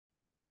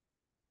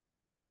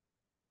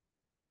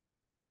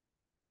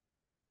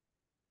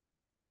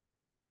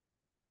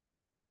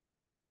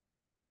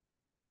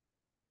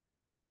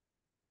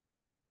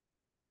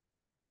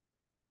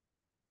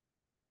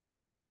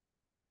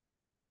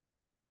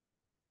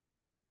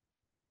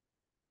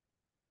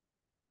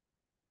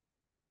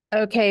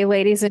Okay,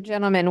 ladies and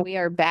gentlemen, we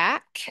are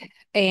back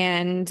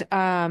and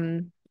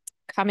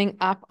coming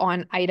up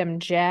on item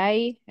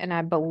J, and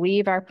I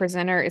believe our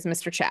presenter is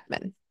Mr.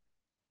 Chapman.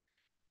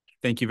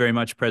 Thank you very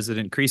much,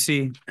 President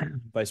Creasy,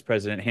 Vice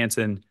President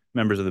Hanson,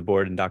 members of the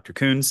board, and Dr.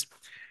 Coons.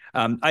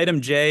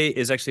 Item J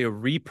is actually a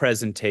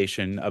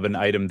representation of an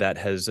item that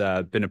has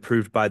been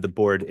approved by the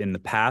board in the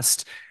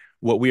past.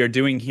 What we are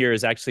doing here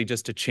is actually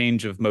just a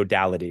change of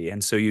modality.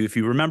 And so if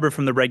you remember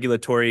from the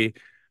regulatory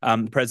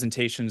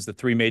presentations, the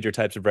three major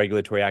types of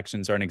regulatory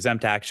actions are an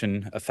exempt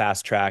action, a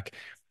fast track,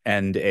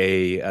 and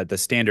the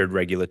standard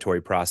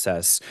regulatory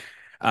process.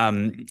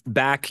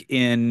 Back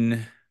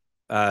in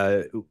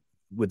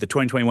with the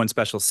 2021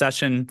 special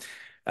session,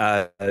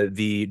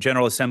 the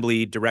General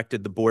Assembly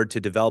directed the board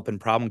to develop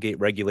and promulgate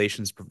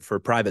regulations for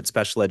private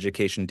special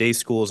education day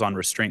schools on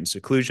restraint and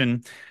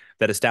seclusion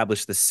that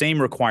establish the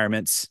same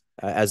requirements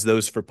as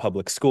those for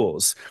public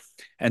schools.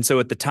 And so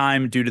at the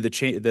time, due to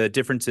the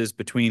differences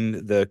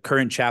between the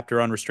current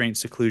chapter on restraint and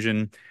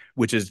seclusion,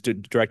 which is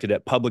directed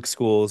at public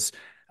schools,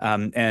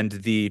 and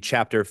the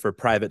chapter for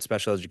private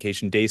special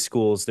education day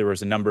schools, there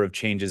was a number of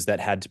changes that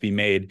had to be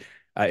made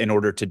in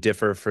order to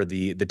differ for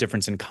the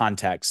difference in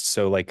context.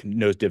 So like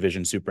no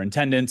division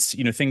superintendents,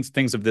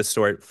 things of this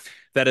sort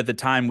that at the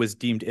time was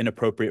deemed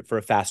inappropriate for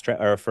a fast track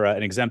or for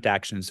an exempt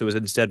action. So it was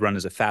instead run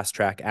as a fast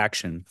track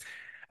action.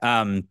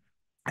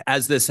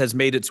 As this has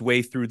made its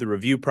way through the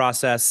review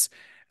process,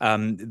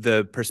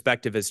 the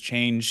perspective has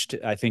changed,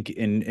 I think,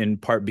 in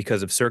part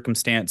because of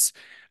circumstance,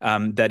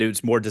 that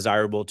it's more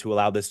desirable to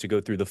allow this to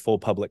go through the full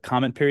public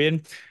comment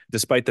period.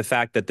 Despite the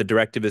fact that the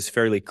directive is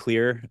fairly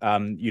clear,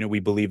 we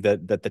believe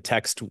that the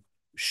text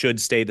should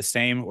stay the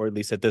same, or at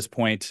least at this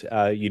point,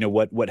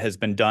 what has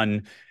been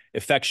done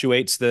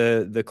effectuates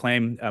the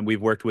claim.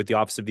 We've worked with the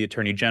Office of the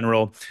Attorney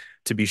General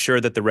to be sure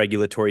that the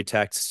regulatory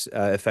text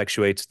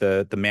effectuates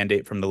the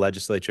mandate from the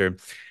legislature.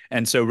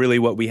 And so really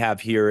what we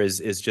have here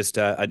is just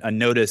a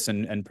notice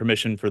and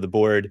permission for the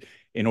board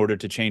in order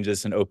to change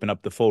this and open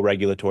up the full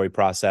regulatory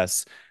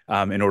process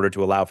in order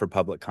to allow for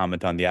public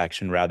comment on the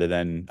action rather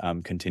than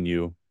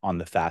continue on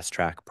the fast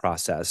track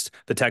process.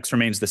 The text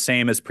remains the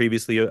same as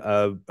previously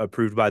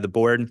approved by the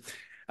board.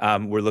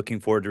 We're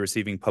looking forward to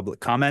receiving public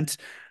comment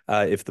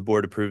if the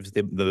board approves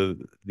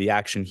the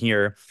action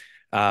here.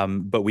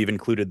 But we've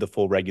included the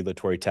full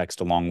regulatory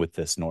text along with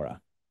this, Nora.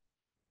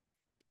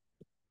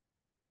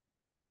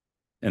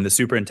 And the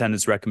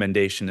superintendent's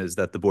recommendation is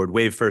that the board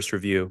waive first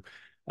review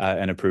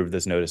and approve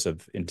this notice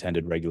of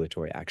intended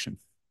regulatory action.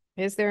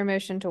 Is there a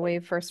motion to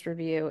waive first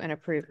review and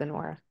approve the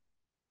NORA?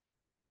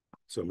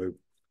 So moved.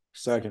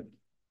 Second.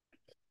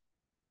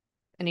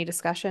 Any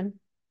discussion?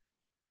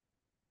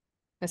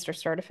 Mr.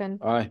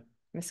 Sturdivant? Aye.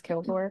 Ms.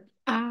 Kilgore?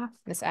 Aye.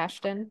 Ms.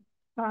 Ashton?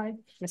 Aye.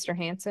 Mr.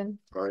 Hanson?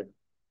 Aye.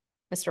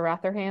 Mr.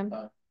 Rotherham?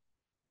 Aye.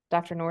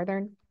 Dr.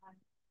 Northern?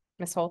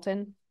 Ms.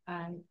 Holton?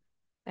 Aye.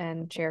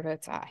 And chair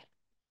votes aye.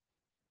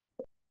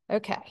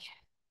 Okay.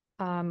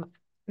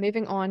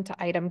 Moving on to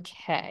item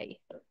K.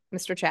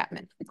 Mr.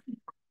 Chapman.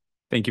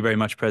 Thank you very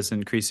much,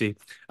 President Creasy.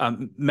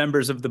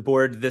 Members of the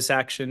board, this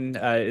action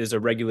is a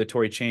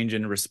regulatory change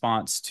in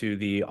response to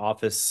the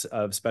Office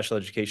of Special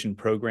Education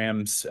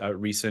Programs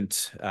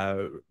recent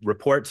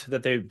report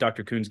that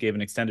Dr. Coons gave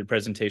an extended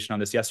presentation on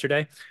this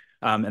yesterday.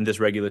 And this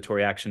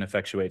regulatory action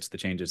effectuates the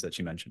changes that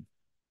she mentioned.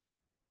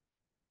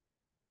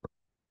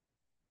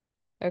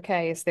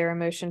 Okay, is there a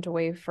motion to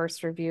waive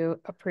first review,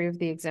 approve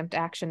the exempt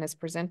action as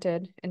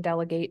presented, and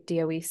delegate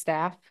DOE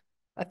staff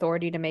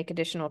authority to make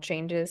additional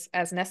changes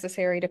as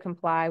necessary to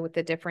comply with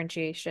the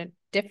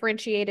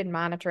differentiated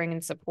monitoring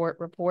and support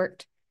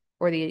report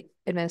or the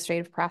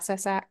Administrative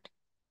Process Act?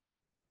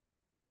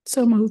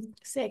 So moved.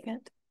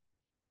 Second.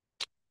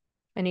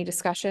 Any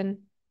discussion?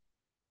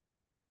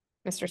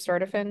 Mr.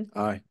 Sturdivant?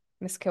 Aye.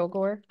 Ms.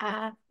 Kilgore?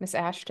 Aye. Ms.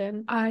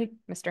 Ashton? Aye.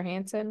 Mr.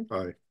 Hanson?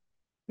 Aye.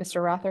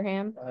 Mr.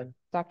 Rotherham? Aye.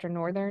 Dr.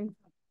 Northern?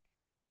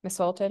 Ms.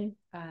 Holton?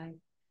 Aye.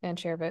 And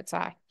chair votes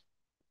aye.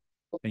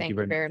 Thank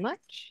you very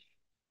much.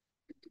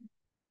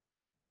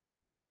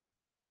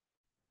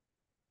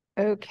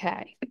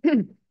 Okay.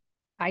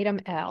 Item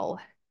L.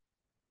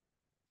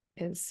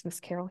 Is Ms.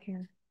 Carroll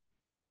here?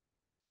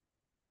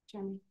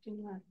 Jenny, do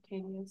you want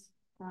Tania's?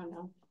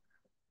 No.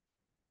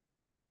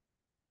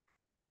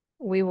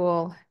 We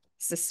will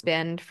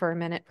suspend for a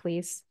minute,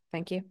 please.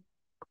 Thank you.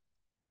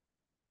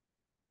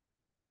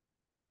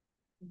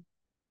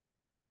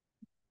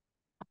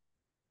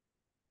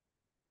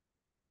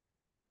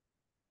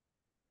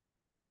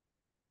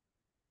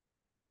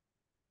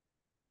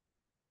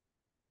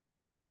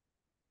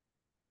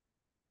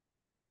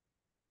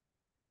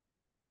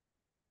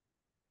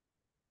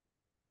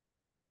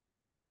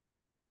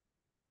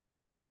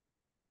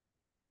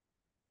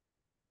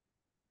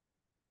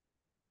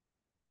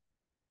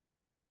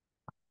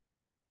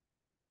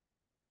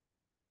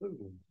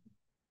 Ooh.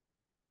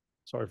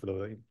 Sorry for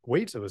the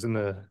wait. I was in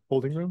the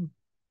holding room.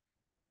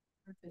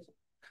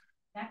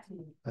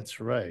 That's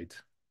right.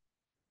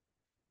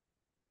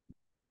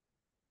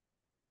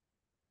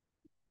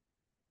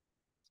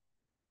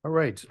 All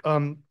right.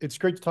 It's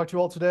great to talk to you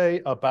all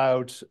today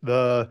about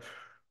the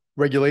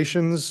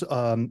regulations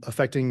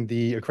affecting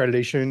the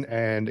accreditation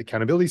and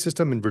accountability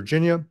system in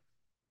Virginia.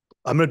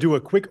 I'm going to do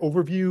a quick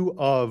overview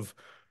of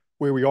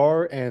where we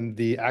are and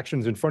the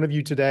actions in front of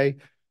you today,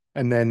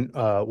 and then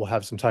we'll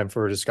have some time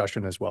for a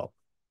discussion as well.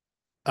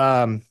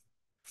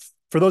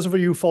 For those of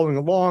you following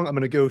along, I'm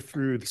going to go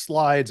through the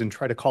slides and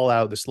try to call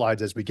out the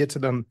slides as we get to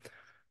them.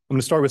 I'm going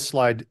to start with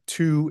slide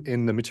 2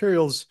 in the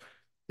materials,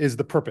 is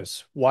the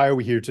purpose. Why are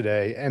we here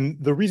today? And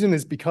the reason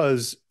is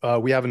because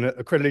we have an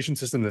accreditation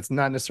system that's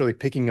not necessarily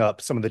picking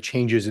up some of the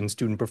changes in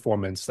student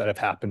performance that have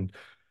happened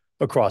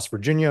across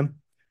Virginia.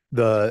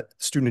 The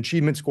student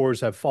achievement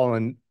scores have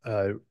fallen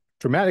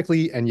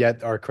dramatically, and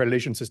yet our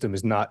accreditation system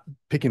is not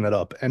picking that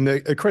up. And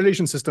the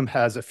accreditation system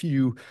has a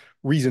few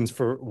reasons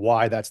for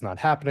why that's not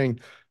happening.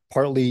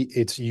 Partly,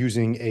 it's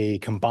using a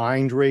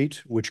combined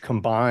rate, which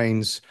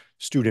combines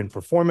student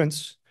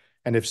performance.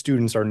 And if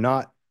students are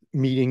not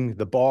meeting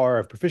the bar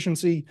of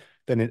proficiency,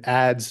 then it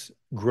adds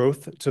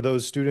growth to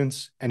those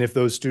students. And if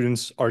those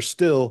students are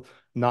still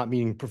not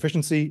meeting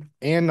proficiency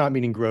and not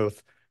meeting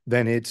growth,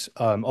 then it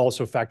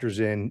also factors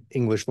in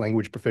English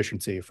language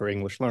proficiency for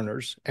English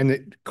learners. And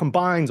it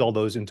combines all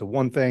those into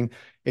one thing.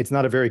 It's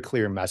not a very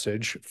clear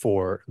message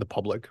for the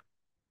public.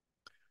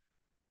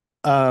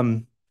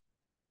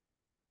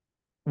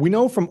 We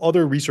know from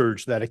other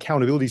research that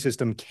accountability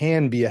system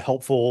can be a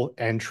helpful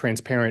and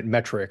transparent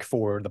metric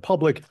for the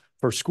public,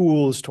 for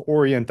schools to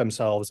orient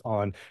themselves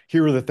on,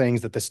 here are the things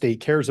that the state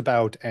cares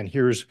about, and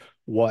here's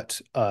what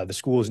the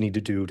schools need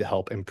to do to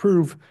help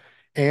improve.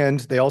 And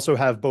they also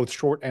have both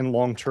short and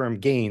long-term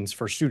gains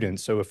for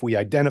students. So if we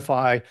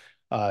identify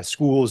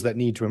schools that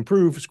need to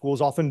improve, schools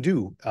often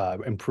do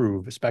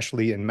improve,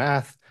 especially in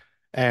math.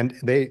 And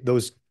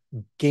those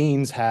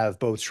gains have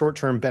both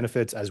short-term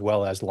benefits as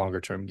well as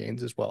longer-term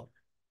gains as well.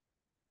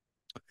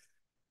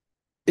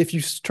 If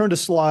you turn to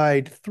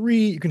slide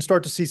 3, you can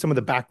start to see some of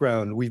the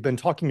background. We've been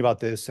talking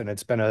about this, and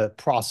it's been a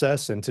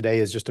process, and today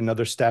is just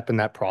another step in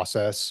that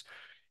process.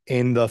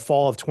 In the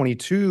fall of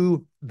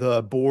 22,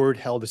 the board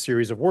held a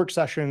series of work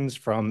sessions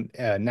from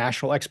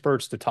national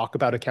experts to talk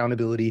about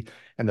accountability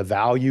and the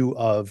value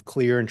of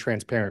clear and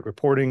transparent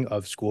reporting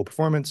of school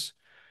performance,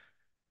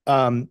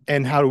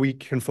 and how we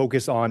can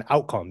focus on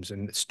outcomes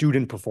and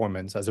student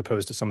performance as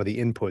opposed to some of the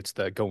inputs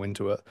that go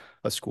into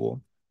a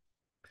school.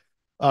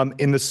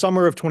 In the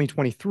summer of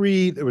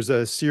 2023, there was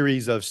a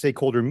series of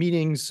stakeholder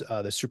meetings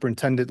the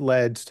superintendent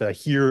led to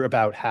hear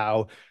about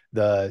how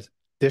the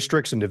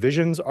districts and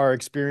divisions are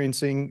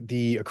experiencing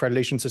the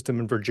accreditation system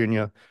in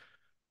Virginia.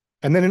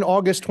 And then in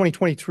August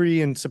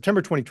 2023 and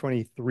September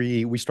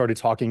 2023, we started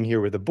talking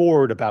here with the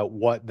board about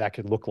what that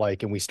could look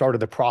like, and we started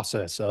the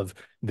process of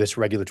this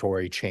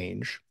regulatory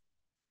change.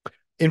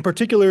 In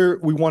particular,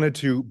 we wanted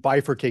to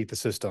bifurcate the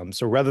system.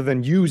 So rather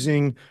than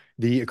using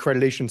the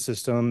accreditation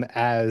system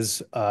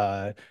as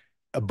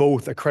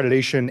both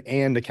accreditation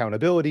and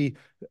accountability,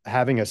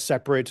 having a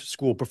separate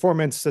school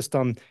performance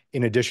system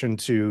in addition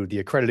to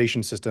the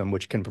accreditation system,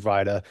 which can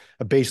provide a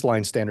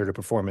baseline standard of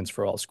performance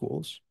for all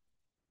schools.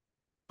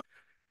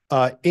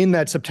 In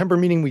that September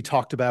meeting, we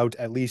talked about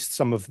at least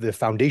some of the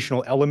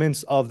foundational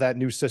elements of that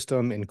new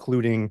system,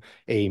 including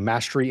a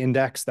mastery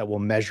index that will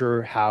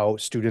measure how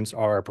students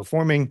are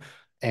performing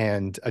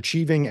and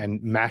achieving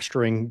and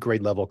mastering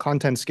grade level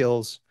content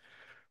skills.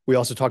 We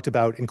also talked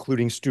about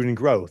including student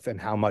growth and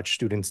how much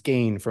students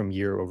gain from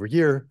year over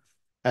year,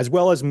 as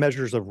well as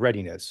measures of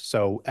readiness.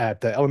 So at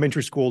the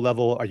elementary school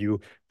level, are you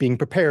being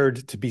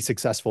prepared to be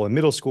successful in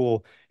middle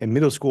school? In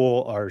middle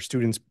school, are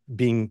students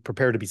being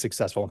prepared to be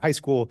successful in high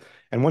school?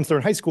 And once they're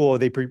in high school, are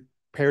they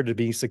prepared to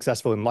be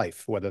successful in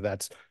life, whether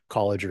that's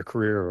college or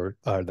career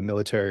or the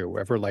military or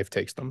wherever life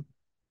takes them?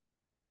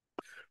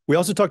 We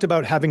also talked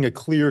about having a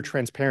clear,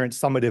 transparent,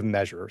 summative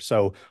measure.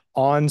 So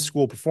on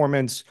school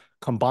performance,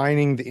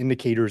 combining the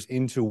indicators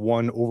into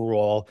one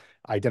overall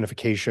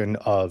identification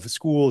of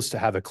schools to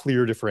have a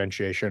clear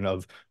differentiation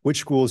of which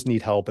schools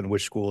need help and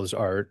which schools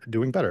are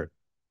doing better.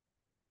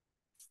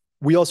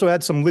 We also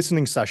had some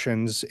listening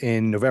sessions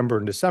in November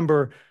and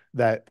December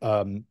that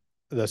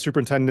the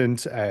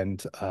superintendent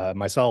and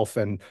myself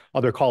and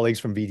other colleagues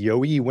from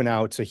VDOE went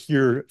out to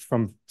hear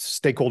from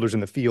stakeholders in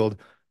the field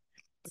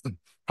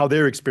how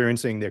they're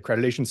experiencing the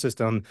accreditation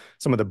system,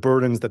 some of the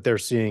burdens that they're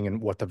seeing, and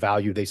what the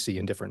value they see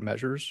in different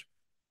measures.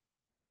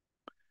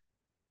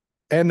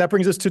 And that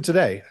brings us to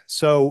today.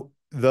 So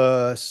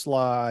the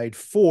slide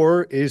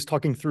 4 is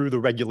talking through the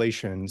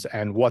regulations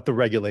and what the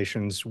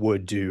regulations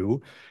would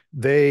do.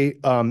 They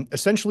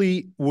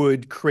essentially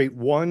would create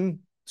one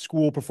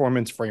school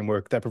performance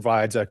framework that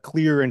provides a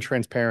clear and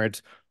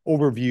transparent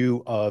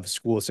overview of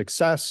school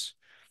success.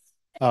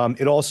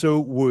 It also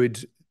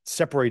would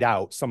separate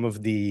out some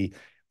of the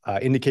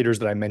indicators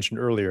that I mentioned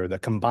earlier, the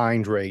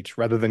combined rate.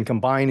 Rather than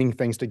combining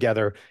things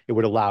together, it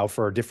would allow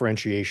for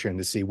differentiation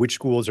to see which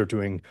schools are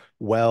doing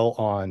well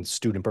on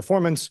student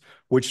performance,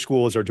 which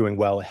schools are doing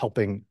well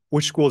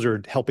which schools are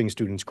helping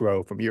students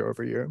grow from year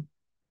over year.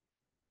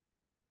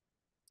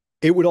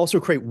 It would also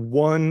create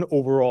one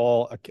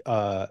overall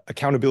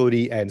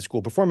accountability and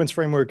school performance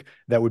framework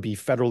that would be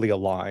federally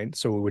aligned.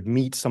 So it would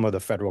meet some of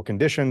the federal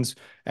conditions,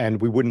 and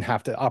we wouldn't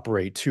have to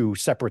operate two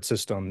separate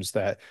systems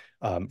that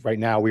right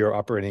now we are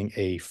operating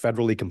a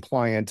federally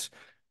compliant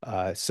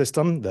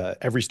system, the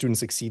Every Student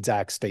Succeeds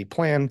Act state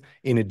plan,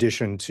 in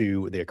addition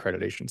to the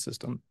accreditation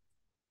system.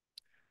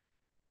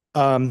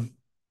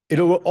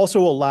 It'll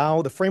also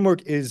allow,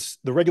 the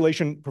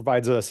regulation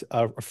provides us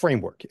a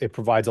framework. It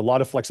provides a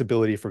lot of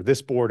flexibility for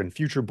this board and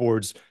future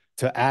boards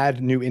to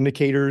add new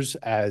indicators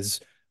as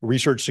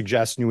research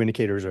suggests new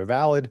indicators are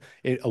valid.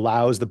 It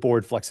allows the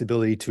board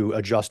flexibility to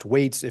adjust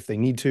weights if they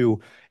need to.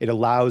 It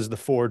allows the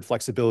board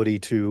flexibility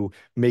to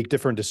make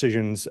different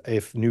decisions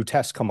if new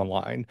tests come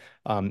online.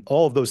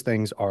 All of those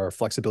things are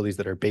flexibilities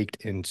that are baked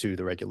into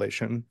the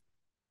regulation.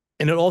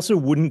 And it also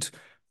wouldn't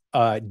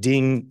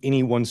ding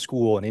any one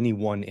school and any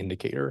one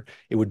indicator.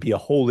 It would be a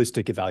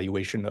holistic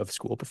evaluation of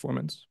school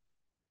performance.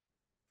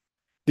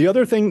 The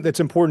other thing that's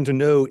important to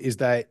note is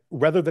that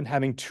rather than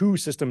having two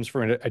systems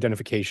for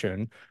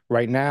identification,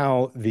 right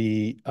now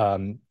the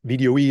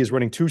VDOE is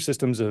running two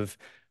systems of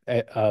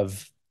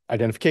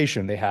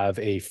identification. They have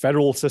a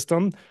federal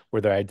system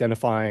where they're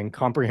identifying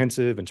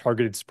comprehensive and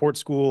targeted support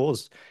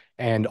schools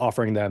and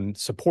offering them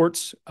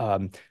supports.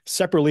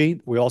 Separately,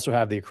 we also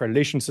have the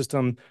accreditation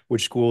system,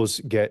 which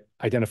schools get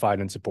identified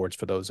and supports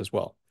for those as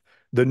well.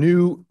 The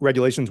new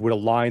regulations would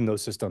align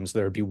those systems.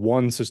 There would be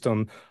one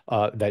system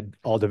that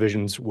all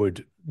divisions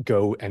would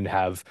go and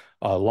have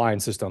a line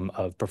system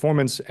of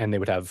performance, and they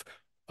would have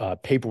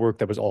paperwork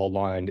that was all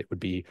aligned. It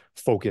would be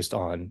focused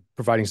on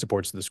providing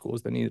supports to the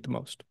schools that need it the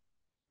most.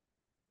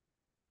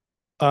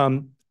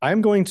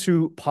 I'm going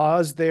to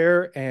pause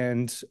there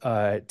and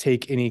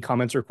take any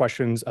comments or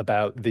questions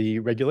about the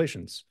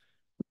regulations.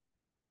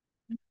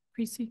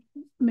 Creasy,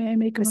 may I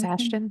make a Ms. motion?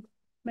 Ashton?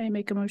 May I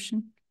make a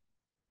motion?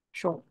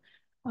 Sure.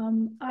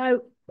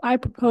 I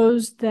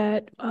propose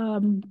that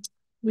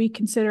we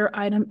consider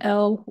item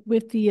L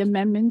with the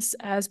amendments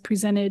as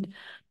presented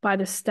by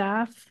the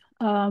staff,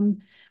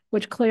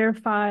 which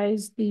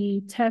clarifies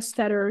the tests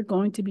that are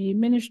going to be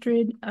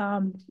administered,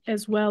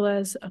 as well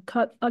as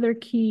other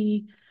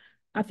key,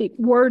 I think,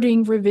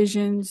 wording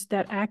revisions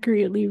that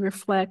accurately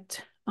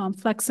reflect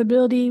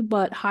flexibility,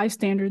 but high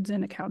standards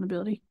and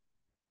accountability.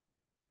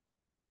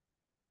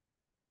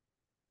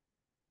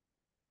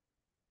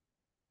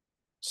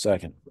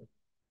 Second.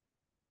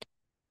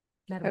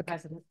 Madam Okay.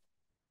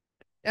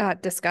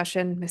 President,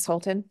 Discussion, Ms.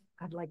 Holton?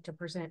 I'd like to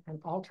present an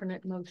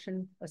alternate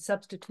motion, a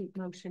substitute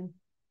motion,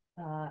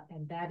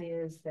 and that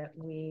is that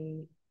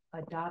we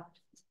adopt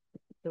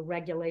the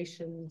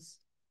regulations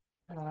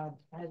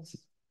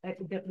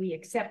that we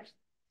accept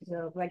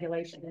the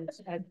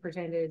regulations as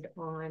presented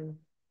on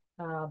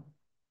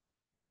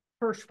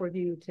first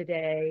review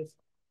today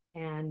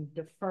and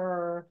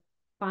defer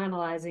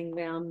finalizing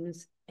them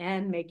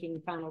and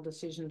making final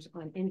decisions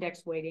on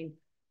index weighting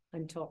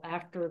until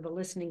after the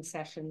listening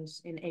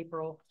sessions in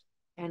April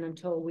and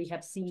until we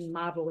have seen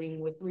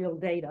modeling with real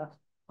data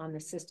on the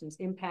system's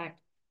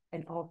impact.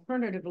 And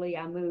alternatively,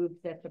 I move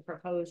that the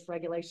proposed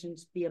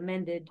regulations be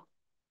amended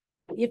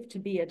if to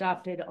be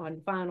adopted on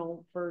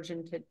final proposed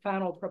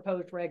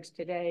regs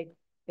today,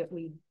 that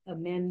we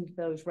amend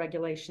those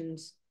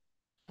regulations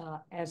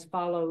as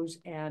follows.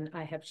 And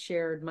I have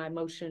shared my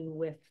motion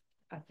with,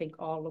 I think,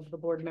 all of the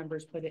board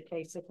members, but it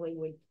basically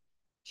would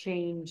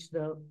change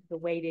the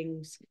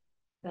weightings,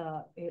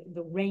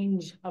 the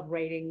range of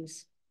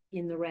ratings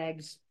in the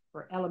regs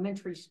for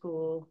elementary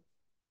school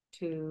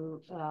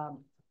to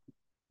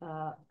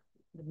the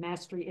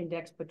mastery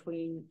index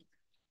between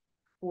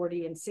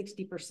 40 and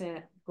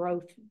 60%,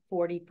 growth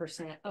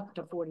 40%, up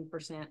to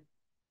 40%,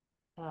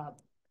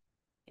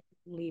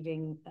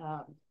 leaving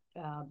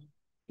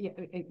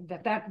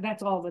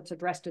that's all that's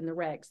addressed in the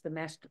regs.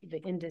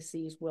 The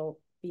indices will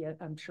be,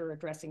 I'm sure,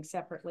 addressing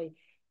separately.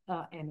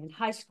 And in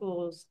high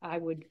schools, I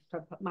would,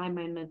 my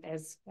amendment,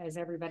 as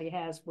everybody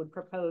has, would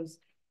propose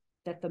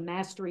that the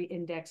mastery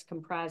index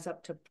comprise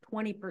up to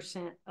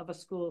 20% of a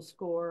school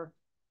score,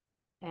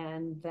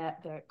 and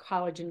that the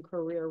college and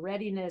career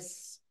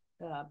readiness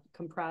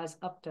comprise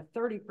up to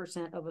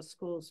 30% of a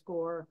school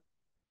score,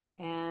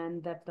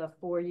 and that the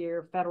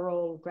four-year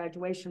federal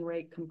graduation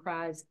rate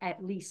comprise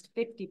at least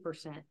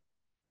 50%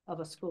 of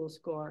a school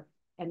score.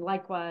 And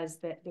likewise,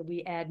 that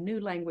we add new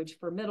language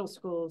for middle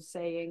schools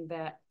saying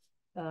that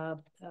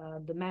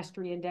the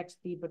mastery index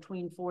be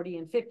between 40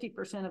 and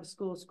 50% of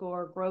school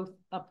score, growth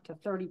up to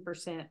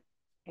 30%,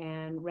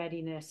 and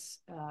readiness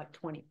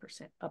 20%,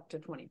 up to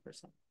 20%.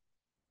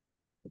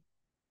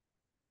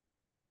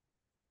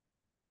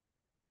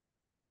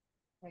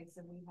 Okay,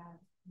 so we have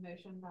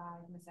motion by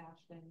Ms.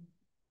 Ashton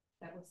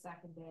that was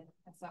seconded,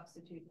 a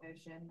substitute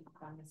motion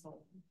by Ms.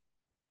 Holton.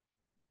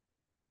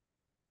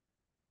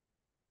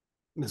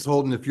 Ms.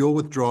 Holden, if you'll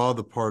withdraw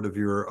the part of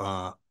your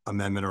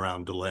amendment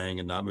around delaying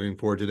and not moving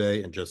forward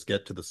today and just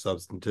get to the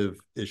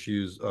substantive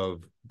issues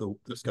of the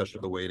discussion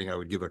of the weighting, I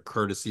would give a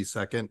courtesy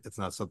second. It's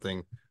not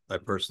something I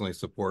personally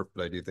support,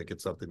 but I do think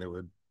it's something that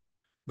would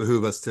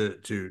behoove us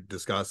to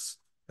discuss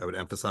would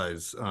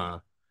emphasize,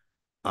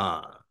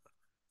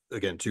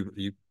 again,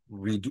 you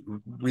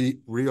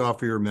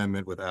re-offer your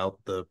amendment without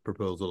the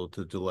proposal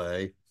to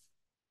delay.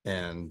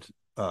 And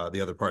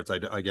the other parts,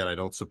 again, I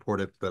don't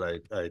support it,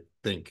 but I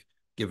think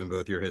given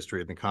both your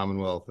history in the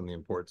Commonwealth and the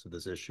importance of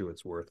this issue,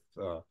 it's worth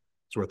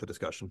a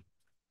discussion.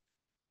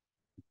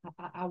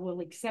 I will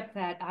accept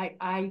that.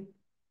 I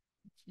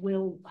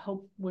will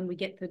hope when we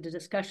get to the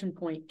discussion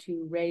point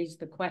to raise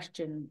the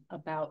question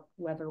about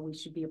whether we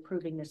should be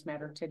approving this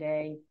matter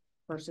today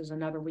versus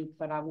another week,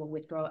 but I will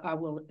withdraw. I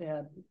will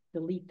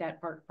delete that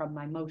part from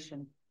my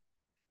motion.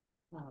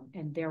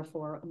 And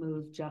therefore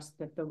move just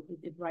that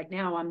right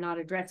now I'm not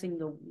addressing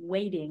the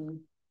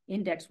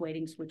index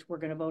weightings, which we're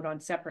going to vote on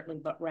separately,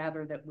 but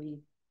rather that we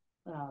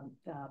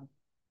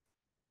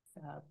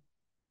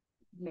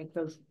make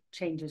those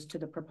changes to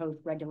the proposed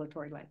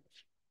regulatory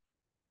language.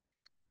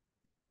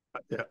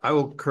 Yeah, I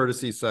will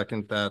courtesy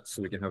second that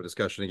so we can have a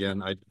discussion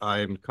again.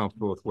 I'm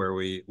comfortable with where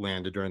we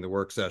landed during the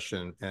work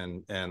session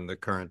and the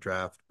current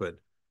draft, but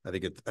I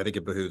think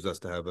it behooves us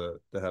to have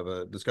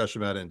a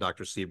discussion about it. And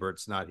Dr.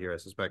 Siebert's not here. I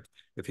suspect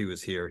if he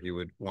was here, he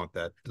would want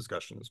that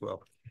discussion as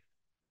well.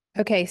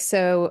 Okay,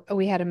 so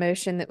we had a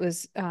motion that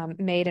was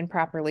made and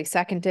properly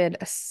seconded,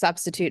 a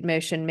substitute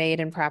motion made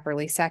and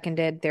properly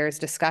seconded. There's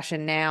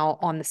discussion now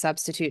on the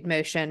substitute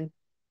motion.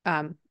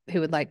 Who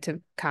would like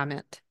to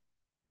comment?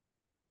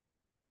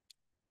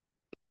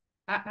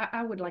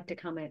 I would like to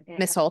comment.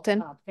 Ms.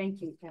 Holton?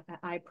 Thank you.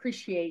 I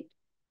appreciate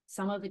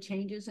some of the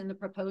changes in the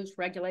proposed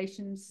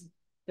regulations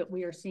that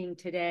we are seeing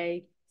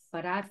today,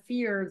 but I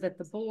fear that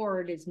the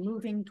board is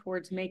moving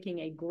towards making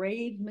a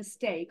grave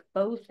mistake,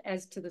 both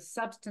as to the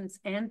substance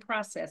and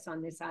process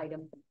on this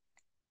item.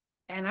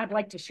 And I'd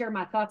like to share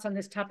my thoughts on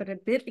this topic a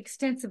bit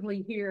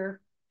extensively here,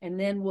 and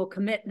then we'll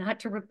commit not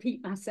to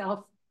repeat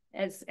myself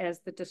as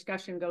the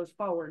discussion goes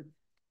forward.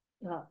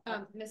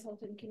 Ms.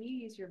 Holton, can you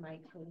use your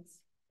mic, please?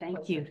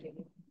 Thank you.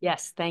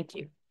 Yes, thank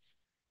you.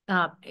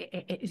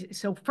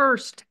 So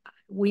first,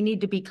 we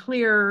need to be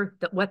clear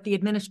that what the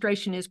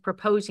administration is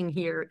proposing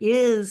here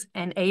is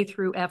an A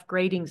through F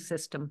grading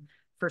system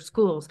for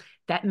schools.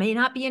 That may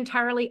not be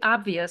entirely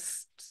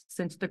obvious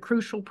since the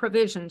crucial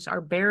provisions are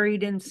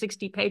buried in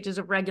 60 pages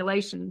of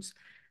regulations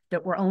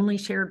that were only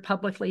shared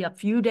publicly a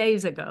few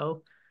days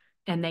ago,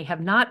 and they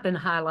have not been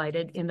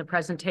highlighted in the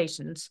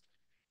presentations.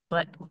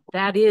 But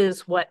that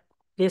is what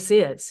this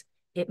is.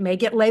 It may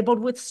get labeled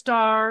with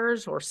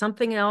stars or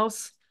something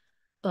else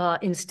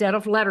instead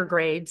of letter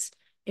grades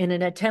in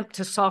an attempt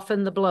to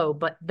soften the blow,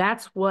 but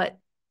that's what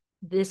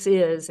this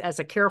is, as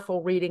a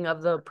careful reading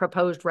of the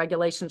proposed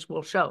regulations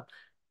will show.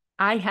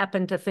 I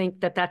happen to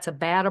think that that's a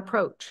bad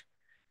approach.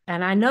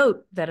 And I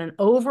note that an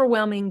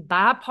overwhelming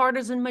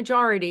bipartisan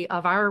majority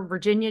of our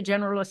Virginia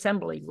General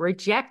Assembly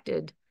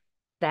rejected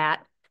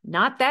that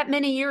not that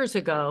many years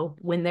ago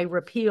when they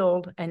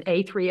repealed an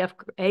A through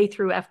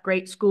F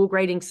grade school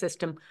grading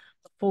system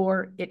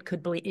before it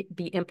could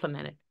be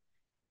implemented.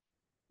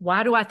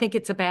 Why do I think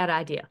it's a bad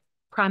idea?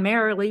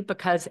 Primarily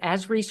because,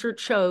 as research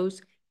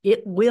shows,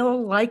 it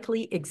will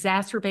likely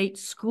exacerbate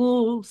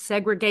school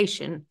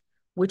segregation,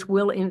 which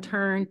will in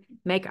turn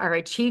make our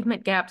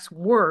achievement gaps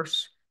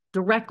worse,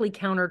 directly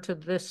counter to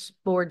this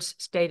board's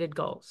stated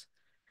goals.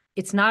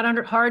 It's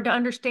not hard to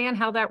understand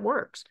how that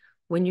works.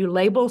 When you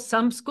label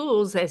some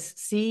schools as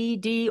C,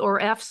 D,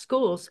 or F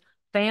schools,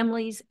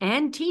 families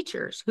and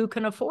teachers who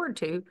can afford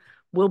to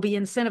will be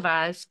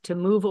incentivized to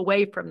move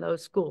away from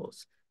those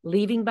schools,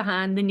 leaving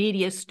behind the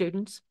neediest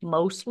students,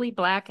 mostly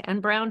Black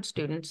and Brown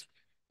students,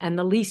 and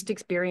the least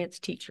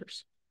experienced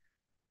teachers.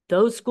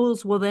 Those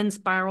schools will then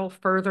spiral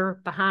further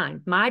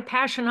behind. My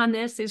passion on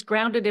this is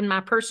grounded in my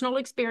personal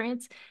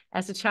experience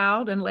as a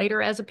child and later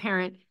as a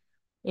parent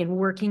in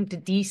working to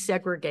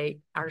desegregate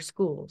our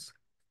schools.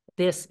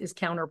 This is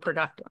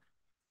counterproductive.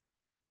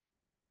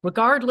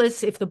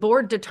 Regardless, if the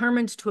board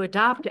determines to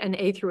adopt an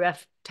A through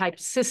F type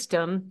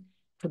system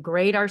to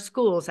grade our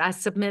schools, I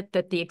submit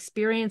that the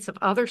experience of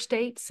other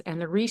states and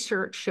the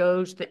research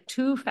shows that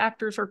two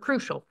factors are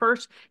crucial.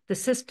 First, the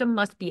system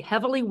must be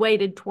heavily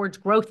weighted towards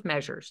growth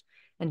measures.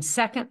 And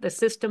second, the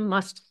system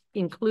must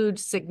include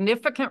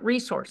significant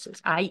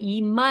resources,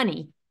 i.e.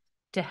 money,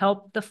 to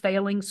help the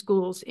failing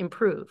schools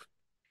improve.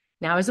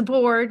 Now, as a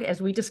board,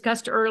 as we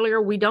discussed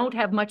earlier, we don't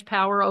have much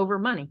power over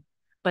money,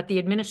 but the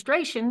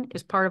administration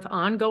is part of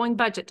ongoing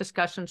budget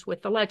discussions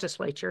with the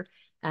legislature.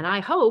 And I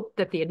hope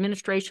that the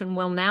administration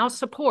will now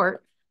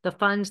support the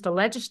funds the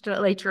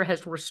legislature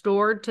has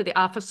restored to the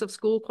Office of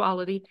School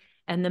Quality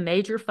and the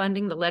major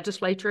funding the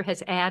legislature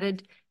has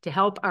added to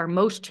help our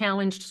most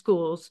challenged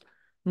schools,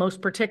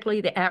 most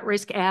particularly the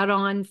at-risk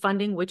add-on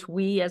funding, which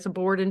we as a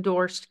board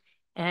endorsed,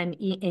 and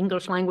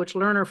English language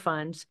learner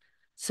funds,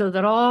 so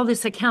that all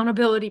this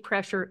accountability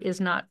pressure is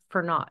not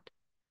for naught.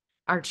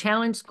 Our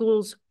challenged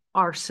schools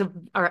are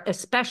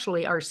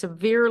severely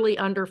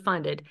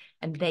underfunded,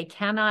 and they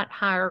cannot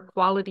hire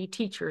quality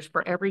teachers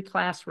for every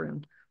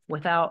classroom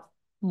without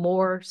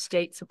more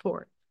state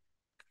support.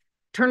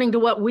 Turning to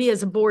what we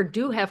as a board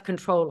do have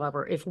control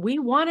over, if we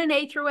want an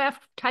A through F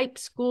type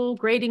school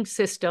grading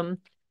system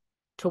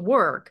to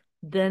work,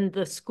 then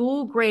the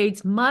school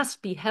grades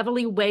must be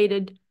heavily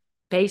weighted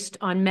based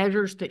on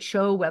measures that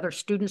show whether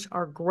students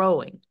are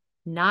growing,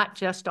 not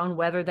just on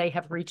whether they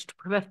have reached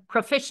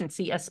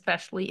proficiency,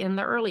 especially in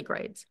the early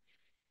grades.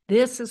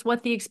 This is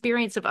what the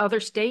experience of other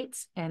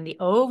states and the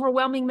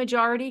overwhelming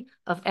majority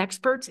of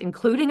experts,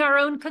 including our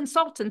own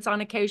consultants on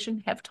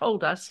occasion, have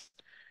told us,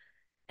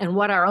 and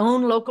what our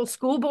own local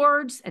school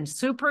boards and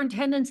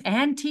superintendents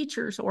and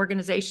teachers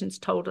organizations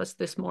told us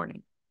this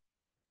morning.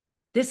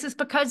 This is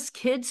because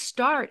kids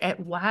start at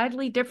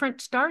widely different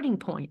starting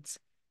points,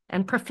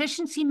 and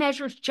proficiency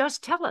measures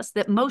just tell us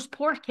that most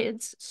poor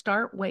kids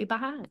start way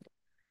behind.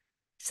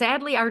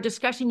 Sadly, our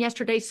discussion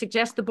yesterday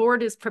suggests the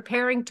board is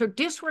preparing to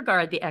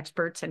disregard the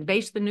experts and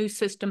base the new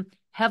system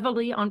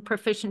heavily on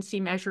proficiency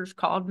measures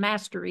called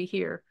Mastery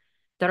here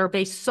that are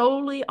based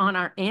solely on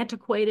our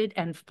antiquated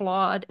and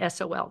flawed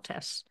SOL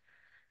tests.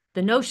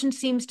 The notion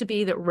seems to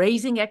be that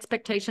raising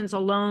expectations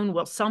alone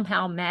will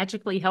somehow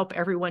magically help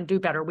everyone do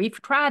better.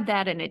 We've tried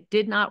that and it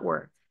did not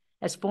work.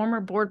 As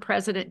former board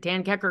president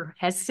Dan Gecker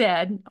has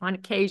said on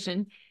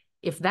occasion,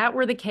 if that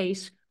were the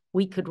case,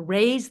 we could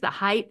raise the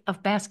height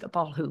of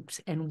basketball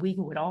hoops and we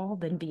would all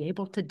then be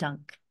able to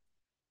dunk.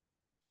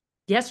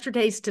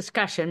 Yesterday's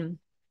discussion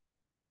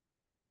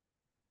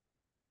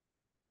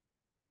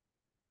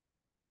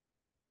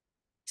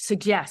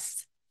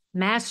suggests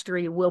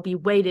mastery will be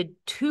weighted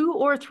 2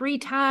 or 3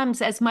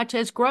 times as much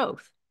as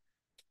growth,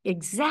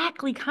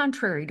 exactly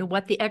contrary to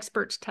what the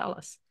experts tell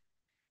us.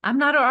 I'm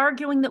not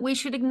arguing that we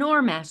should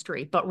ignore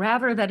mastery, but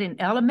rather that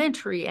in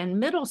elementary and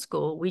middle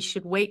school, we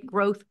should weight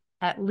growth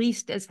at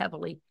least as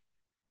heavily,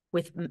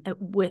 with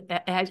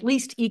at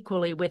least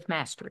equally with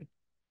mastery.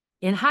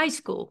 In high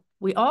school,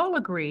 we all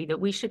agree that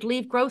we should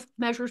leave growth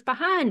measures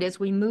behind as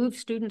we move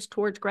students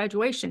towards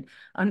graduation.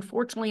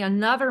 Unfortunately,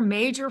 another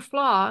major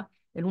flaw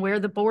in where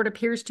the board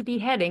appears to be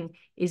heading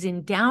is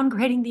in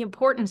downgrading the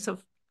importance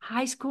of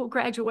high school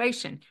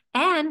graduation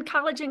and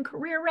college and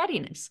career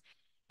readiness,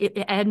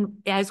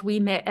 and as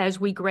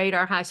we grade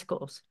our high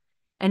schools,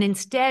 and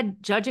instead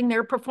judging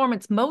their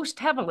performance most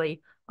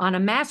heavily on a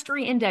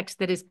mastery index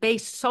that is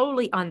based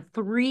solely on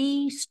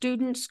 3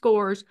 student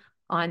scores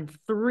on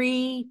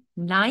 3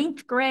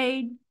 9th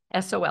grade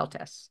SOL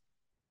tests.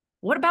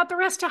 What about the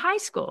rest of high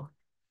school?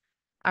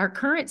 Our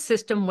current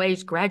system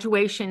weighs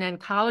graduation and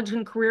college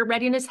and career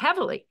readiness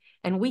heavily,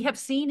 and we have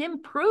seen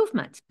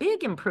improvements,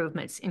 big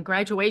improvements in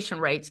graduation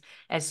rates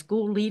as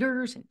school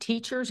leaders and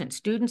teachers and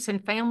students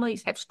and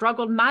families have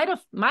struggled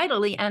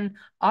mightily and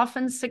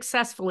often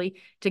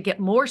successfully to get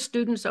more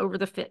students over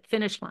the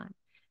finish line.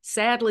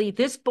 Sadly,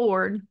 this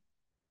board,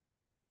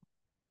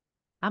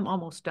 I'm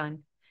almost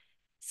done.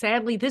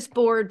 Sadly, this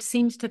board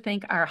seems to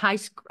think our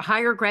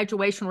higher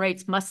graduation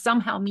rates must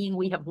somehow mean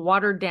we have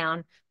watered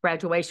down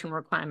graduation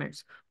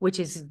requirements, which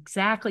is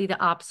exactly the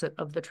opposite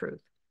of the truth.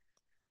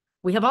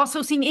 We have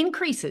also seen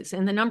increases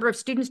in the number of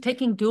students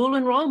taking dual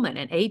enrollment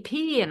and AP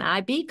and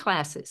IB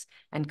classes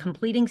and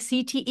completing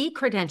CTE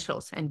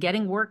credentials and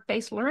getting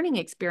work-based learning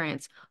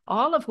experience,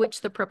 all of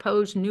which the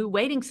proposed new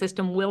weighting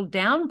system will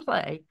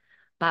downplay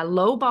by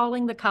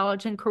lowballing the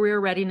college and career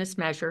readiness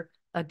measure,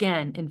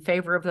 again, in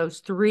favor of those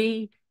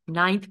 3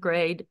 9th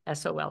grade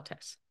SOL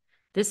tests.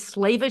 This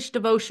slavish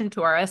devotion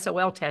to our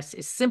SOL tests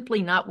is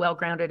simply not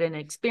well-grounded in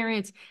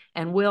experience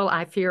and will,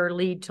 I fear,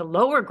 lead to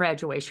lower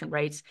graduation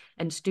rates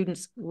and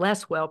students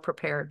less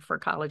well-prepared for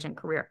college and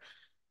career.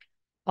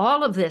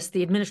 All of this,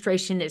 the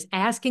administration is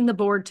asking the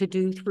board to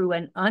do through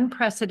an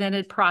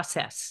unprecedented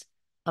process,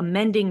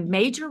 amending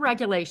major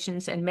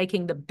regulations and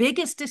making the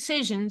biggest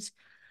decisions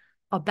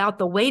about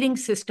the weighting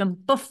system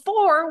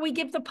before we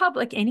give the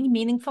public any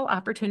meaningful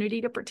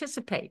opportunity to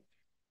participate.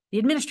 The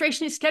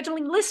administration is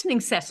scheduling listening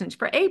sessions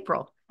for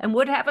April and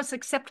would have us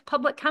accept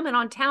public comment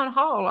on town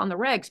hall on the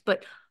regs,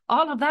 but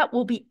all of that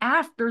will be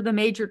after the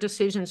major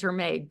decisions are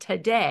made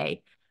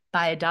today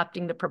by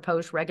adopting the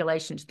proposed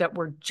regulations that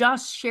were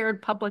just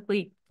shared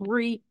publicly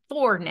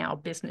 4 now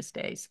business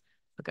days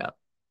ago,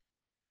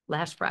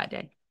 last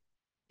Friday.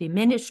 The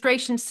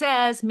administration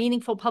says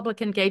meaningful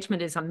public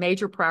engagement is a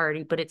major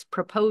priority, but its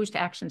proposed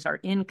actions are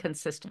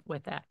inconsistent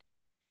with that.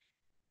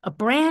 A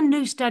brand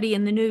new study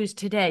in the news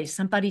today,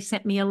 somebody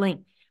sent me a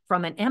link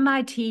from an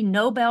MIT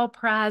Nobel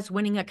Prize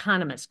winning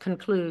economist,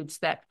 concludes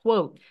that,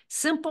 quote,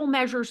 simple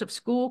measures of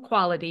school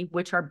quality,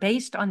 which are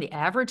based on the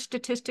average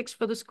statistics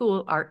for the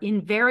school, are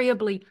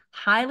invariably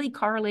highly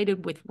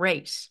correlated with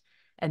race.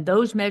 And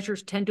those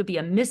measures tend to be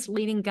a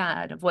misleading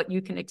guide of what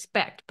you can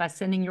expect by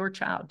sending your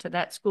child to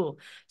that school.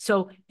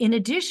 So in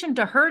addition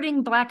to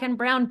hurting Black and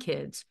brown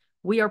kids,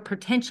 we are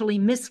potentially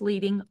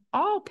misleading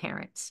all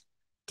parents.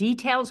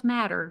 Details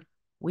matter.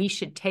 We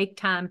should take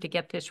time to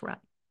get this right.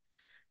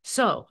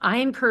 So I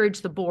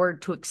encourage the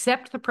board to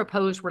accept the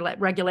proposed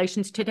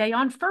regulations today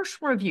on first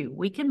review.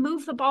 We can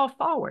move the ball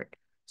forward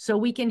so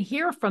we can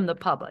hear from the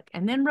public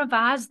and then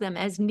revise them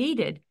as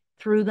needed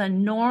through the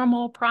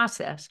normal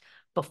process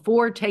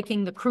before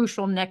taking the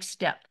crucial next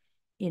step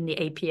in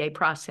the APA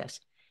process,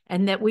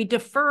 and that we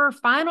defer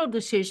final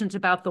decisions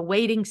about the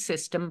weighting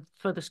system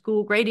for the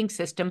school grading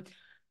system.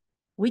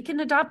 We can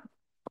adopt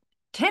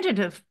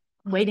tentative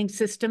weighting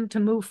system to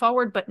move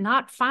forward, but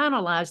not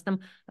finalize them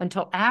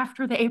until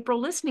after the April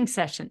listening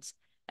sessions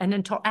and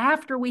until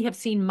after we have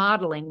seen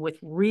modeling with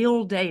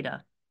real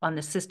data on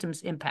the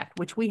system's impact,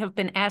 which we have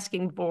been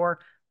asking for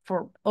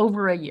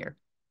over a year.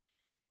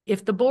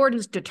 If the board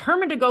is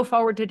determined to go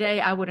forward today,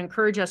 I would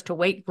encourage us to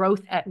weight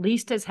growth at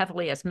least as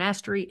heavily as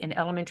mastery in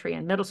elementary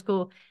and middle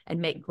school,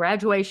 and make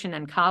graduation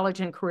and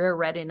college and career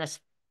readiness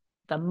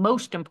the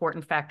most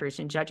important factors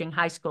in judging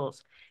high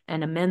schools,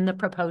 and amend the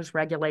proposed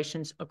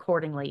regulations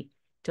accordingly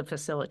to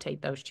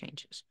facilitate those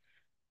changes.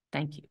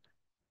 Thank you.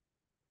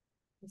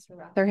 Mr.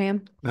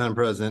 Rotherham. Madam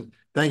President,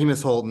 thank you,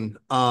 Ms. Holton.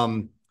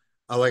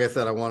 Like I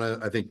said,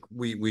 I think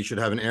we should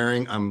have an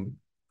airing. I'm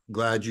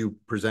glad you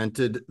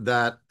presented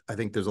that. I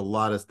think there's a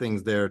lot of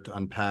things there to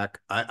unpack.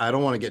 I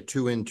don't want to get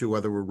too into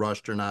whether we're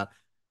rushed or not.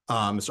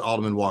 Mr.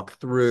 Alderman walked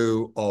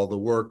through all the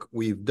work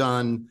we've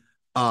done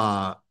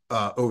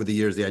over the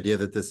years. The idea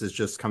that this is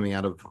just coming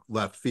out of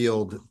left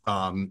field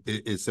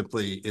is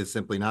simply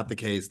not the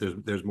case.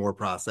 There's more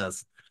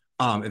process.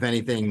 If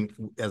anything,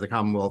 as a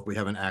Commonwealth, we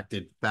haven't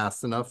acted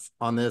fast enough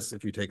on this.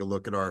 If you take a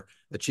look at our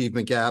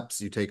achievement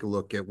gaps, you take a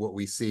look at what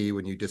we see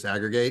when you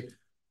disaggregate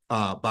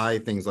by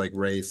things like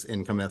race,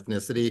 income,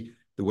 ethnicity,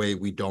 the way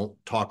we don't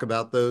talk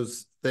about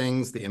those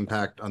things, the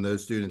impact on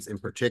those students in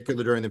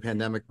particular during the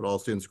pandemic, but all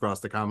students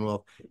across the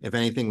Commonwealth. If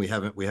anything, we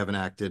haven't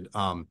acted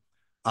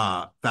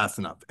fast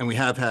enough. And we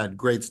have had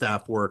great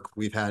staff work.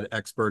 We've had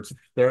experts.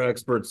 There are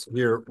experts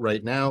here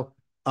right now.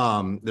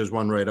 There's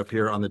one right up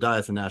here on the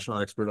dais, a national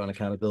expert on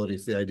accountability.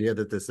 It's the idea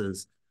that this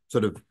has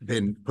sort of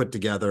been put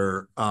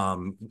together,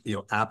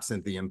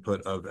 absent the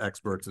input of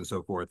experts and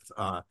so forth,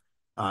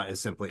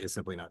 is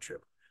simply not true.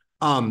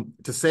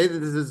 To say that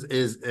this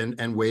is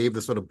and wave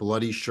the sort of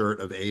bloody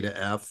shirt of A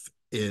to F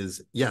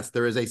is, yes,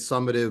 there is a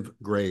summative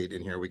grade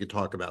in here. We could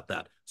talk about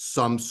that,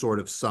 some sort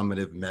of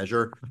summative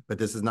measure, but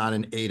this is not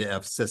an A to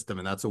F system.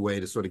 And that's a way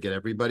to sort of get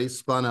everybody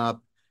spun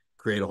up,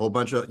 create a whole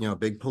bunch of,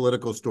 big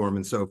political storm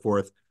and so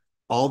forth.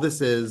 All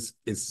this is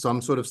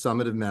some sort of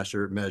summative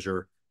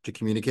measure to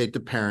communicate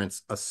to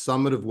parents, a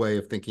summative way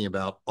of thinking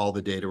about all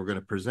the data we're going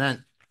to present.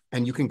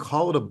 And you can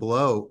call it a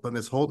blow, but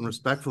Ms. Holton,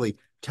 respectfully,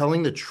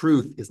 telling the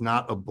truth is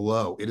not a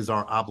blow. It is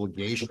our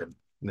obligation.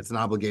 And it's an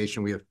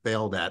obligation we have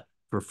failed at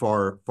for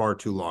far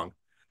too long.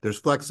 There's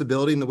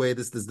flexibility in the way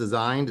this is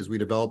designed as we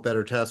develop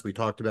better tests. We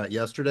talked about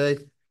yesterday,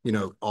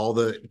 all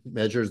the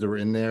measures that were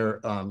in there,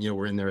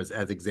 were in there as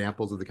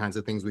examples of the kinds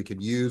of things we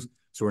could use.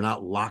 So we're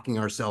not locking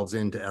ourselves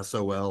into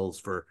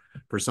SOLs for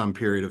some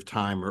period of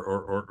time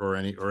or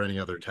any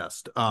other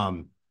test.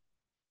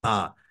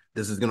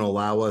 This is going to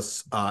allow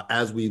us,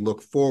 as we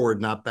look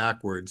forward, not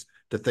backwards,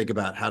 to think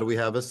about how do we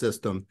have a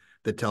system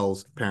that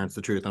tells parents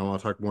the truth. And I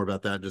want to talk more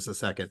about that in just a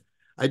second.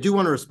 I do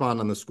want to respond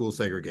on the school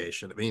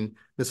segregation. I mean,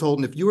 Ms.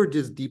 Holden, if you are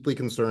just deeply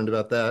concerned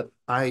about that,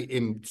 I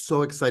am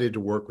so excited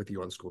to work with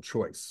you on school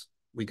choice.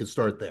 We could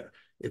start there.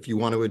 If you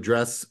want to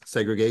address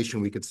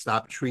segregation, we could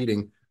stop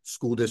treating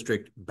school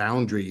district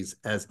boundaries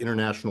as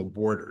international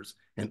borders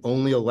and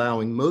only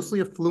allowing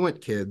mostly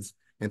affluent kids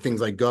and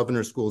things like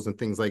governor schools and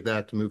things like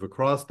that to move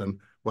across them,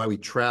 while we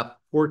trap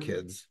poor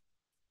kids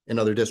in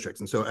other districts.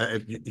 And so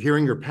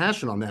hearing your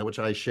passion on that, which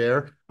I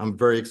share, I'm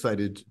very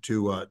excited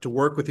to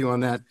work with you on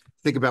that.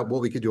 Think about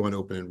what we could do on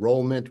open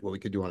enrollment, what we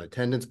could do on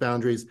attendance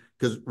boundaries,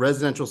 because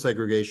residential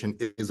segregation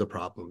is a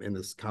problem in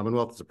this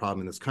Commonwealth. It's a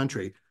problem in this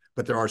country,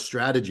 but there are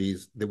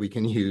strategies that we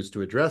can use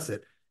to address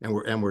it. And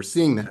we're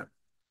seeing that.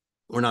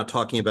 We're not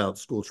talking about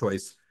school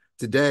choice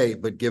today,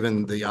 but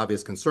given the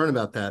obvious concern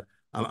about that,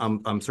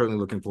 I'm certainly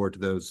looking forward to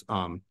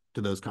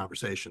those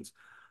conversations.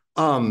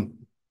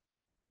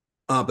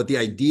 But the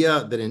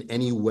idea that in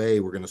any way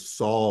we're going to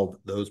solve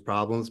those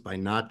problems by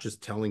not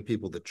just telling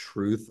people the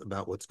truth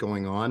about what's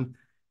going on,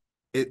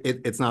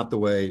 it's not the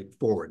way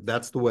forward.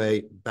 That's the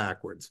way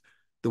backwards.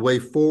 The way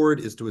forward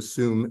is to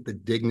assume the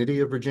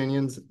dignity of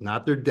Virginians,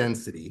 not their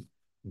density,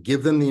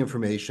 give them the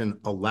information,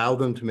 allow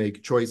them to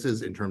make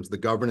choices in terms of the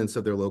governance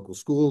of their local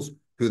schools,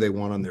 who they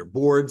want on their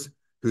boards,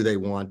 who they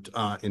want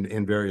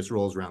in various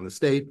roles around the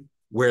state,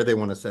 where they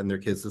want to send their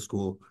kids to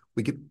school.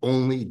 We can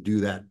only do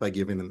that by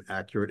giving them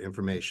accurate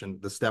information.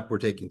 The step we're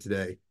taking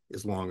today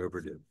is long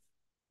overdue.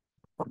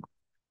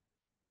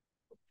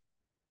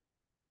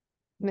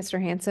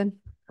 Mr. Hanson.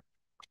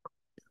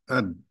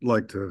 I'd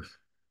like to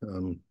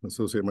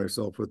associate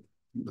myself with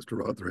Mr.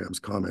 Rotherham's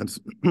comments.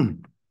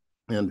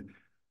 And,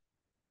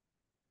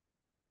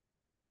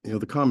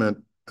 the comment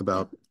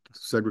about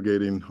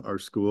segregating our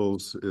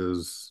schools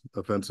is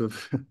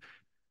offensive.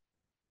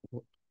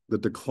 The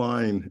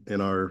decline in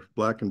our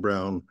Black and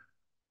brown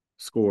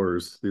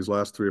scores these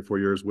last 3 or 4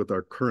 years with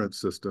our current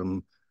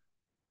system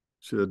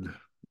it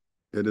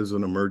is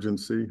an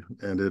emergency,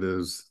 and it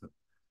is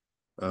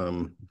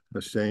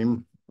a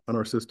shame on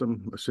our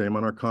system, a shame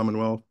on our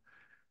Commonwealth.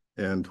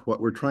 And what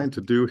we're trying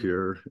to do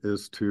here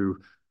is to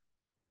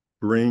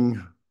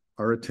bring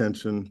our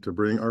attention, to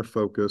bring our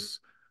focus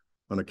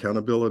on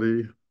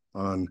accountability,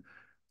 on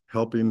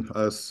helping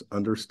us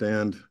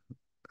understand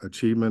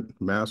achievement,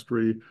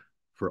 mastery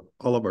for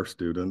all of our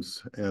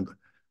students. And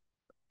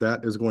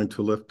that is going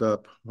to lift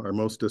up our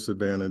most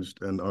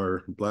disadvantaged and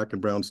our Black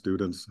and brown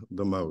students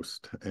the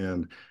most.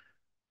 And,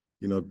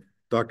 you know,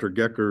 Dr.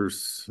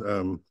 Gecker's,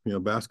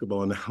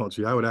 basketball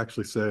analogy, I would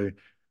actually say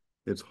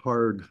it's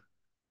hard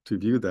to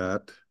view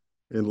that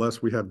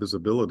unless we have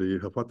visibility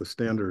of what the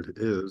standard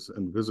is,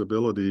 and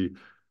visibility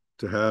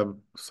to have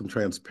some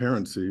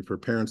transparency for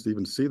parents to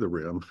even see the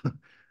rim,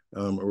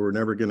 or we're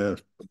never going to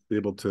be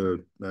able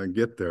to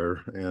get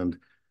there. And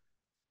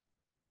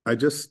I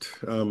just,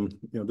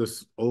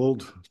 this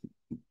old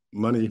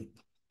money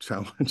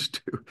challenge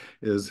too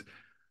is,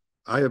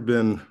 I have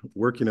been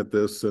working at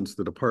this since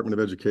the Department of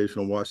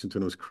Education in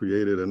Washington was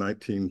created in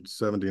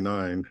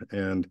 1979.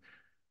 And,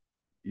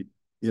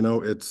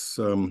 it's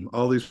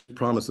all these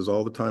promises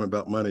all the time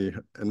about money,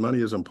 and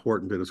money is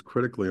important. It is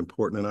critically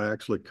important. And I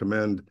actually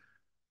commend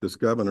this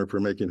governor for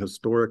making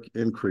historic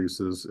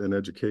increases in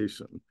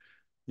education.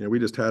 We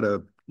just had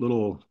a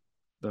little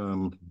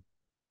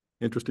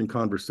interesting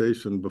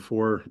conversation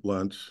before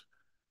lunch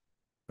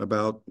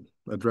about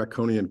a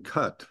draconian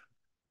cut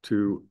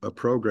to a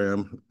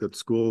program that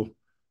school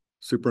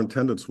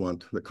superintendents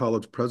want, that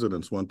college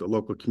presidents want, that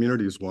local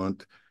communities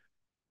want.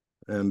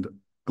 And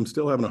I'm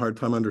still having a hard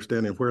time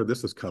understanding where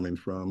this is coming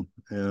from.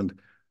 And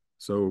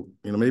so,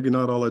 maybe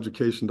not all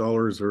education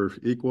dollars are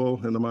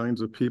equal in the minds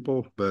of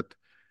people, but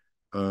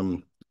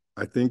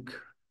I think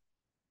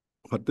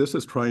what this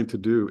is trying to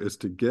do is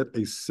to get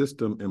a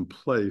system in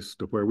place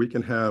to where we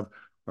can have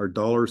our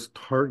dollars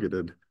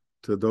targeted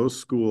to those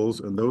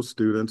schools and those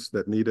students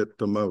that need it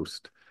the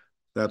most.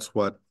 That's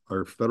what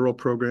our federal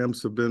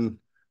programs have been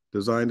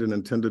designed and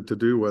intended to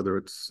do, whether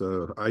it's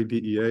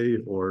IDEA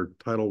or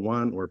Title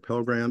I or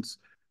Pell Grants.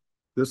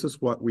 This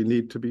is what we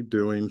need to be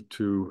doing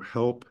to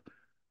help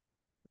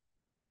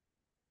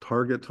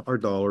target our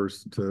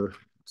dollars to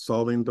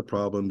solving the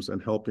problems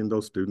and helping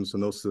those students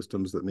and those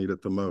systems that need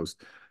it the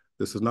most.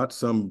 This is not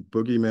some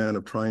boogeyman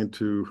of trying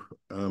to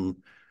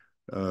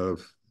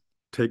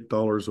take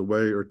dollars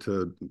away or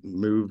to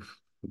move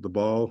the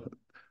ball,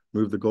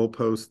 move the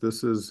goalpost.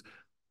 This is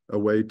a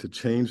way to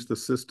change the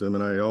system.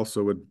 And I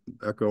also would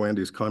echo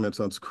Andy's comments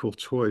on school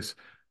choice.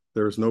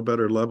 There is no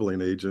better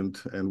leveling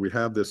agent. And we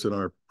have this in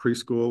our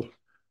preschool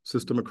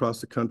system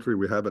across the country.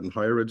 We have it in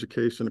higher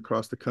education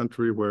across the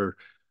country, where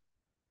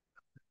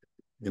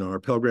our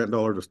Pell Grant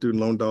dollars, our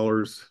student loan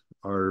dollars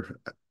are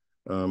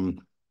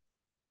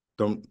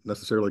don't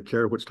necessarily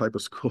care which type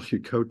of school you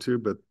go to,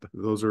 but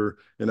those are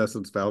in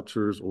essence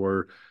vouchers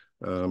or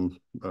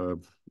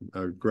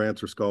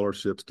grants or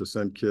scholarships to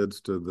send kids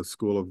to the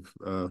school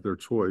of their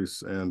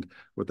choice and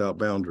without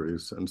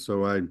boundaries. And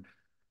so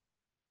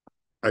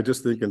I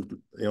just think,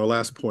 and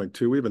last point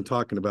too, we've been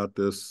talking about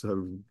this,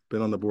 I've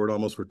been on the board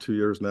almost for 2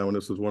 years now, and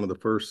this was one of the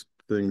first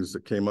things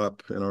that came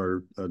up in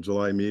our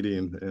July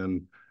meeting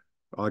and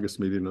August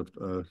meeting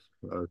of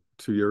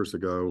 2 years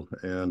ago.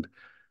 And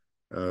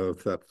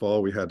that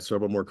fall, we had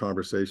several more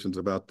conversations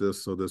about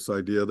this. So this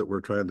idea that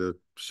we're trying to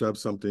shove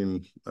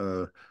something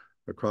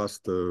across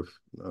the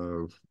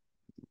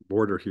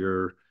border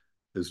here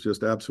is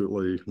just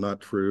absolutely not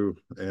true.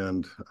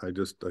 And I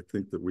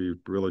think that we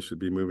really should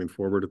be moving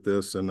forward at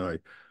this. And I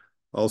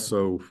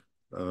also,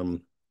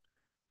 on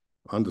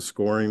the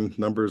scoring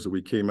numbers that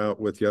we came out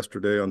with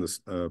yesterday on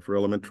this for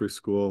elementary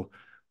school,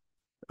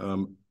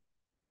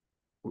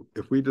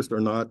 if we just are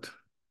not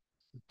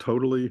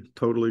totally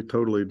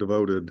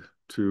devoted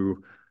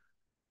to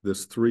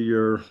this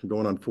 3-year,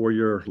 going on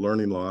 4-year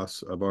learning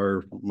loss of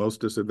our most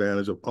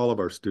disadvantaged of all of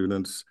our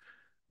students,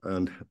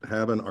 and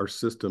having our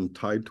system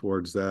tied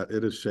towards that,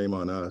 it is shame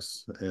on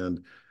us.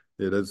 And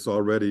it is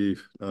already,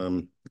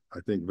 I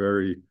think,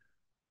 very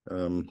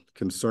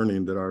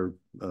concerning that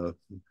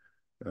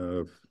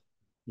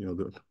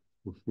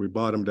we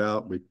bottomed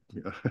out.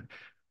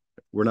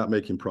 We're not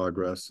making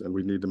progress, and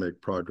we need to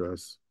make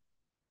progress.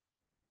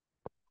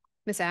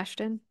 Ms.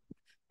 Ashton?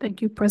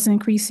 Thank you,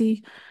 President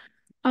Creasy.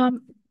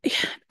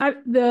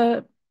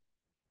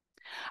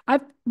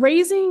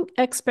 Raising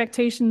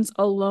expectations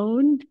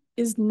alone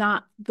is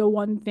not the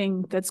one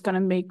thing that's going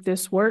to make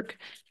this work.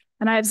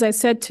 And as I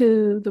said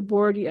to the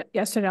board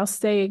yesterday, I'll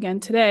say again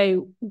today,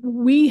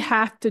 we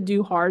have to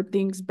do hard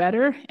things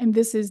better, and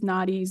this is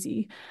not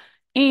easy.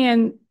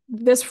 And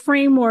this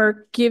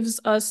framework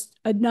gives us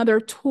another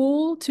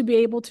tool to be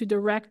able to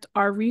direct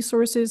our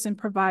resources and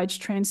provides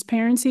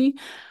transparency.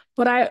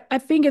 But I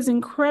think it's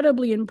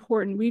incredibly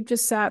important. We've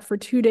just sat for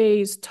 2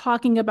 days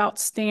talking about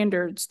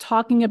standards,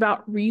 talking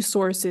about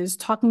resources,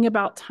 talking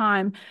about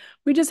time.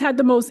 We just had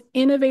the most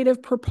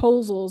innovative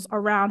proposals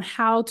around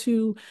how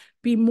to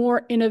be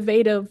more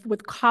innovative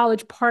with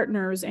college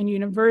partners and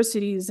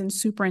universities and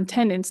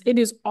superintendents. It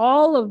is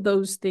all of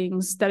those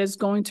things that is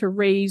going to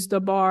raise the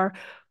bar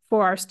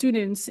for our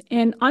students.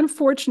 And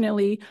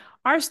unfortunately,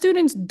 our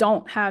students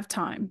don't have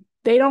time.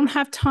 They don't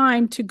have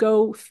time to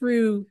go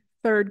through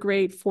 3rd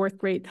grade, 4th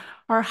grade.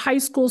 Our high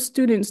school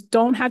students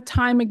don't have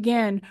time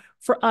again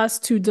for us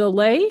to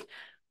delay.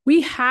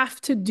 We have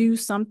to do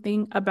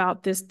something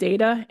about this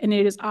data, and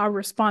it is our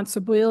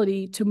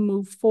responsibility to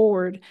move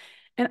forward.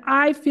 And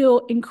I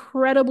feel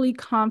incredibly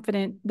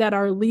confident that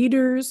our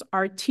leaders,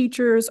 our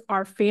teachers,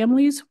 our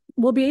families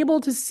will be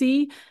able to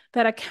see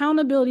that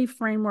accountability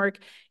framework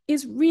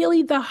is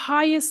really the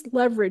highest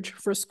leverage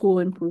for school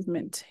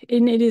improvement.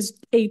 And it is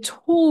a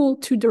tool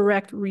to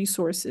direct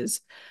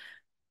resources.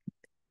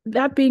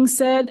 That being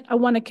said, I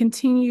want to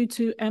continue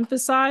to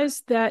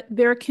emphasize that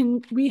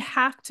we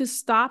have to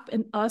stop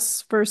an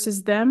us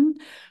versus them.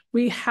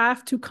 We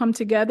have to come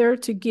together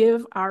to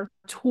give our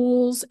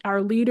tools,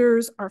 our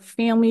leaders, our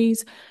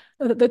families,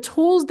 the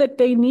tools that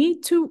they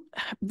need to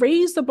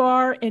raise the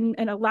bar and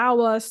allow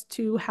us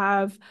to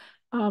have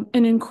an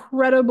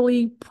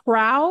incredibly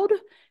proud,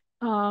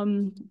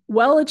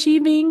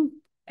 well-achieving,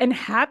 and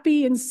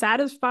happy and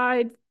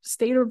satisfied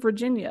state of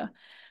Virginia.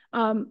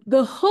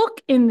 The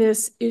hook in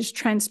this is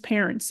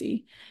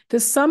transparency. The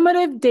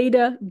summative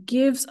data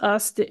gives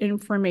us the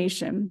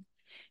information.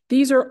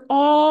 These are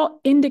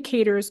all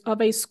indicators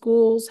of a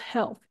school's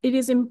health. It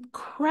is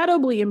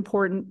incredibly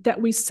important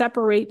that we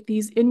separate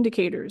these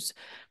indicators.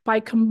 By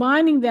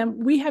combining them,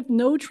 we have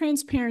no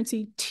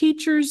transparency.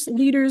 Teachers,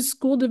 leaders,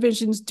 school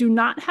divisions do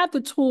not have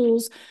the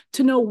tools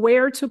to know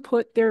where to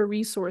put their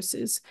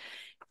resources.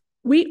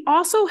 We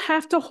also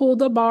have to hold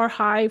the bar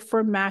high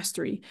for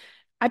mastery.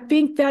 I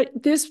think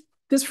that this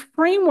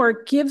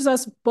framework gives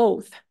us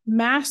both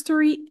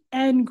mastery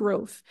and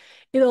growth.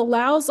 It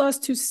allows us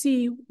to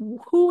see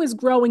who is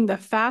growing the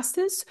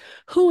fastest,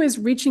 who is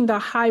reaching the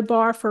high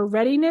bar for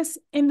readiness,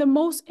 and the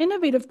most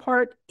innovative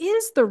part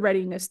is the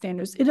readiness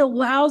standards. It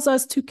allows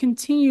us to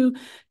continue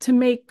to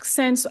make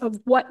sense of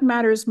what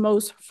matters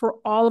most for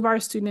all of our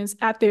students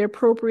at the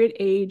appropriate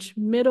age,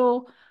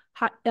 middle,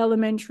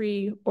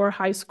 elementary, or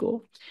high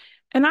school.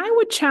 And I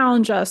would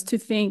challenge us to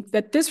think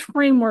that this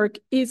framework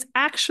is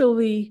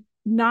actually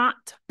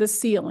not the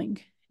ceiling.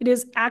 It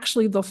is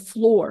actually the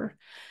floor,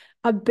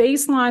 a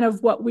baseline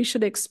of what we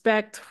should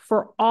expect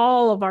for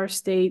all of our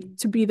state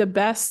to be the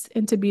best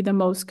and to be the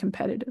most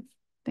competitive.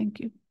 Thank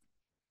you.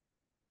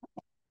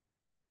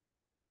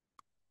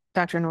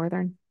 Dr.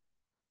 Northern.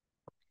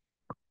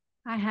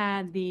 I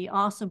had the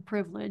awesome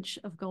privilege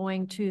of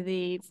going to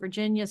the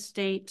Virginia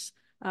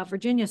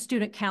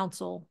Student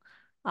Council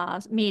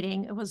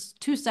meeting. It was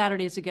 2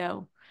 Saturdays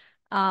ago.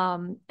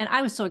 And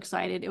I was so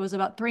excited. It was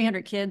about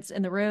 300 kids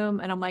in the room.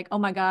 And I'm like, oh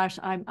my gosh,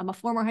 I'm a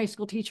former high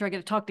school teacher. I get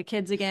to talk to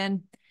kids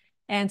again.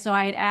 And so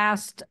I had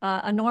asked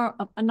a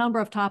number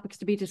of topics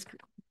to be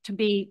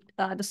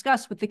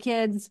discussed with the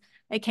kids.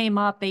 They came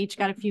up, they each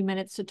got a few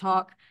minutes to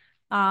talk.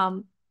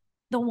 The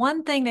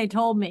one thing they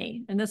told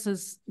me, and this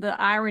is the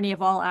irony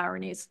of all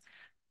ironies,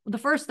 the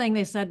first thing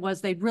they said was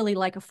they'd really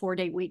like a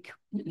 4-day week.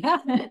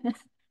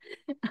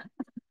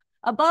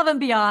 Above and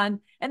beyond.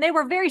 And they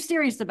were very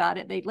serious about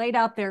it. They laid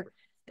out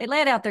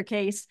their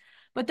case.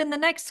 But then the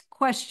next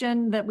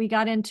question that we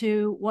got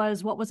into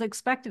was what was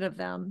expected of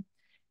them.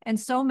 And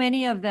so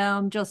many of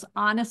them just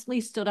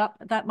honestly stood up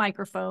at that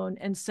microphone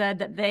and said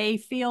that they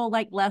feel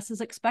like less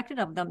is expected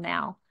of them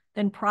now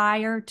than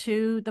prior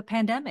to the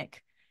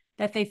pandemic,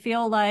 that they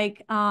feel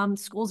like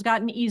school's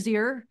gotten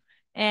easier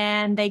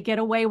and they get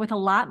away with a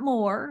lot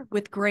more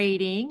with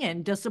grading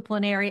and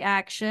disciplinary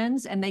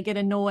actions. And they get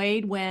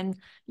annoyed when,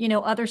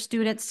 other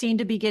students seem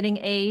to be getting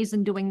A's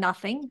and doing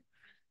nothing.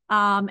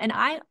 And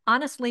I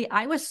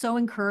was so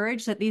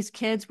encouraged that these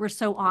kids were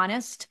so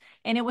honest.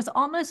 And it was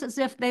almost as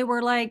if they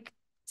were like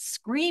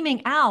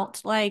screaming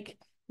out, like,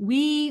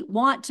 we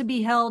want to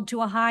be held to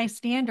a high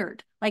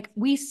standard. Like,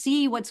 we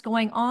see what's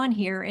going on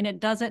here and it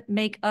doesn't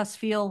make us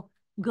feel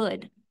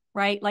good.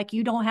 Right? Like,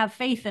 you don't have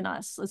faith in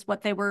us is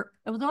what they were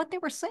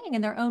saying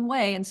in their own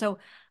way. And so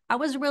I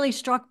was really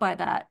struck by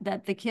that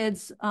the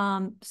kids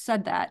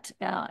said that.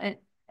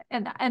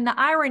 And the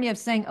irony of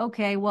saying,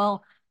 okay,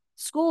 well,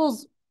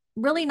 school's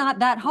really not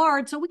that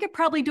hard, so we could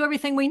probably do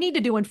everything we need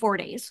to do in 4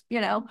 days,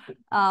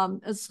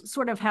 is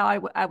sort of how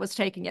I was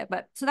taking it.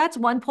 But so that's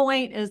one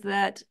point, is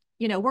that,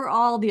 we're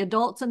all the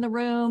adults in the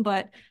room,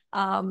 but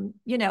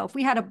if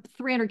we had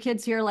 300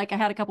 kids here, like I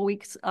had a couple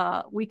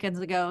weekends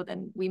ago,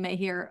 then we may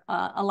hear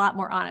a lot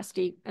more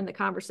honesty in the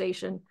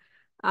conversation.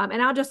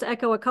 And I'll just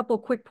echo a couple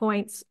quick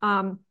points.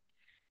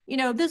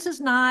 This is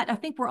not, I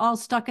think we're all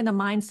stuck in the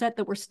mindset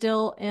that we're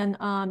still in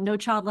No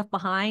Child Left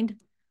Behind.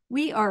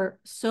 We are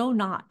so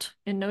not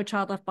in No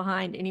Child Left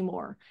Behind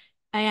anymore.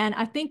 And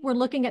I think we're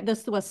looking at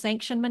this through a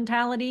sanction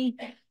mentality.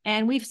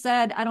 And we've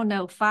said, I don't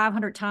know,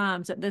 500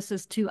 times that this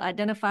is to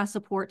identify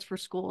supports for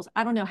schools.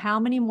 I don't know how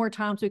many more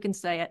times we can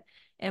say it.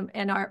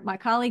 And my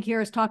colleague here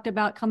has talked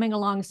about coming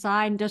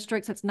alongside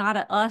districts. It's not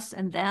a us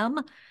and them.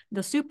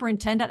 The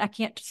superintendent,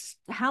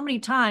 how many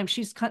times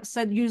she's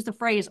used the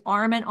phrase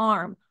arm in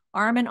arm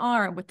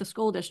with the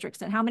school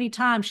districts, and how many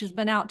times she's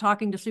been out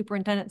talking to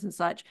superintendents and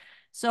such.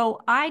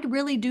 So I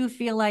really do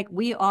feel like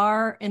we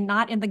are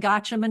not in the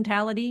gotcha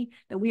mentality,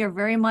 that we are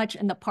very much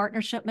in the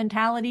partnership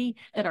mentality,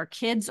 that our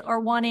kids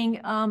are wanting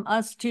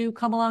us to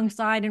come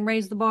alongside and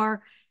raise the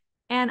bar.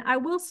 And I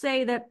will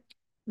say that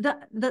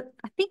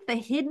I think the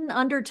hidden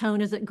undertone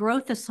is that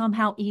growth is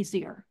somehow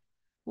easier.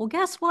 Well,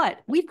 guess what?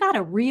 We've got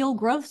a real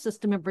growth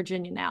system in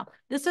Virginia now.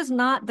 This is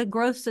not the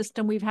growth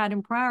system we've had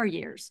in prior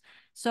years.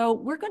 So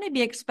we're going to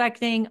be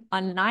expecting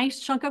a nice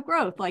chunk of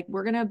growth. Like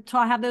we're going to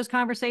have those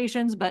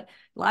conversations, but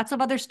lots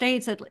of other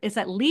states, it's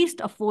at least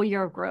a full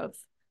year of growth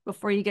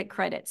before you get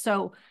credit.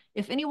 So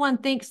if anyone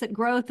thinks that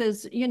growth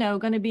is,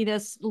 going to be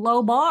this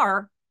low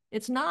bar,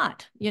 it's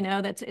not,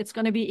 it's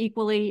going to be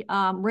equally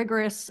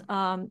rigorous,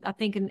 I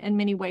think in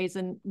many ways,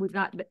 and we've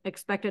not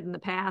expected in the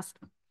past.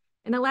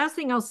 And the last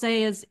thing I'll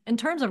say is in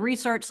terms of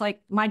research,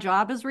 like my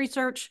job is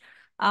research,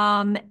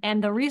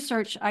 and the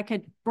research I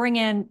could bring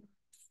in,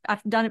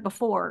 I've done it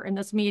before in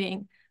this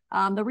meeting.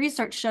 The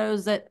research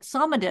shows that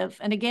summative,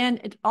 and again,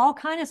 it's all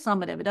kind of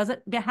summative. It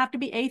doesn't have to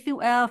be A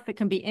through F. It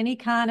can be any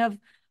kind of,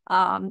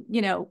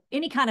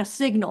 any kind of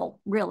signal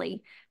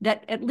really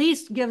that at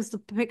least gives the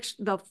picture,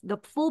 the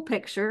full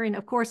picture. And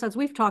of course, as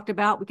we've talked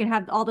about, we can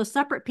have all the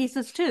separate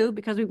pieces too,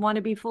 because we want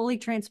to be fully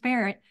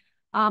transparent.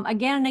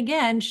 Again and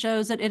again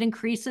shows that it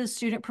increases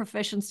student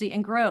proficiency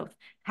and growth,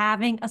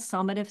 having a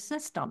summative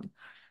system.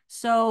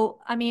 So,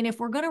 I mean,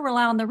 if we're going to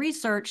rely on the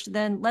research,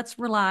 then let's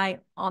rely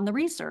on the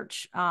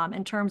research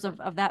in terms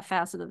of that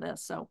facet of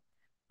this. So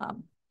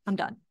I'm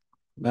done.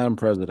 Madam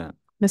President.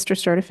 Mr.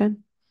 Sturdivant?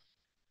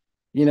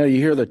 You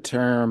hear the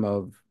term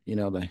of,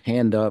 the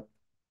hand up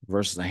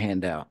versus a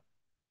handout.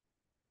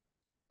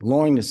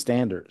 Lowering the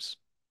standards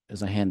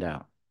is a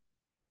handout.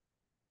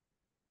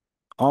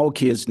 All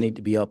kids need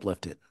to be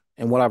uplifted.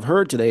 And what I've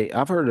heard today,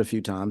 I've heard it a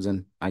few times,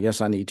 and I guess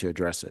I need to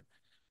address it.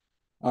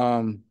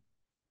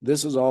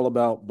 This is all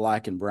about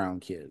Black and brown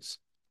kids,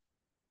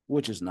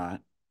 which is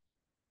not.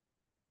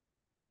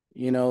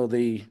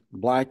 The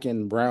Black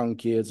and brown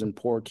kids and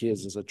poor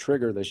kids is a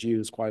trigger that's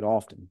used quite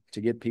often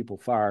to get people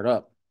fired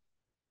up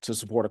to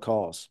support a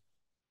cause.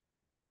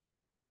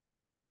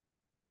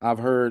 I've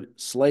heard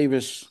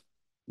slavish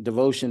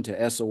devotion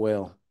to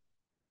SOL.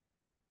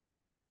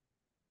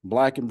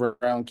 Black and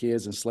brown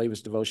kids and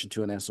slavish devotion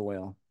to an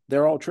SOL.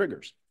 They're all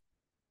triggers.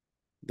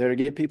 They're to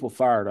get people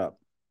fired up.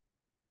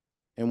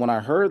 And when I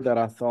heard that,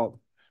 I thought,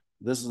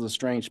 this is a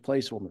strange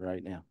place for me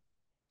right now.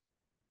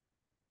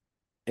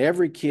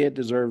 Every kid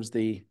deserves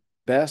the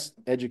best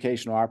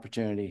educational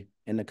opportunity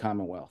in the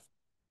Commonwealth.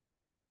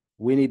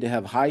 We need to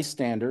have high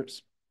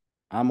standards.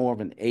 I'm more of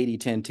an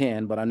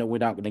 80-10-10, but I know we're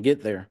not going to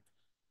get there.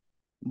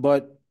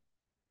 But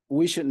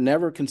we should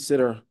never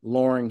consider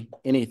lowering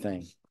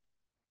anything.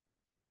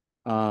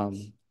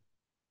 The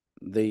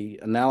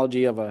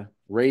analogy of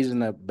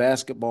raising a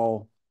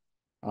basketball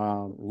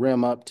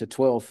rim up to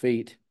 12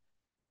 feet.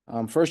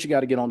 First, you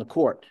got to get on the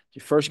court.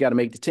 First, you got to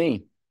make the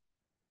team.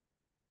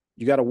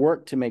 You got to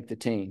work to make the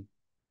team.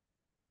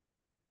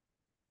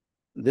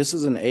 This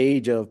is an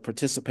age of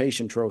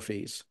participation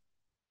trophies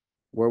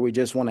where we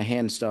just want to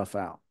hand stuff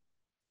out.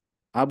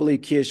 I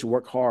believe kids should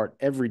work hard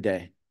every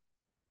day.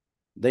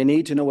 They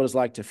need to know what it's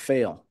like to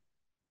fail,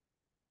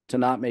 to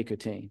not make a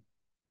team.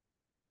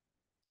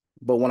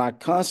 But when I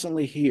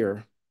constantly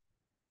hear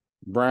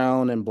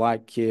brown and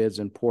Black kids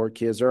and poor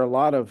kids, there are a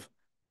lot of,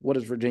 what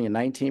is Virginia,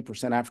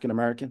 19%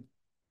 African-American?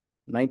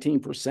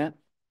 19%?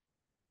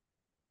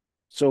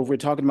 So if we're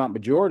talking about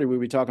majority, we'd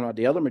be talking about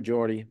the other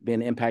majority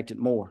being impacted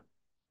more.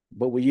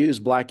 But we use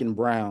Black and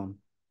brown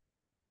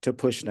to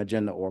push an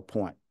agenda or a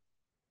point.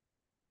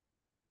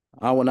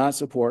 I will not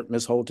support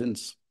Ms.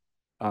 Holton's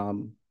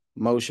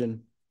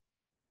motion.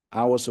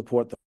 I will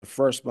support the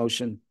first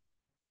motion.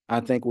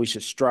 I think we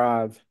should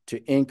strive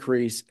to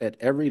increase at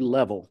every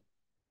level,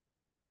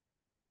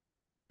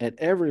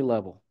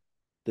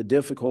 the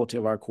difficulty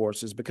of our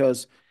courses,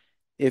 because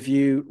if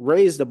you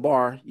raise the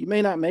bar, you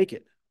may not make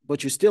it,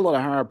 but you're still at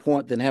a higher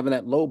point than having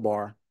that low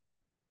bar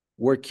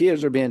where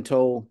kids are being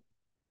told,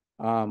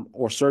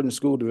 or certain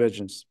school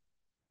divisions,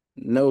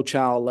 no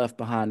child left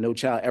behind, no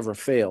child ever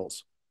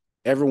fails.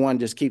 Everyone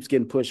just keeps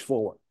getting pushed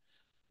forward.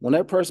 When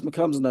that person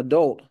becomes an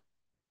adult,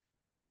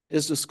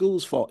 it's the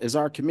school's fault, it's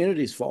our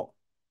community's fault.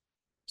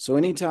 So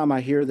anytime I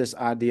hear this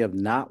idea of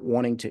not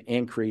wanting to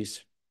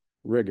increase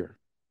rigor,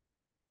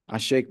 I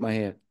shake my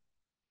head.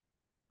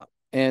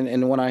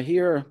 And when I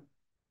hear,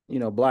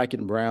 Black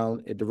and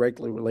brown, it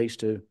directly relates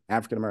to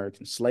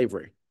African-American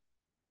slavery.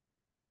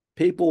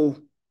 People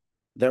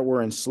that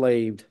were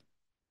enslaved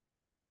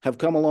have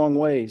come a long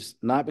ways,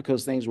 not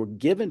because things were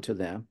given to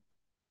them,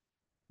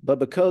 but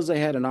because they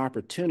had an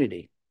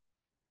opportunity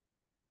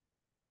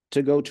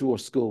to go to a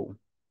school,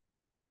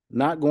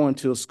 not going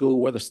to a school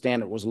where the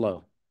standard was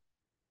low.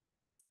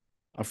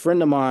 A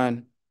friend of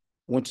mine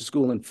went to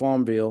school in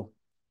Farmville.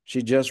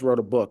 She just wrote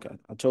a book.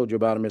 I told you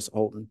about her, Ms.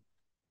 Holton.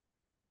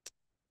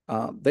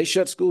 They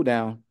shut school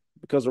down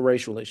because of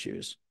racial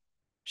issues.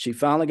 She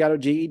finally got her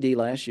GED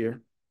last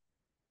year.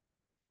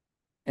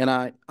 And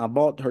I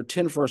bought her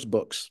 10 first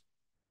books.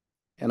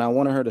 And I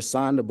wanted her to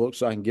sign the book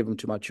so I can give them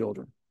to my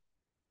children.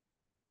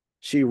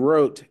 She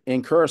wrote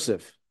in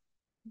cursive.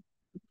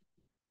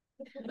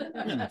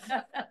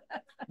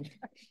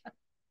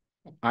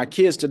 Our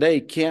kids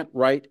today can't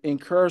write in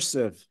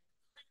cursive.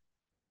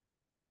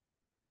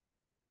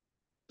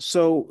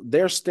 So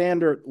their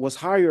standard was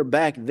higher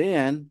back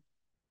then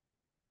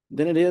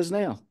than it is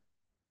now.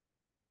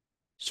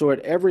 So at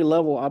every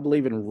level, I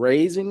believe in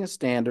raising the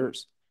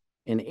standards.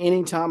 And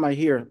anytime I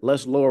hear,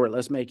 let's lower it,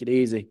 let's make it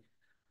easy,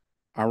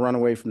 I run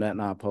away from that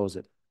and I oppose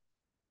it.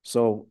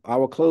 So I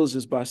will close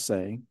this by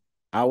saying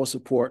I will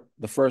support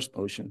the first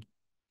motion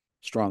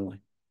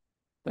strongly.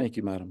 Thank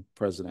you, Madam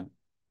President.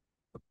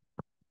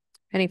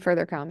 Any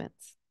further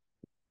comments?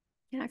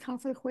 Can I call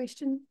for the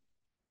question?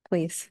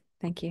 Please.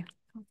 Thank you.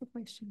 Call for the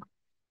question.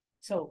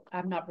 So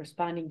I'm not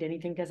responding to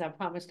anything because I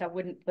promised I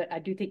wouldn't, but I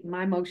do think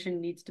my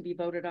motion needs to be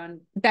voted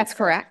on. That's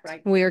correct.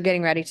 Right. We are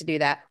getting ready to do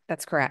that.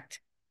 That's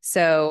correct.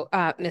 So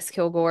Ms.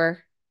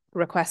 Kilgore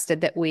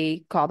requested that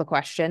we call the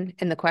question,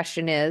 and the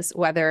question is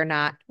whether or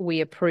not we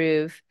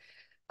approve.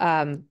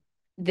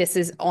 This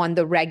is on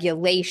the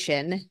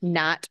regulation,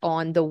 not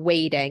on the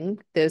weighting.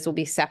 Those will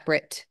be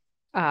separate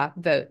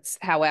votes.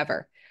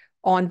 However,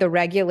 on the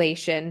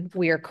regulation,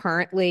 we are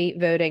currently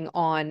voting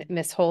on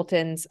Ms.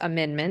 Holton's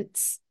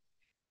amendments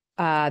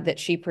that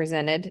she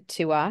presented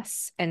to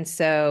us. And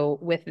so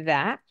with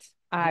that,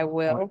 I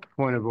will.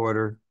 Point of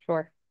order.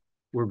 Sure.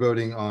 We're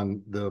voting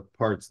on the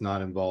parts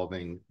not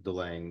involving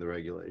delaying the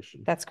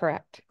regulation. That's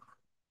correct.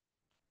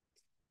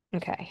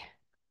 Okay.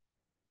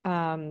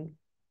 Correct,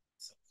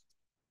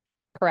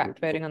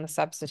 voting on the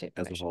substitute.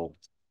 As a motion. whole.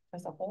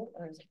 As a whole,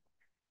 or is it?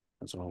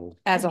 As a whole.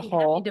 As a I'd be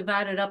happy whole.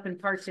 divided up in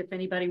parts if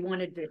anybody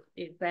wanted to,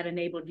 if that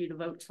enabled you to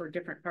vote for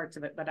different parts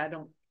of it, but I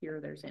don't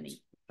hear there's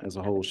any. As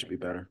a whole should be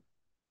better.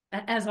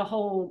 As a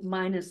whole,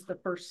 minus the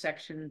first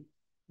section,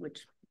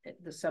 which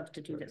the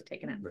substitute has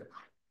taken out.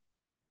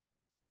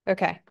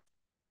 Okay.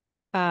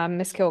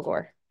 Ms.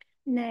 Kilgore,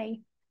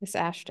 Nay. Ms.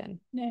 Ashton,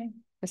 Nay.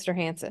 Mr.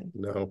 Hanson,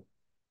 No.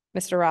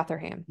 Mr.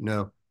 Rotherham,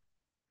 No.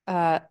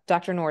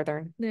 Dr.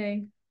 Northern,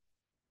 Nay.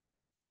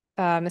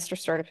 Mr.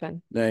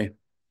 Sturdivant, Nay.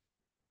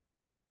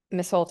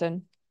 Ms.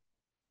 Holton,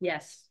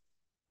 Yes.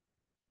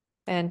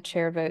 and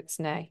chair votes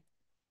nay.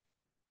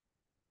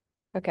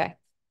 Okay,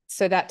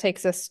 so that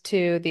takes us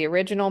to the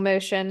original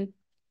motion,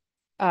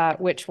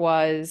 which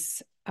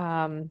was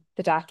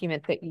the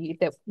document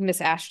that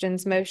Ms.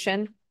 Ashton's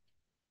motion.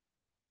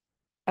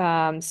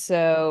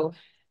 So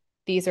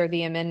these are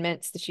the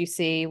amendments that you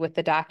see with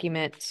the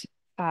document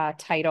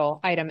title,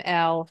 item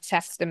L,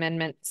 text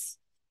amendments.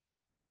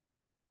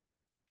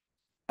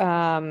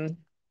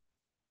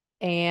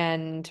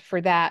 And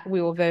for that,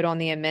 we will vote on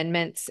the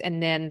amendments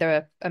and then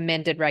the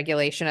amended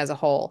regulation as a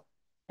whole.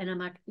 And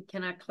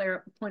can I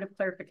point of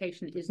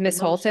clarification is Ms.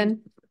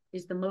 Holton?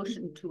 Is the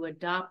motion to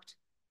adopt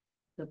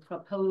the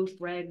proposed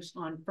regs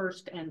on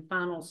first and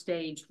final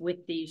stage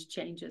with these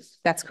changes?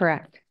 That's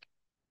correct.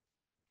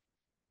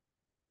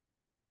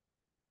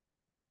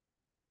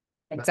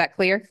 Is that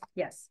clear?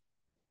 Yes.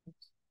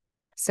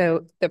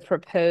 So the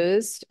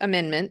proposed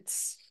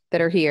amendments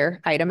that are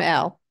here, item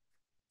L,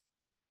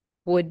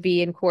 would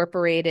be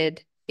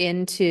incorporated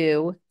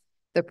into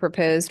the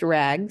proposed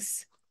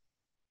regs.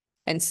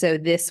 And so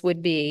this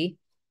would be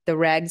the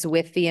regs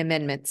with the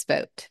amendments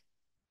vote.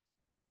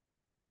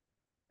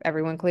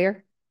 Everyone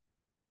clear?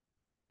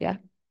 Yeah?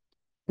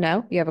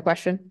 No? You have a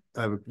question?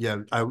 Yeah,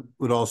 I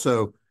would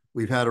also,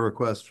 we've had a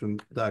request from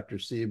Dr.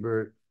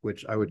 Siebert,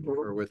 which I would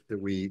concur with, that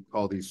we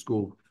call these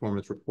school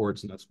performance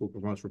reports and not school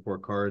performance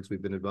report cards.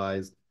 We've been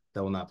advised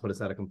that will not put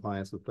us out of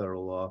compliance with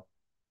federal law.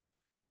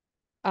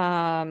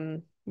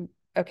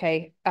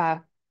 Okay.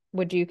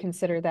 Would you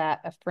consider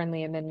that a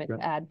friendly amendment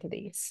to add to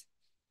these?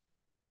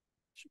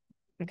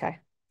 Okay.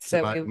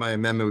 So my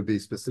amendment would be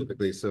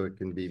specifically so it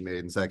can be made,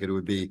 and second, it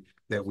would be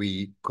that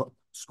we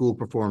school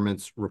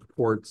performance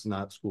reports,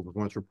 not school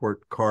performance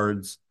report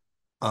cards,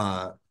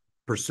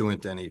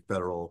 pursuant to any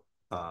federal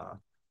law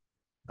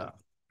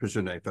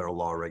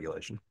or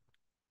regulation.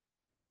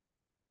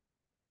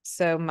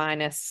 So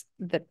minus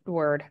the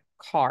word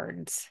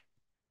cards.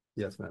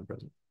 Yes, Madam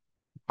President.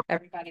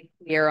 Everybody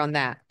clear on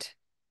that?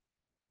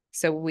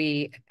 So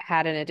we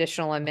had an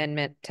additional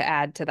amendment to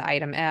add to the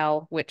item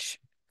L, which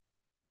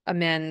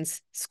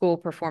amends school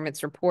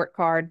performance report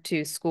card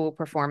to school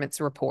performance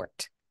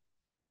report.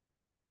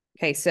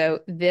 Okay, so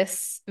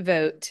this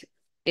vote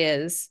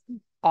is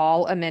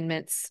all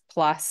amendments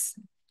plus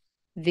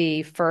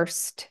the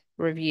first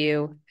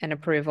review and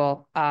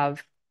approval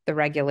of the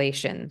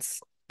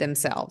regulations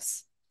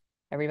themselves.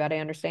 Everybody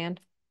understand?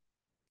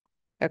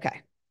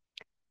 Okay.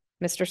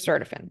 Mr.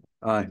 Sturdivant.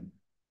 Aye.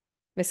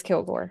 Ms.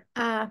 Kilgore.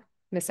 Aye.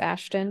 Ms.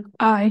 Ashton.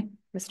 Aye.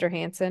 Mr.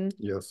 Hanson.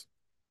 Yes.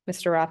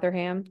 Mr.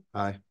 Rotherham.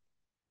 Aye.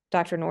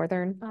 Dr.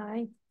 Northern.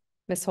 Aye.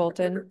 Ms.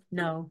 Holton.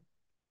 No.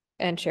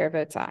 And chair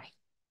votes aye.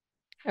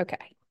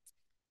 Okay.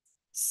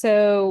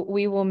 So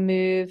we will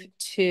move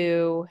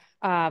to,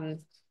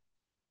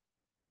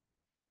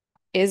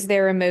 is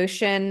there a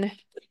motion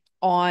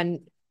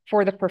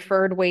for the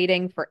preferred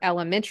weighting for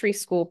elementary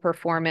school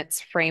performance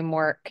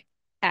framework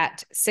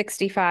at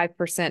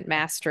 65%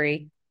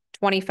 mastery,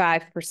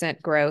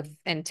 25% growth,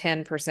 and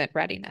 10%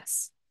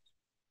 readiness?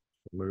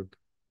 Moved.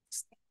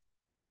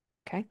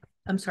 Okay.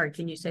 I'm sorry,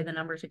 can you say the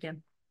numbers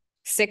again?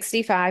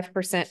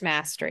 65%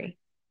 mastery,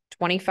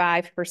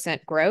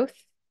 25% growth,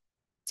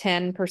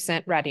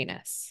 10%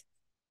 readiness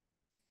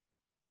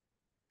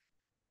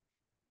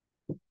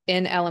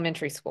in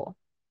elementary school.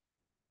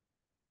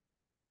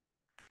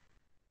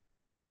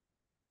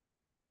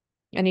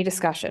 Any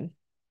discussion?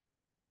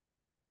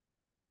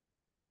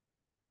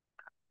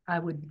 I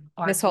would. Ms.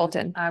 argue-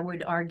 Holton. I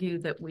would argue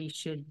that we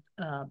should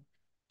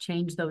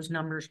change those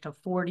numbers to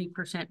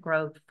 40%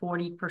 growth,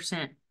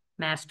 40%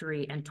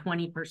 mastery, and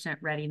 20%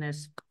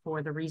 readiness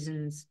for the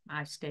reasons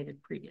I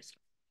stated previously.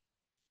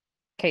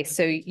 Okay,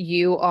 so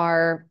you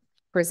are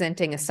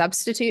presenting a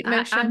substitute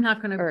motion? I'm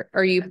not gonna. Or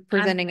are you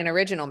presenting an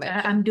original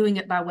motion? I'm doing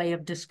it by way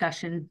of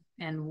discussion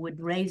and would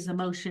raise the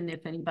motion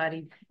if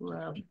anybody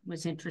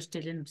was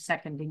interested in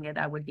seconding it.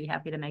 I would be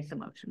happy to make the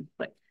motion,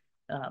 but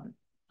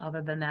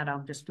other than that,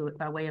 I'll just do it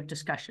by way of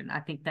discussion.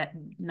 I think that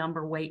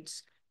number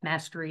weights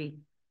mastery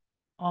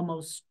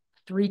almost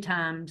 3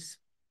 times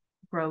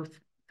growth,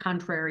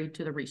 contrary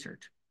to the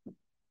research.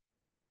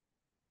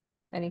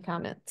 Any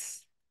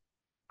comments?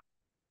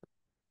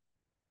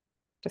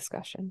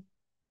 Discussion.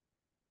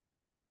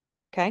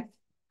 Okay.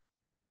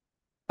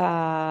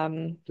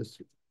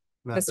 Just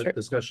Mr.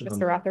 discussion on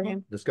Mr.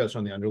 Rotherham? discussion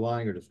on the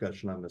underlying or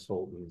discussion on Ms.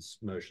 Holton's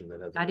motion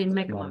that has. I didn't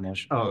make a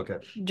motion. Oh, okay.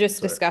 Just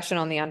Sorry. discussion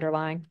on the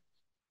underlying.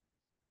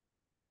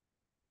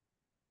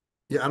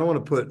 Yeah, I don't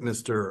want to put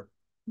Mr.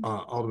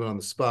 Alderman on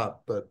the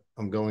spot, but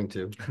I'm going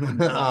to.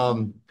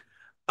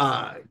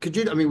 Could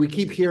you, I mean, we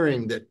keep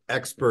hearing that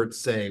experts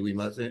say we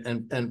must,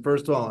 and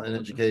first of all, in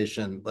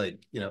education, like,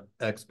 you know,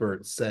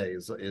 experts say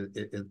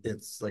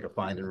it's like a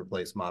find and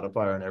replace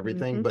modifier and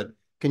everything, but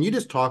can you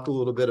just talk a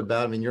little bit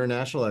about, I mean, you're a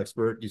national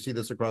expert, you see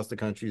this across the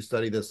country, you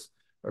study this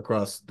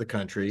across the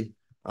country.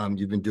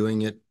 You've been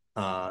doing it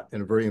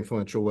in a very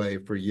influential way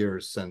for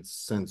years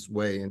since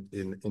way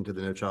into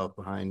the No Child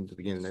Behind, the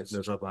beginning of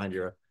No Child Behind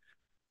era.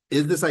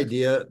 Is this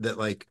idea that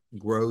like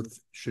growth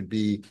should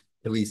be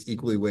at least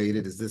equally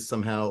weighted? Is this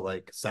somehow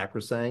like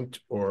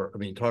sacrosanct? Or, I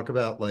mean, talk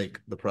about like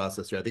the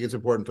process here. I think it's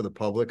important for the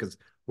public because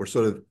we're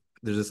sort of,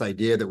 there's this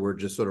idea that we're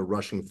just sort of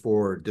rushing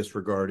forward,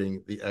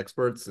 disregarding the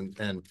experts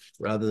and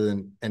rather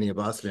than any of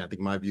us. I mean, I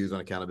think my views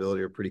on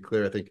accountability are pretty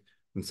clear. I think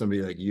when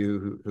somebody like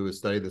you who has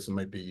studied this, it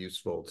might be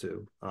useful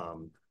to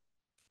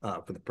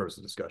for the purpose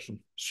of discussion.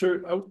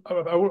 Sure.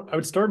 I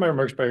would start my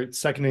remarks by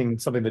seconding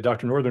something that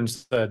Dr. Northern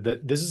said,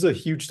 that this is a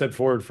huge step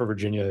forward for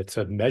Virginia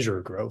to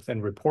measure growth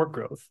and report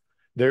growth.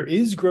 There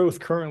is growth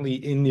currently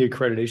in the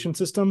accreditation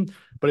system,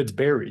 but it's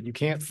buried. You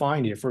can't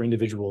find it for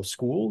individual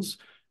schools.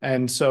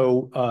 And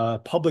so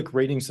public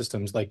rating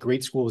systems like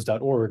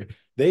greatschools.org,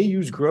 they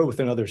use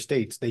growth in other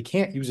states. They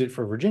can't use it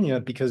for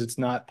Virginia because it's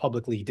not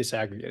publicly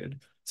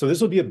disaggregated. So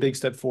this will be a big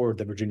step forward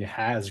that Virginia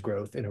has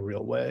growth in a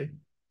real way.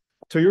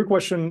 To your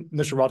question,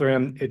 Mr.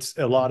 Rotherham, it's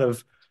a lot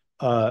of,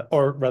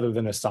 or rather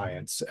than a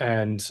science.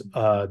 And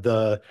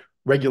the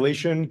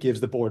regulation gives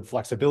the board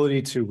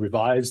flexibility to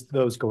revise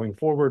those going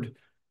forward.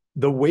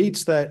 The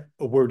weights that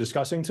we're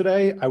discussing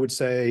today, I would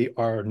say,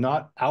 are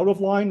not out of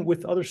line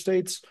with other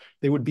states.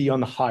 They would be on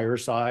the higher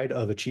side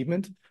of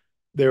achievement.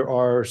 There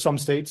are some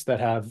states that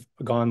have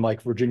gone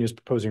like Virginia's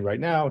proposing right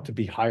now to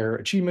be higher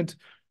achievement.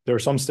 There are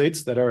some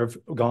states that have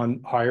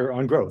gone higher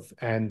on growth.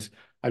 And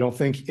I don't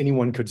think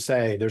anyone could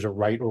say there's a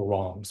right or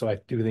wrong. So I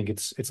do think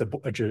it's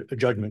a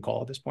judgment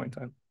call at this point in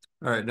time.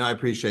 All right. No, I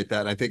appreciate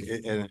that. I think,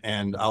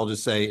 and I'll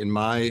just say in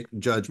my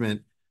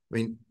judgment, I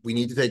mean, we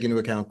need to take into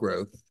account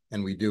growth,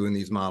 and we do in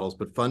these models,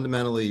 but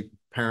fundamentally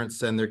parents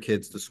send their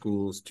kids to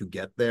schools to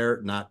get there,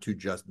 not to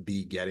just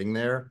be getting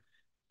there.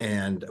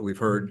 And we've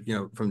heard, you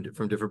know, from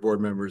different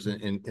board members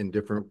in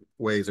different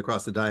ways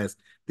across the dais,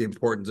 the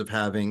importance of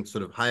having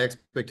sort of high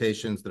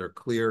expectations that are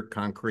clear,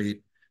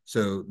 concrete,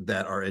 so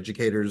that our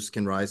educators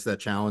can rise to that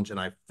challenge. And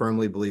I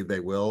firmly believe they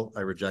will.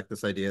 I reject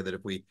this idea that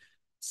if we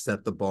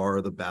set the bar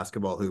or the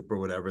basketball hoop or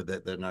whatever,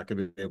 that they're not going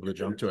to be able to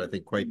jump to it. I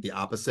think quite the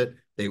opposite.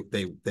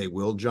 They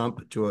will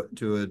jump to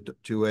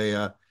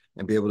a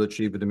and be able to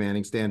achieve a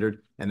demanding standard.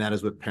 And that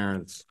is what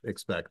parents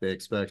expect. They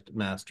expect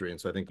mastery. And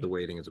so I think the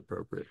weighting is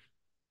appropriate.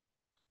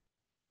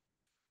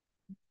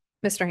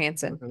 Mr.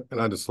 Hanson.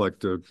 And I'd just like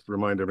to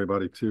remind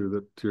everybody too,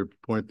 that to your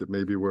point that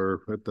maybe we're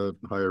at the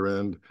higher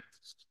end.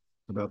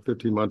 About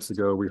 15 months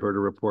ago, we heard a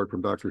report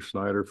from Dr.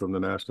 Schneider from the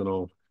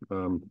National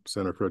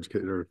Center for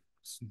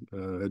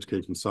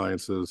Education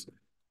Sciences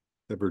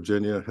that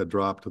Virginia had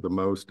dropped to the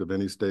most of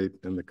any state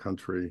in the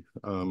country.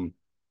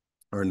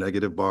 Our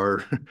negative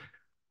bar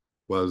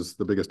was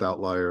the biggest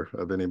outlier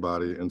of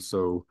anybody. And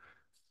so,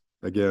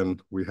 again,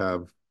 we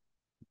have,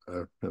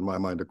 in my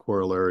mind, a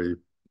corollary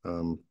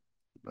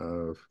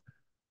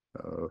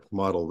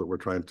model that we're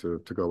trying to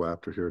go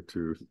after here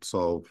to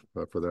solve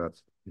for that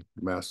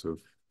massive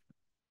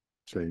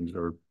change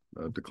or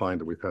decline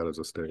that we've had as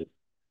a state.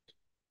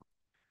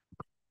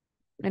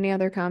 Any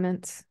other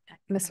comments?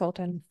 Ms.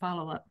 Holton?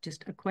 Follow up,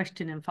 just a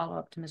question and follow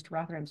up to Mr.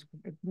 Rotherham's.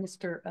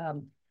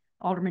 Mr.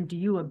 Alderman, do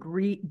you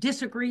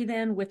disagree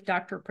then with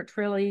Dr.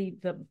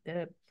 Petrilli,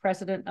 the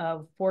president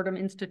of Fordham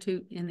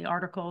Institute, in the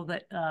article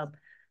that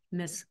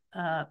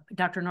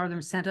Dr.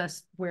 Northern sent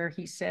us, where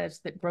he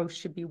says that growth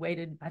should be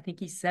weighted, I think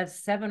he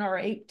says 7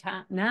 or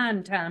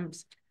 9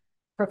 times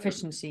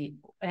proficiency?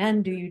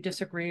 And do you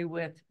disagree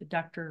with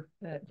Dr.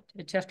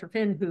 Chester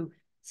Finn, who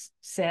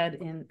said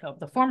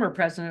the former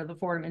president of the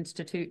Fordham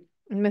Institute,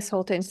 Ms.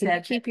 Holton, can you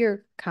Said keep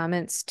your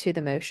comments to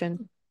the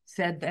motion?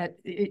 Said that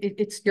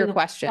it's Your still a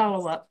questions.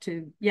 follow-up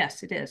to,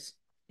 yes, it is.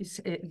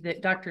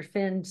 That Dr.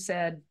 Finn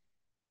said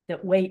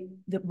that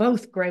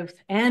both growth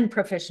and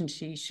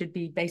proficiency should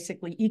be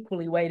basically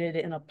equally weighted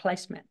in a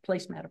placemat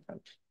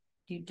approach.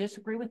 Do you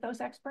disagree with those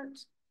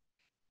experts?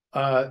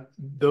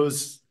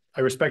 I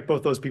respect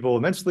both those people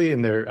immensely,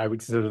 and I would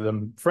consider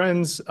them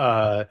friends.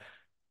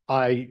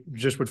 I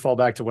just would fall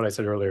back to what I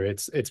said earlier.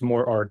 It's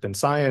more art than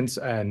science,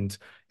 and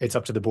it's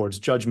up to the board's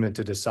judgment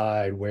to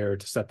decide where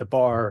to set the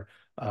bar,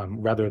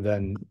 rather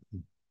than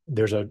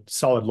there's a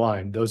solid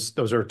line.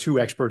 Those are two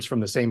experts from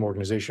the same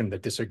organization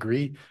that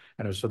disagree,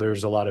 and so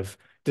there's a lot of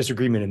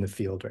disagreement in the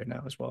field right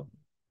now as well.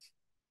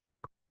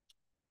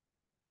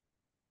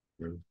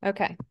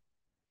 Okay.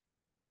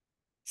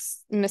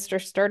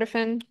 Mr.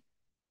 Sturtevant,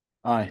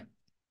 Aye.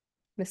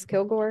 Ms.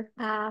 Kilgore,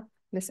 Aye.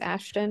 Ms.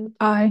 Ashton,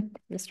 Aye.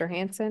 Mr.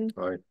 Hanson,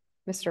 Aye.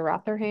 Mr.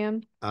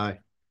 Rotherham, Aye.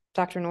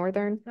 Dr.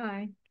 Northern,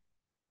 Aye.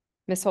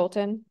 Ms.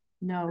 Holton,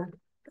 No.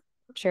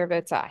 chair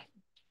votes aye.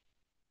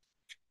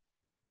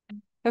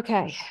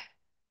 Okay.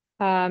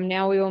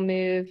 Now we will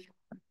move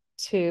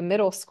to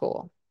middle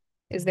school.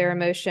 Is there a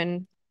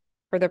motion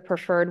for the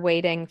preferred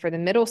weighting for the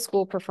middle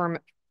school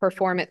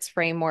performance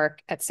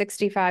framework at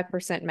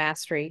 65%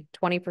 mastery,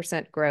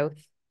 20%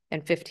 growth,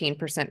 and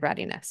 15%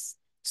 readiness?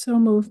 So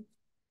move.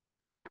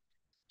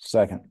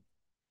 Second.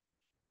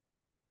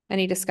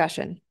 Any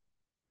discussion?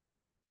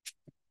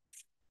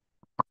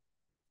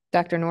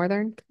 Dr.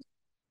 Northern?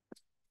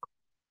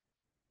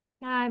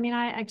 Yeah, I mean,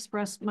 I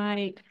expressed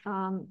my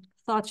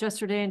thoughts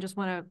yesterday and just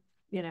want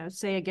to,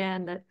 say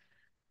again that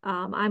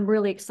I'm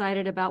really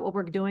excited about what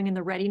we're doing in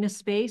the readiness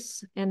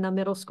space in the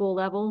middle school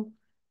level.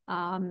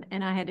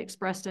 And I had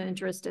expressed an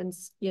interest in,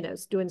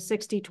 doing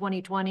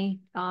 60-20-20.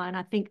 And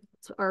I think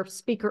our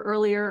speaker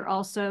earlier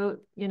also,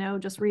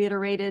 just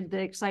reiterated the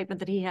excitement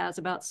that he has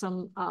about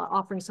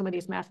offering some of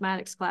these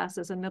mathematics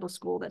classes in middle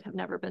school that have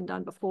never been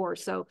done before.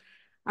 So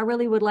I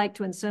really would like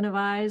to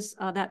incentivize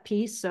that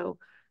piece. So,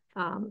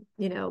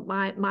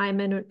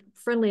 my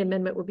friendly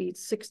amendment would be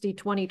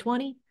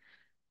 60-20-20.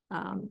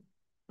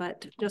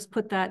 But just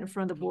put that in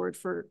front of the board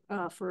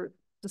for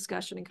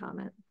discussion and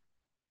comment.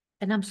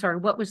 And I'm sorry,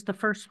 what was the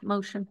first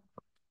motion?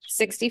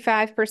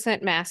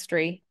 65%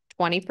 mastery,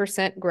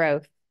 20%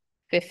 growth,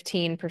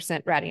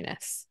 15%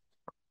 readiness.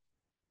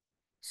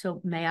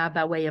 So may I,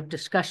 by way of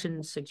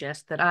discussion,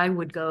 suggest that I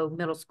would go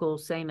middle school,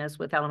 same as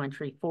with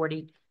elementary,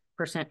 40%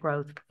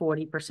 growth,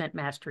 40%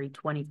 mastery,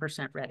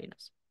 20%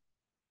 readiness.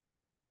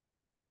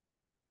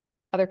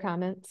 Other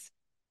comments?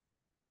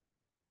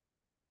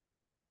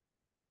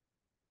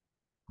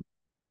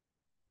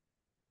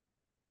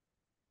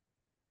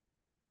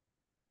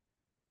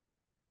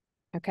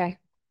 Okay.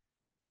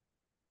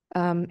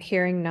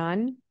 Hearing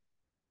none.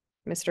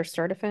 Mr.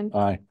 Sturtevant?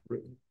 Aye.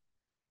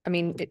 I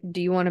mean,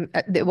 do you want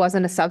to, it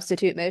wasn't a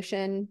substitute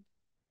motion?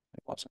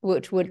 It wasn't.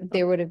 Which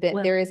there would have been,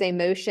 Well- there is a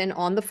motion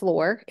on the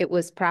floor. It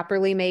was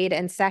properly made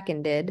and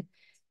seconded.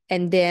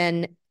 And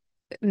then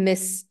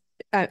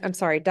I'm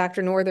sorry,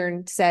 Dr.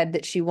 Northern said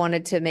that she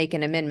wanted to make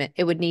an amendment.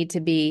 It would need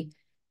to be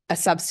a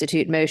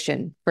substitute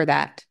motion for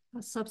that.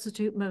 A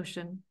substitute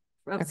motion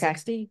of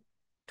Okay.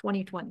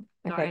 60-20-20.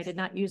 Sorry, Okay. I did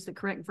not use the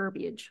correct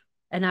verbiage.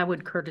 And I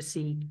would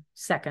courtesy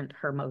second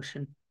her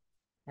motion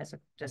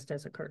just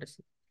as a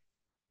courtesy.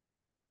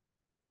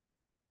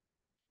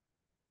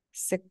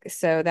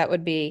 So that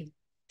would be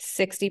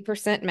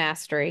 60%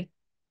 mastery,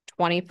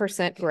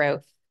 20%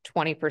 growth,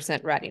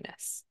 20%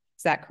 readiness.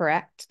 Is that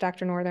correct,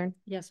 Dr. Northern?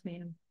 Yes,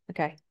 ma'am.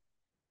 Okay.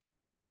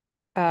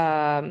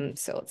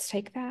 So let's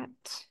take that.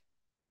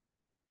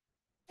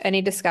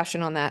 Any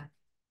discussion on that?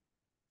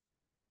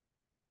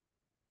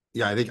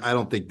 Yeah, I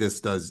don't think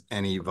this does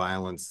any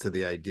violence to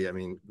the idea. I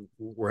mean,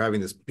 we're having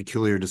this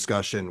peculiar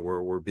discussion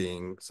where we're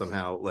being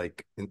somehow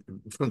like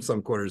from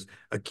some quarters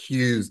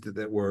accused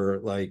that we're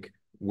like,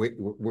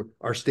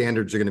 our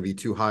standards are going to be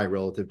too high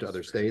relative to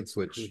other states,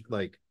 which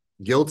like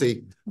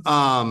guilty.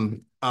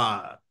 But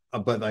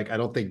like, I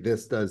don't think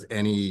this does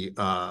any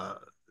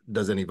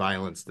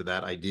violence to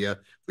that idea.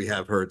 We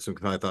have heard some,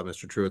 I thought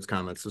Mr. Truitt's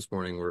comments this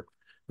morning were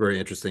very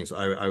interesting. So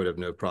I would have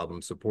no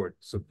problem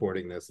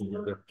supporting this.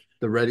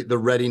 The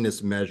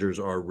readiness measures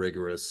are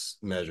rigorous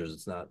measures.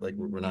 It's not like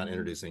we're not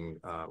introducing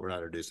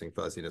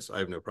fuzziness. I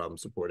have no problem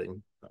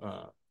supporting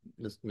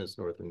Ms.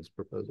 Northern's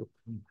proposal.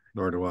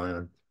 Nor do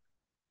I.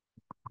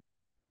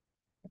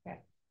 Okay.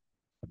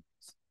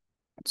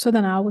 So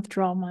then I'll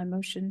withdraw my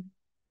motion.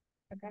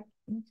 Okay.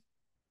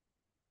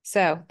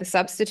 So the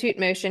substitute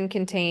motion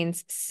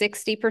contains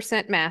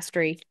 60%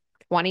 mastery,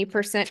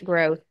 20%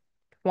 growth,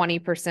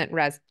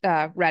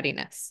 20%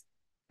 readiness.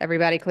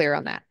 Everybody clear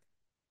on that?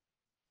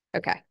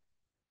 Okay.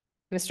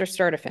 Mr.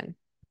 Sturtevant?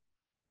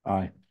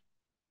 Aye.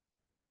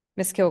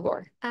 Ms.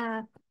 Kilgore?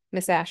 Aye.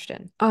 Ms.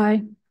 Ashton?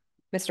 Aye.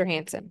 Mr.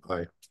 Hanson?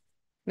 Aye.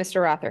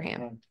 Mr.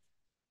 Rotherham? Aye.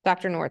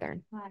 Dr.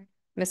 Northern? Aye.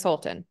 Ms.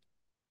 Holton?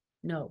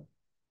 No.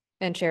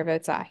 And chair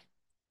votes aye.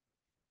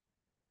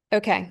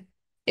 Okay.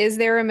 Is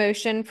there a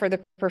motion for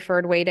the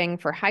preferred weighting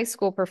for high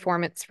school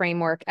performance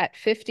framework at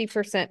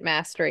 50%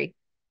 mastery,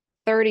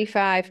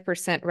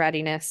 35%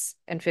 readiness,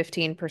 and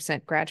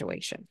 15%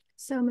 graduation.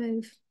 So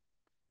move.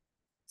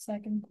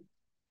 Second.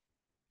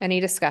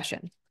 Any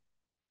discussion?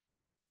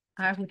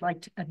 I would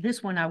like to,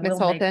 this one I Ms. will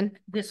make, Holton?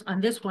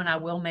 on this one I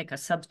will make a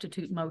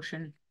substitute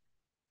motion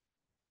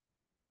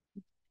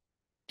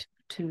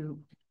to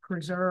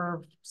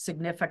preserve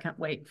significant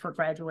weight for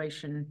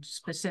graduation,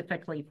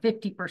 specifically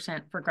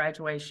 50% for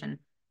graduation,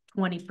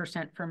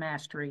 20% for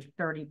mastery,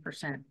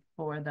 30%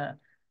 for the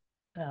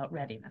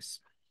readiness.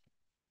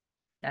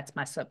 That's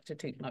my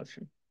substitute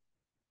motion.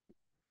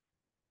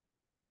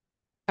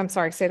 I'm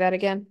sorry, say that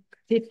again.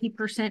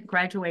 50%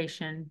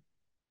 graduation,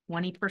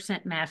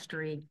 20%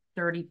 mastery,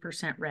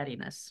 30%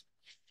 readiness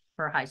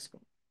for high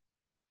school.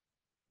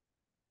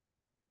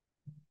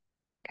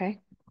 Okay.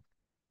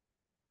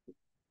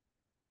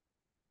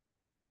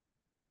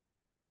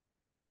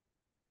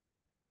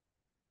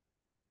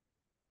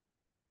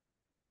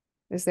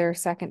 Is there a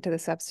second to the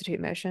substitute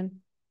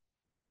motion?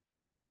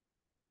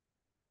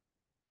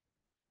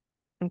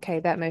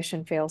 Okay, that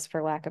motion fails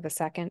for lack of a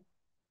second.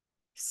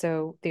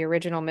 So the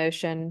original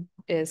motion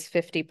is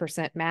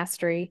 50%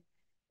 mastery,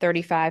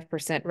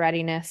 35%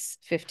 readiness,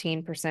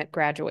 15%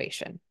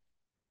 graduation.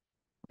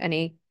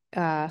 Any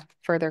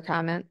further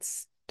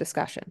comments,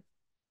 discussion?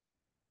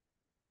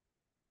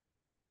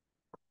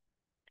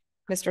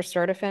 Mr.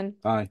 Sturdivant?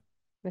 Aye.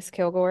 Ms.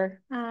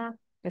 Kilgore? Aye.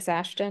 Ms.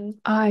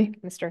 Ashton? Aye.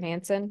 Mr.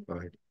 Hanson?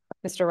 Aye.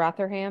 Mr.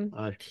 Rotherham?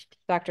 Aye.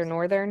 Dr.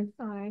 Northern?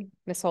 Aye.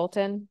 Ms.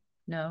 Holton?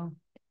 No.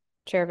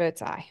 Chair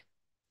votes aye.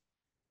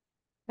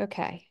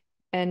 Okay,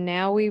 and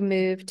now we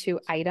move to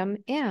item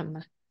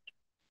M.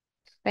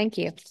 Thank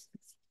you.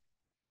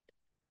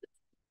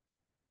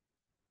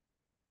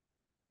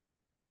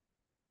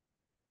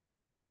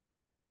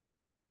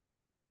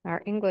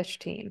 Our English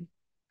team.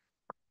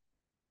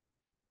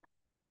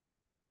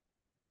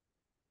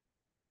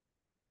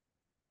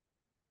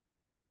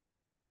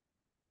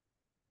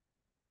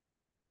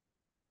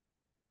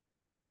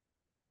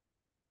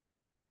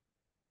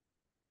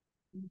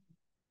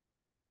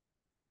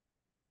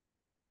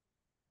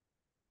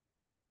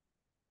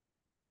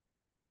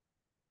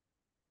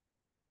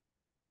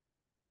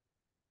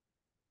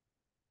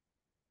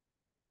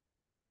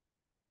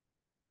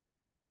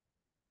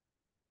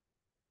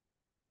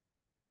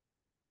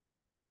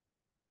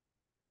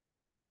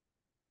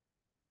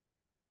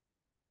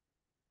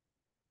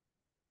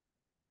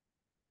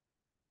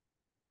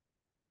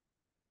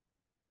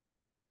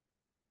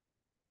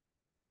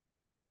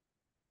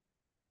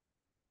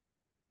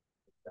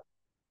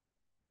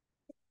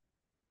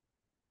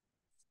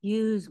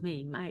 Excuse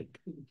me, Mike.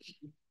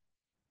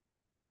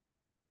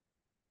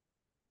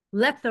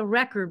 Let the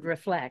record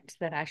reflect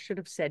that I should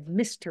have said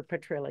Mr.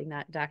 Petrilli,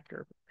 not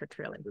Dr.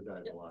 Petrilli.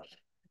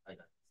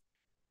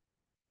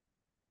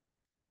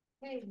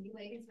 Okay, you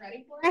ladies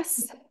ready for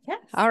us? Yes.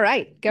 All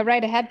right, go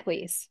right ahead,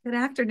 please. Good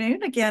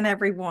afternoon again,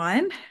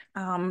 everyone.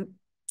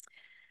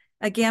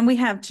 Again, we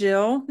have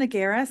Jill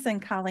Nagaris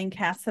and Colleen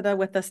Cassida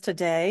with us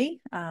today.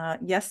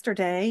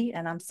 Yesterday,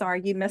 and I'm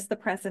sorry you missed the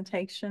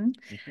presentation,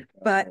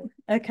 but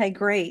okay,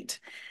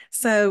 great.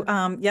 So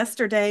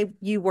yesterday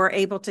you were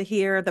able to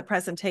hear the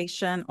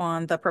presentation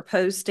on the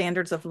proposed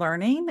standards of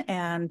learning,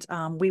 and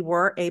we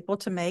were able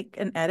to make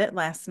an edit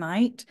last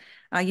night.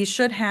 You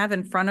should have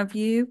in front of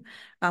you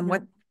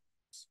what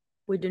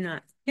we do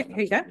not. Here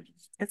you go.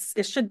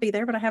 It should be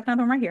there, but I have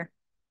another one right here.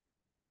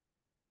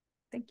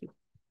 Thank you.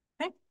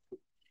 Okay.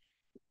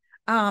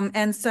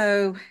 And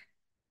so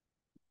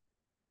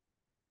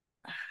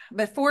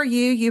before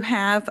you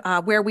have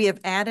where we have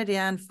added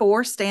in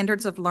 4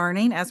 standards of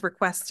learning as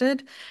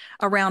requested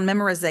around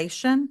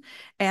memorization.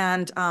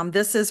 And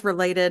this is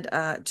related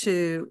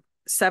to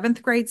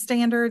 7th grade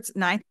standards,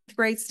 9th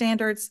grade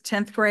standards,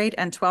 10th grade,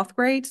 and 12th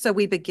grade. So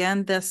we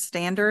begin this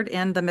standard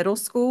in the middle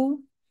school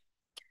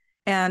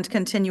and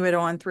continue it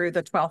on through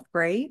the 12th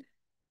grade.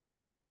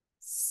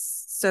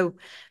 So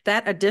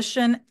that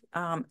addition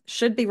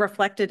should be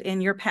reflected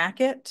in your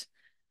packet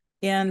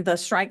in the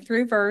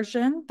strike-through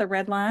version, the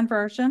red line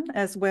version,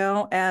 as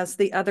well as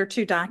the other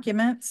 2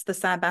 documents, the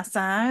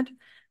side-by-side.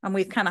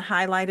 We've kind of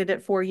highlighted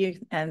it for you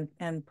and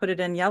put it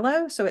in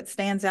yellow so it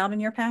stands out in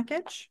your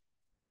package.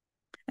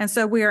 And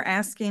so we are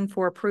asking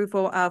for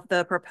approval of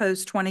the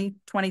proposed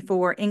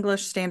 2024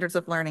 English Standards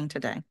of Learning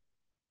today.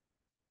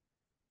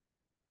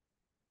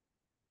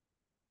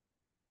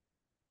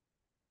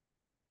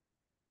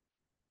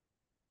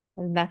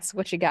 And that's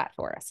what you got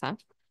for us, huh?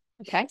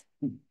 Okay.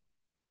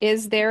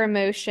 Is there a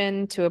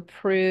motion to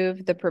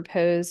approve the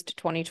proposed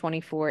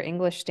 2024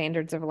 English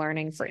Standards of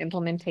Learning for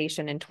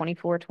implementation in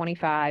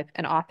 24-25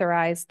 and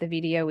authorize the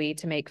VDOE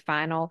to make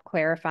final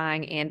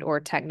clarifying and/or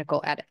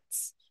technical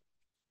edits?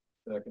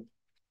 Second.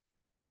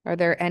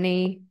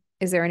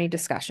 Is there any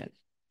discussion?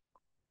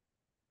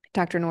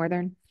 Dr.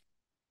 Northern?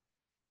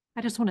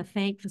 I just want to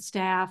thank the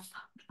staff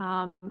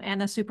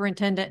and the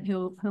superintendent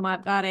whom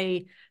I've got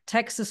a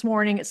text this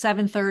morning at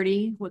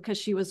 7:30 because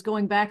she was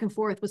going back and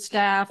forth with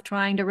staff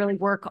trying to really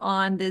work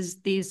on these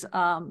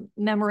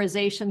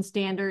memorization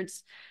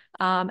standards.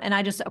 And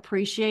I just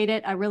appreciate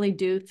it. I really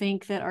do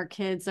think that our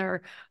kids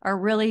are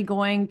really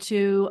going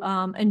to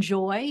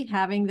enjoy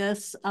having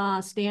this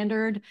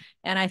standard.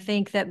 And I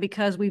think that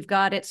because we've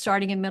got it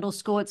starting in middle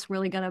school, it's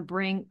really going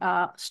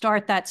to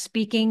start that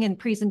speaking and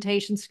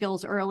presentation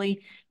skills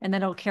early, and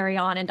then it'll carry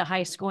on into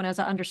high school. And as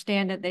I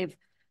understand it, they've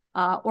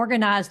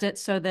organized it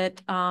so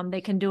that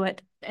they can do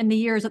it in the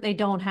years that they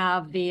don't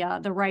have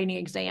the writing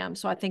exam.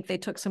 So I think they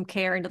took some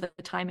care into the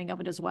timing of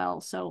it as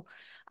well. So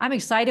I'm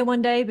excited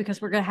one day because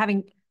we're going to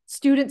having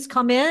students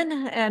come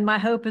in, and my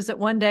hope is that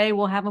one day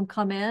we'll have them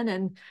come in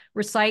and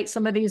recite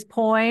some of these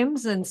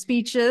poems and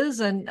speeches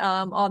and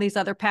all these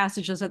other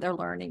passages that they're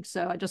learning.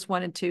 So I just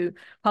wanted to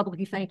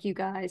publicly thank you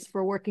guys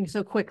for working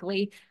so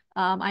quickly.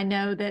 I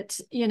know that,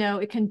 you know,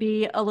 it can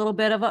be a little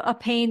bit of a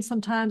pain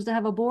sometimes to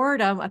have a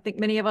board. I think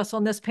many of us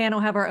on this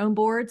panel have our own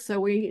boards, so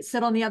we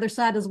sit on the other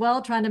side as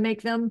well, trying to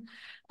make them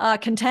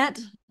content.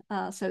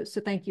 So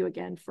thank you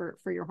again for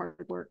your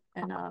hard work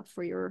and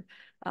for your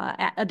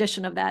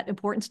addition of that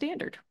important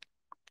standard.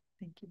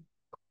 Thank you.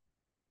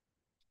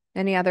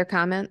 Any other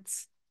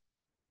comments?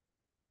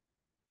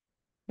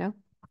 No?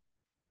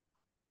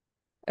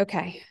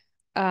 Okay.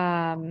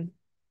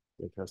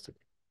 Fantastic.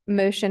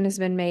 Motion has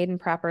been made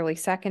and properly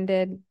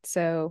seconded.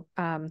 So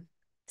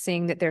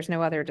seeing that there's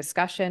no other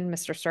discussion,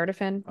 Mr.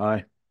 Sturdivant,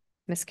 Aye.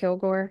 Ms.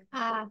 Kilgore,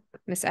 Aye.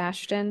 Ms.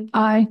 Ashton,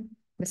 Aye.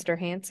 Mr.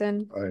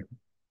 Hanson, Aye.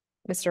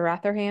 Mr.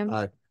 Rotherham,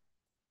 Aye.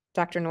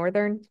 Dr.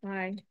 Northern,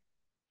 Aye.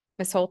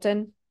 Ms.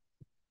 Holton,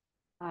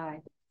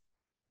 Aye.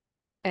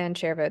 and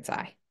chair votes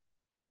aye.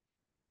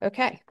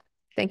 Okay.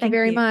 Thank you Thank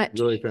very you. much.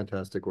 Really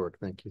fantastic work.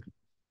 Thank you.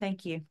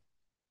 Thank you.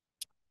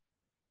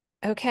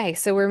 Okay,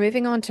 so we're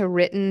moving on to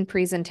written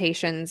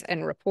presentations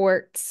and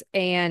reports,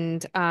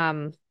 and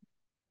I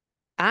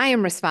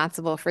am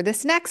responsible for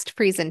this next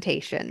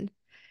presentation.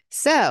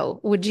 So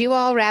would you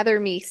all rather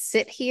me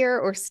sit here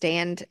or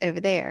stand over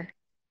there?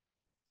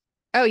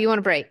 Oh, you want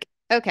a break?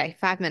 Okay,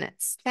 5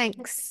 minutes.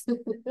 Thanks.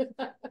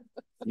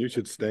 You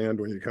should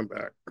stand when you come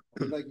back.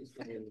 Like you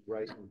stand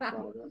right in front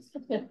of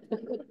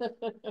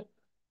us.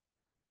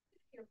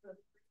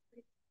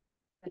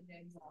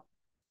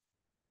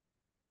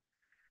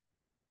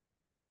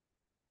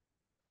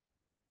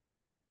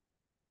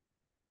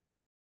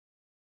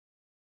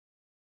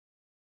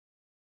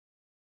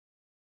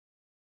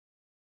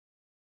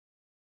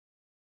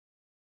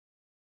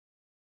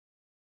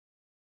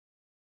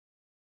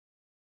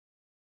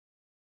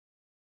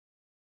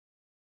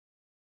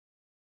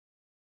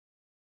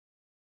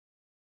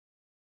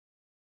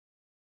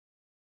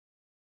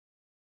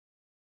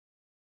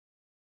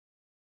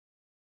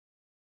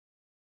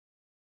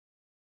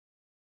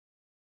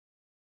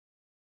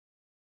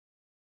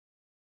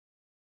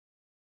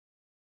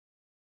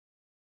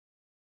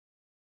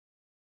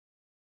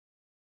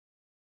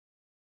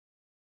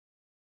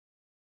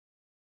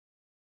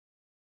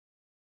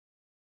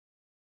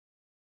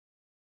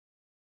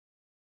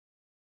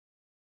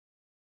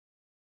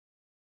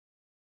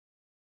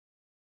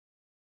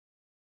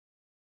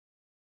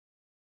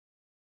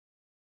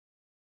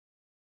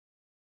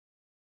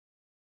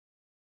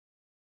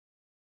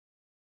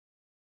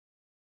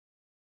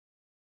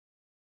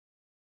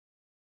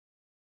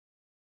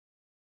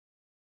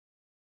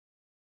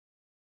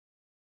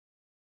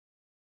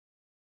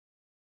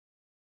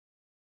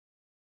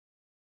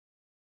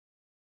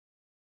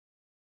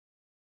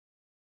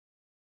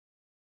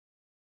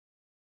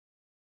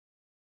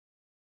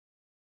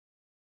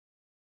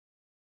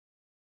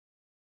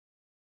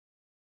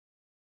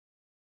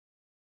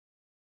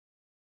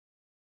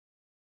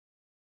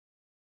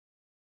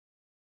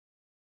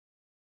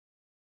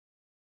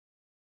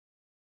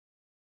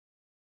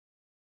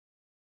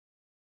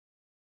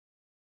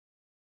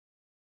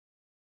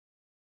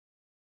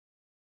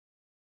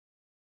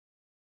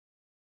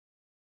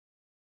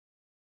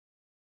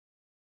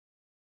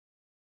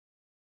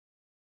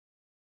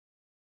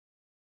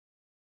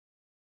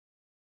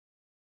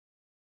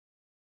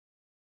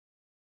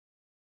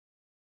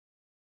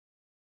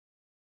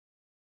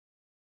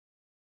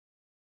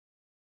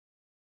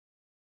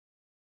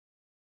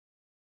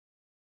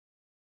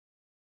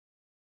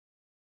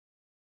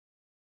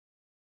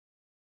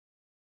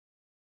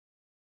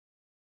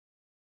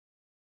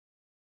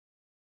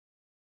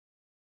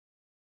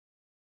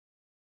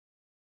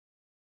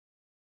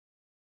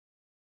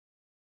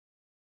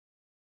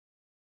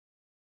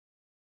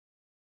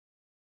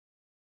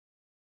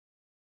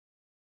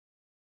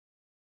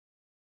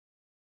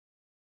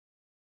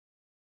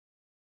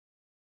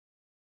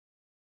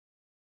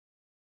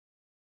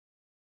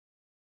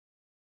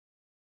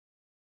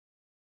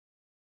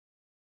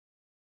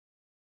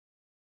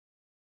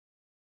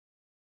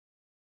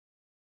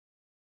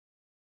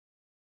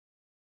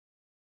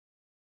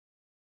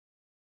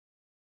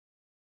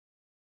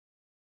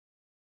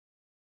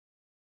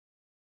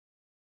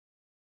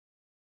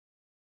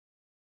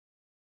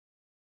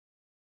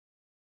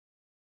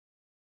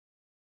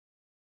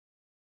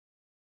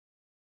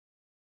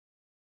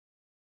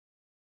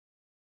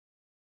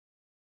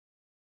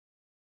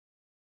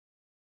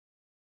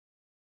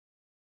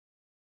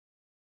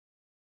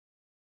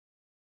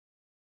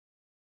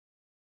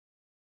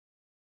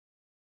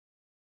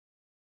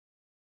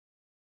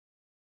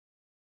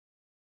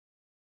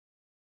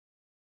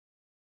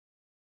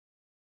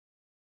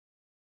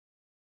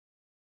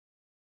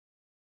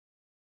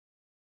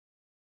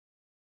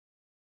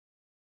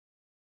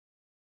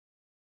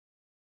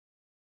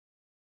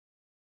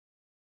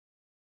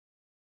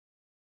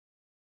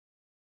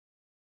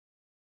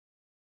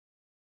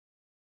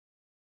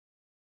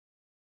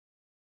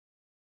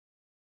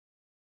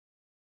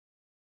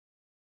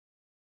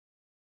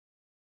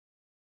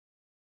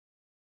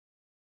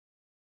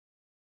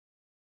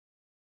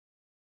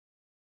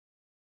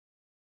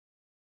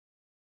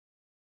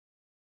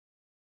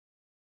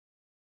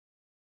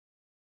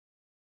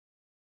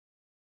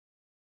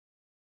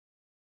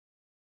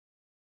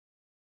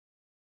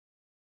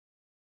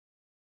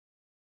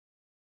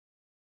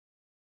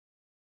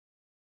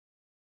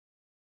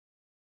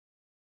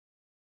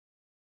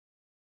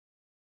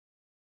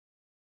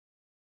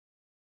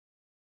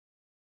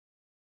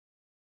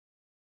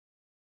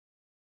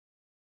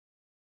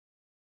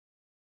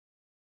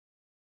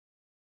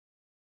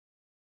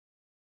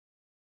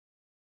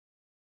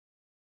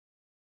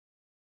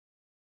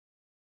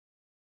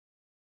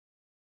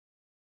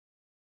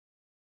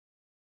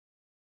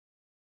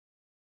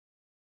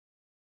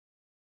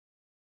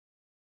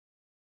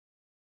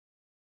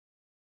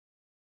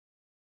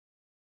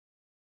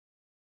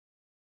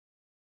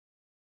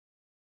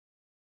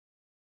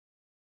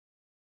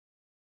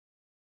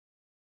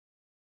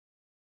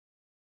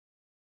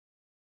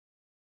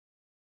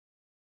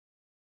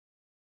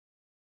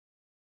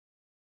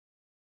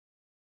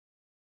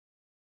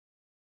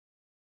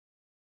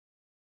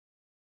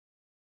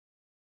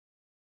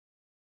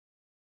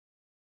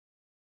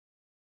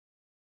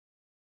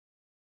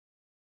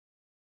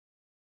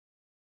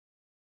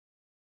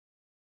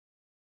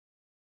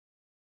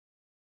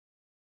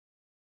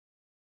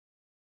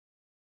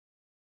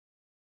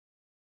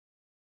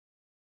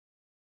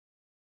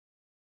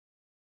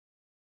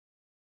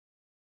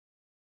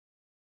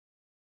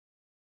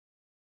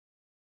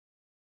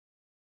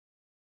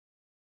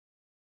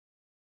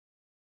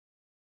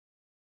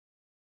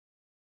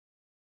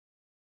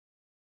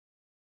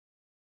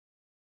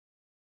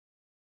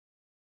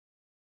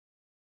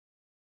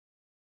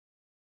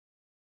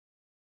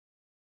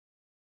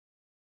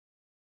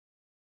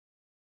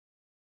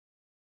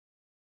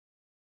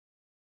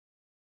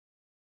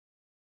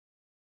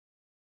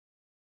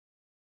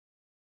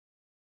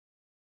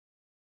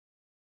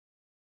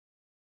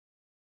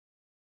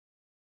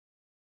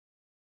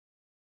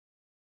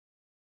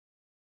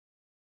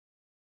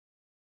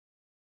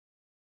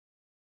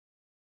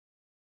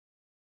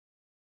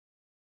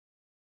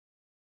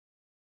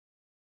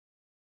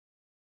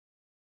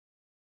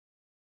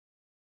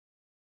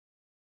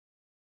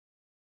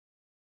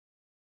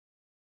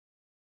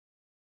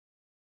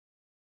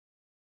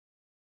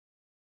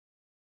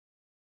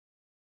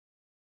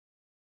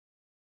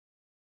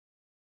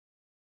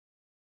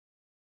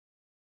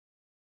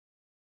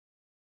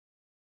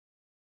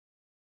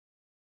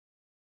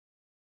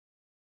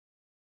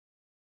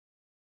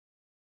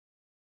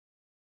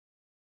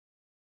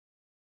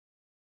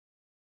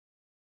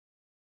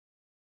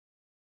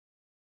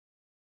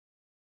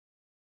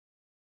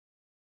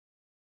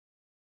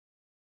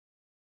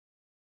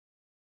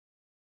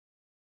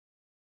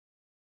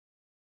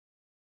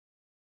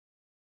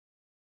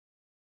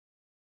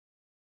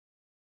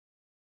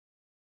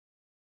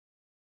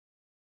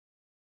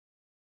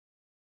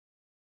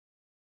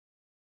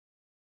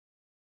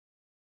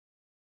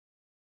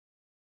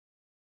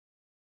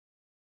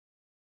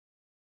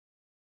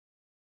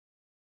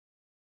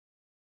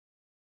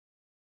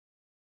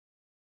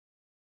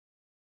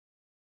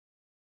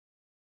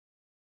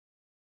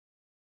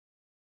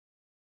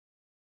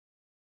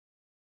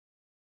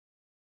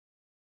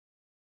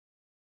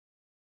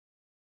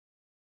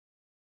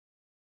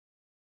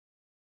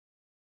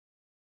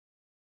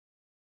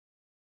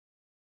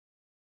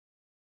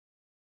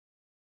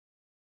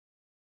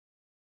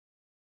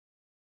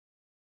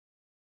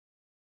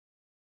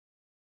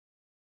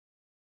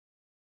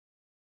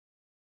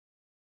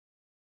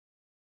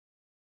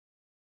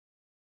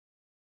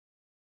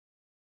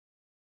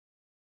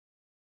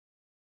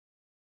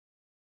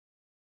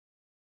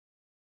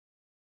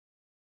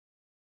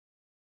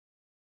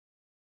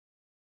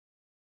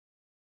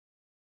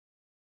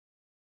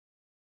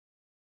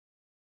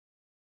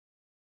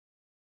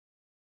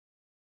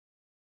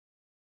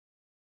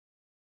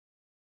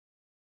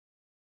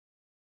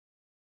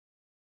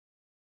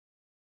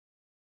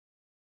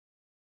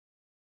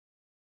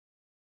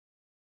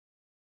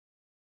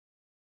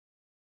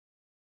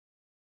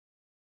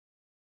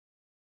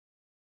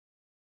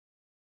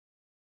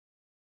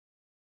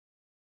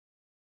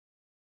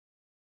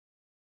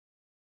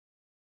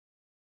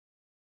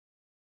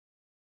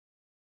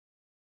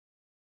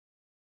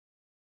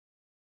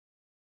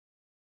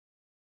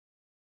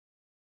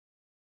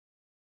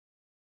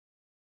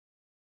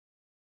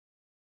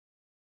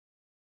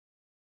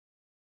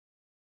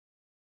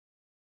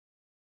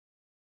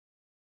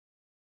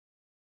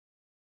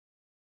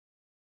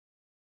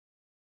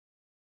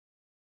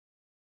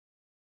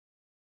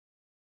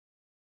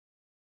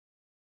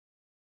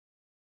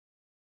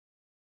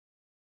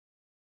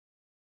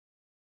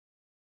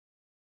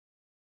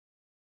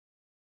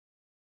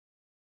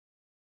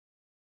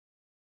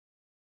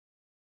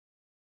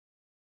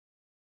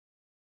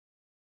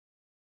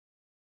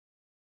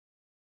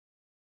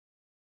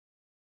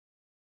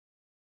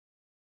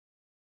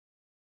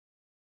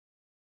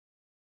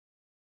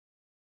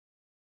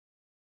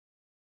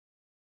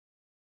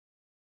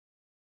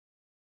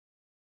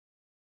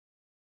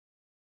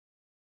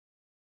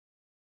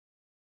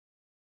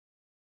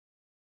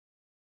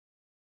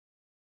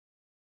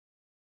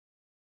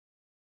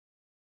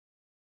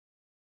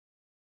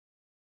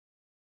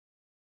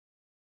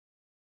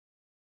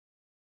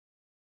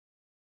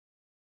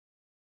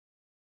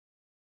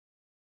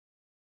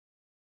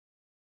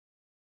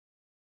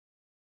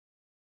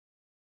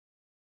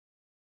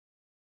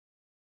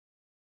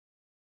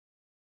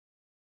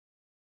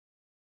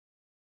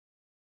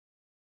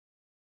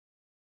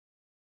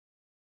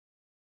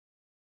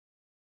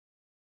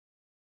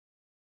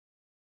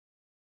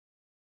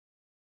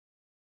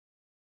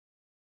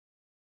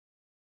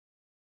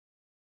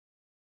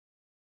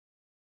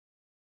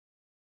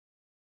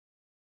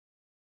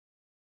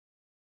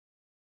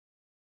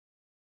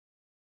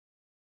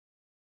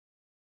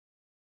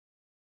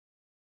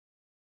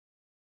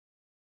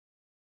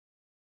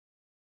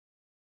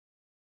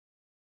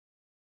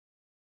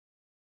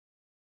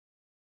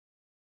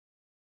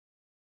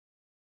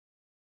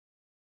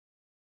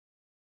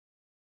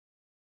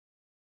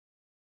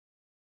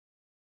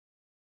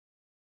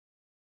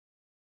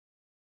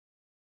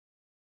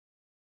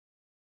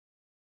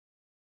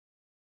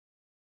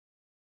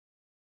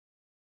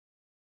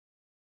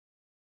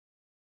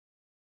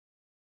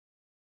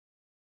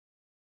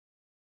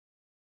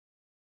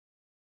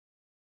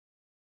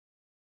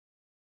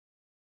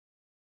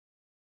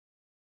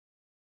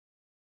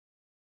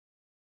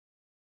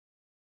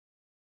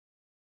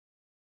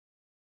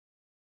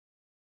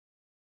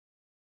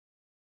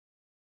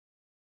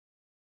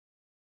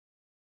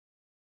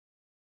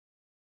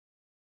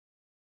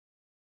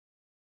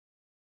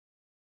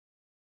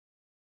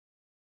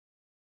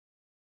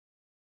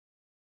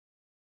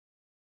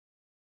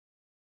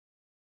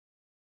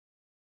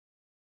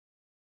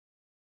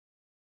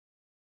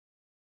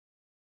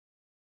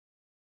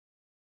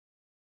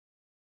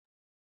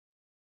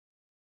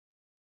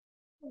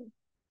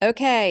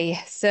 Okay,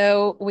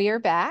 so we are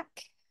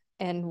back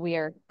and we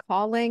are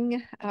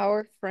calling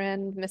our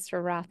friend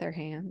Mr.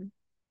 Rotherham.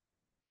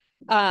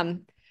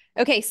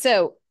 Okay,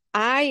 so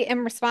I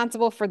am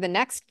responsible for the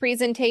next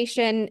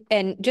presentation,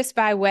 and just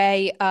by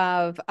way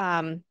of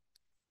an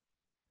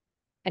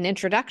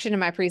introduction to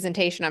my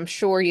presentation, I'm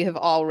sure you have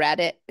all read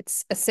it.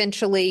 It's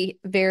essentially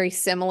very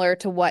similar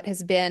to what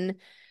has been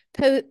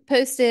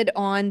posted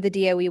on the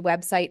DOE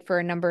website for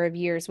a number of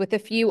years with a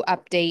few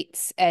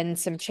updates and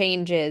some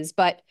changes,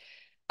 but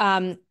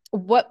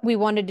what we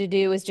wanted to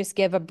do is just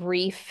give a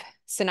brief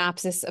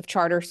synopsis of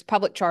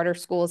public charter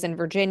schools in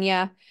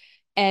Virginia.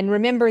 And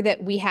remember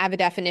that we have a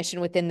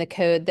definition within the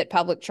code that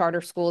public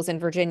charter schools in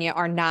Virginia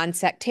are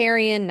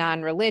non-sectarian,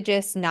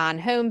 non-religious,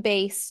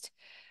 non-home-based,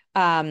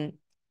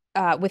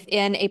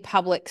 within a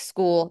public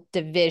school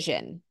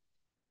division.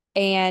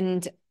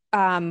 And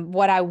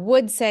what I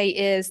would say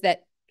is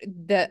that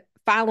the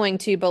following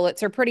two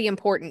bullets are pretty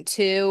important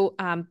too.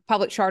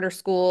 Public charter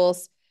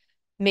schools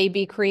may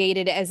be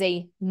created as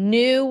a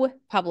new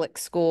public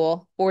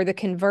school or the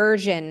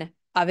conversion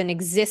of an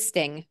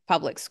existing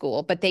public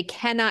school, but they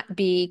cannot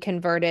be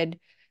converted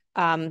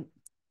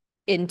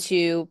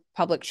into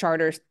public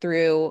charters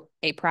through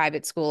a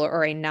private school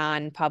or a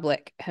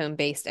non-public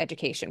home-based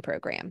education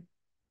program.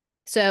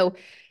 So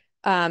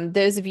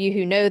those of you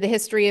who know the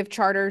history of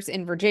charters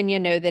in Virginia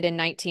know that in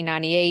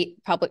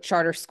 1998, public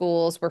charter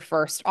schools were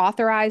first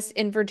authorized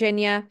in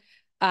Virginia.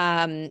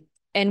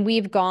 And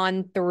we've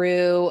gone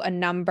through a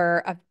number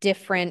of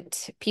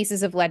different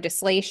pieces of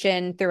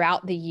legislation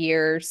throughout the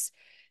years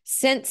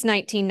since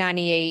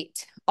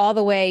 1998, all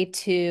the way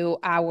to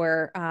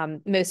our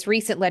most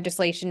recent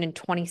legislation in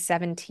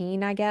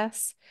 2017, I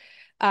guess.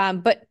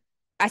 But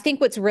I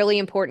think what's really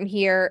important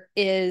here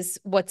is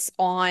what's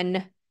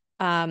on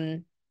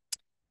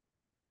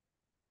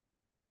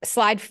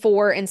slide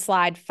 4 and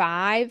slide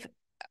 5,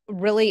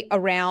 really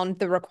around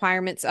the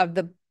requirements of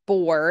the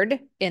board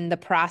in the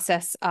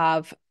process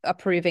of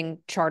approving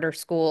charter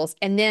schools.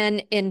 And then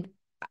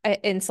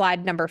in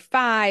slide number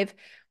 5,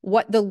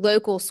 what the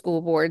local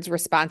school board's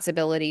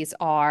responsibilities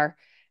are.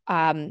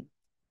 And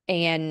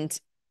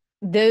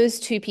those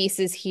two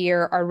pieces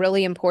here are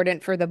really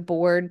important for the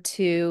board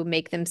to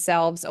make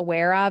themselves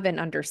aware of and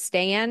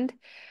understand.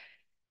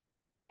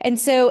 And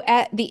so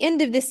at the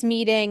end of this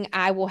meeting,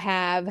 I will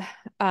have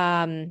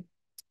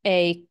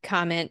a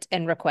comment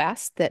and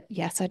request that,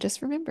 yes, I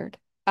just remembered.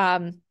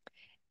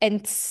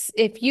 And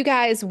if you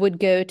guys would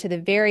go to the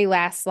very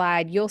last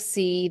slide, you'll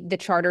see the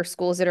charter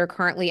schools that are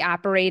currently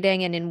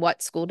operating and in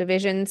what school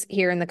divisions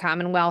here in the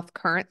Commonwealth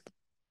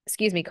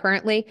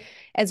currently,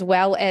 as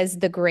well as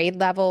the grade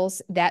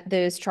levels that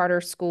those charter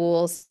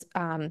schools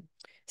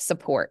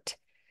support.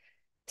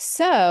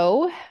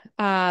 So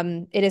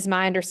it is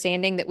my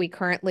understanding that we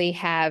currently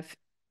have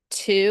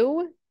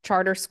 2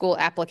 charter school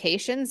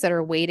applications that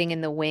are waiting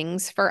in the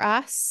wings for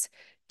us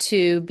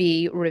to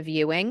be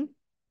reviewing.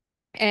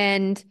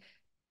 And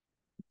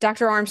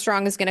Dr.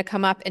 Armstrong is going to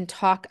come up and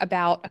talk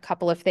about a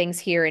couple of things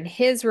here in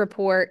his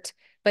report,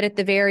 but at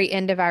the very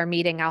end of our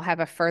meeting, I'll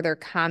have a further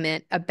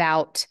comment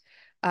about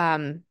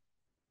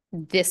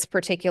this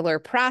particular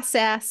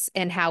process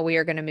and how we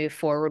are going to move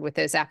forward with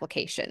those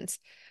applications.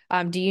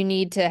 Do you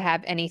need to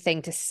have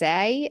anything to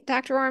say,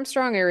 Dr.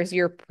 Armstrong, or is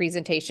your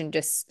presentation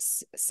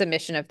just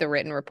submission of the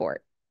written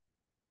report?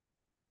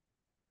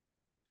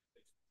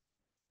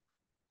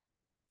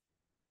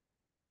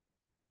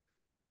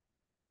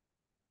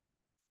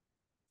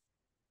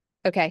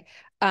 Okay,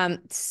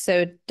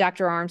 so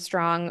Dr.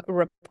 Armstrong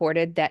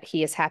reported that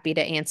he is happy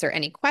to answer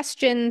any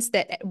questions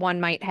that one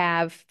might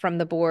have from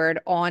the board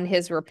on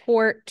his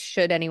report,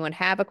 should anyone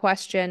have a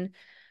question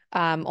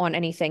on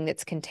anything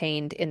that's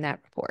contained in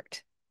that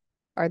report.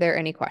 Are there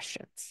any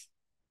questions?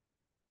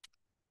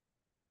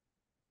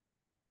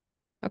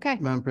 Okay.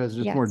 Madam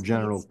President, just Yes, more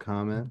general please.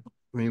 comment.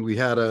 I mean, we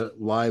had a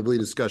lively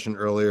discussion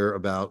earlier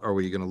about, are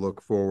we going to look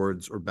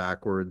forwards or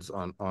backwards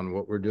on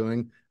what we're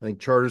doing? I think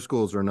charter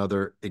schools are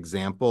another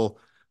example.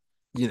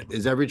 You know,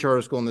 is every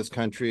charter school in this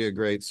country a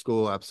great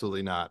school?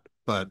 Absolutely not.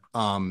 But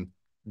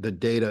the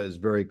data is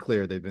very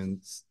clear. They've been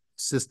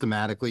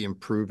systematically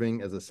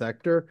improving as a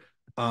sector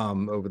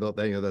over the,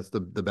 you know, that's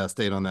the best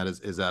data on that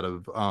is out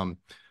of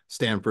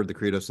Stanford, the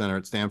Credo Center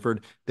at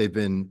Stanford. They've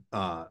been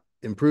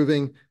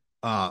improving.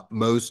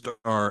 Most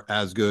are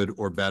as good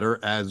or better.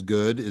 As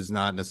good is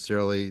not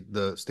necessarily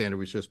the standard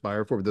we should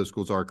aspire for, but those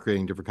schools are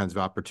creating different kinds of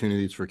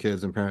opportunities for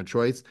kids and parent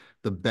choice.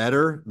 The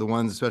better, the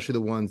ones, especially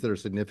the ones that are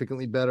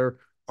significantly better,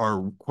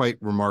 are quite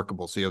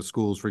remarkable. So you have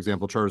schools, for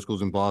example, charter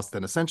schools in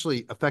Boston,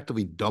 essentially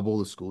effectively double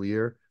the school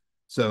year.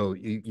 So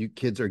you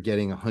kids are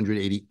getting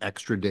 180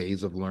 extra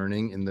days of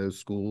learning in those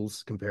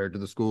schools compared to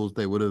the schools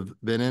they would have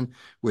been in,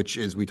 which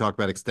is, we talk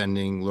about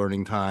extending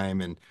learning time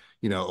and,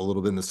 you know, a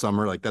little bit in the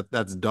summer, like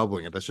that's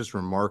doubling it. That's just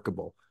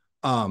remarkable.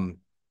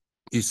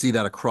 You see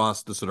that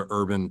across the sort of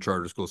urban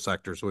charter school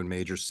sector. So in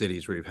major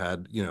cities where you've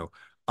had, you know,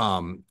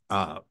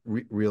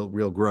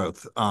 real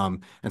growth.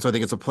 And so I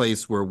think it's a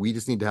place where we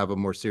just need to have a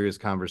more serious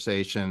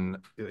conversation,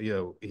 you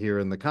know, here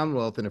in the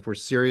Commonwealth. And if we're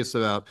serious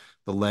about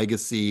the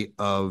legacy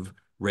of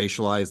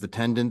racialized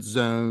attendance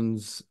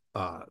zones,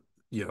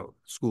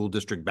 school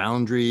district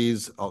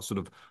boundaries, all sort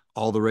of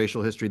all the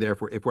racial history there.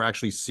 If we're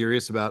actually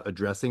serious about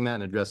addressing that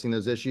and addressing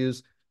those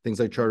issues, things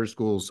like charter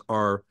schools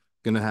are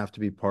going to have to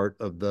be part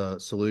of the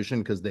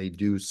solution, because they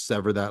do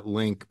sever that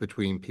link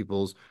between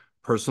people's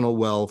personal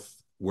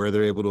wealth, where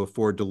they're able to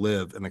afford to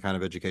live, and the kind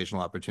of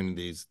educational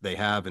opportunities they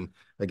have. And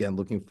again,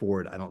 looking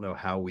forward, I don't know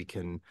how we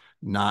can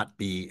not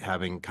be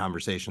having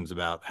conversations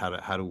about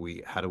how do we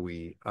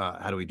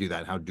do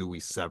that? How do we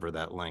sever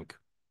that link?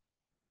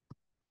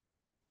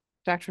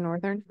 Dr.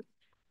 Northern?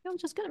 I'm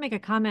just going to make a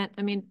comment.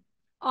 I mean,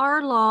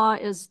 our law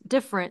is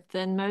different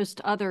than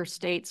most other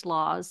states'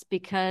 laws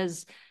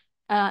because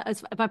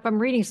if I'm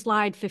reading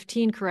slide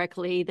 15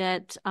 correctly,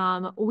 that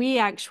we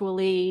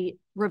actually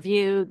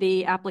review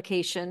the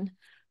application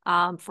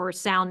for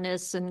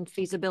soundness and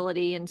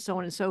feasibility and so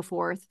on and so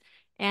forth.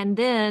 And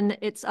then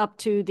it's up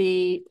to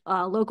the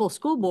local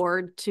school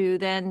board to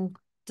then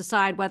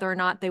decide whether or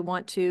not they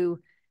want to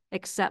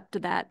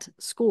accept that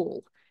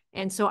school.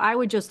 And so I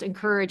would just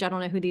encourage, I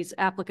don't know who these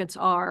applicants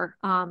are,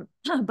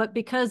 but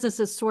because this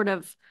is sort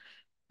of,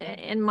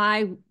 in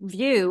my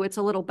view, it's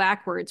a little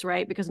backwards,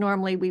 right? Because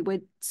normally we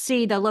would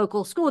see the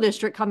local school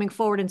district coming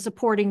forward and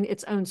supporting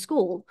its own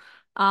school,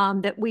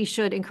 that we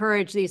should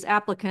encourage these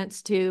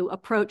applicants to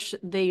approach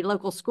the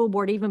local school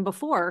board even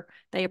before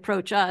they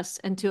approach us,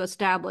 and to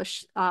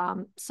establish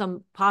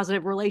some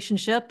positive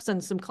relationships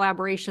and some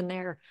collaboration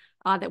there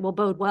that will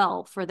bode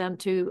well for them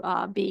to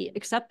be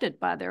accepted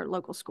by their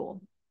local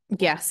school.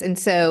 Yes. And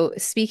so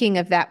speaking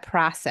of that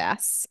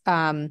process,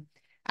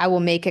 I will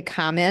make a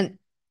comment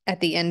at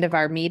the end of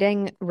our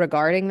meeting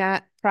regarding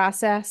that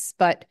process,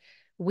 but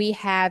we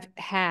have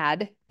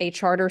had a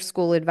charter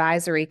school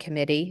advisory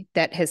committee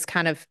that has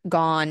kind of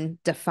gone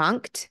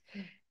defunct,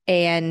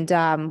 and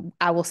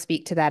I will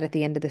speak to that at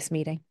the end of this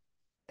meeting.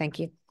 Thank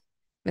you.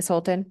 Ms.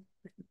 Holton?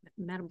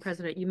 Madam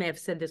President, you may have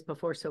said this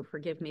before, so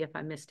forgive me if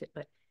I missed it,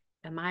 but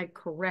am I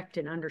correct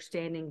in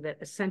understanding that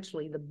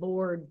essentially the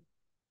board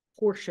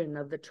portion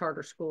of the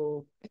charter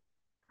school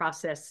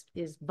process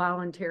is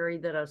voluntary,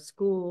 that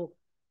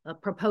a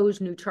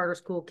proposed new charter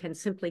school can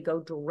simply go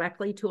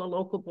directly to a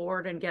local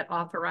board and get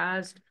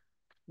authorized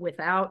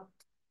without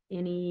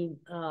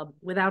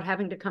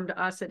having to come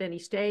to us at any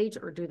stage,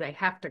 or do they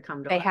have to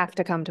come to us? They have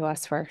to come to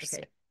us first.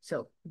 Okay.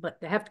 So, but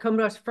they have to come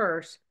to us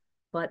first,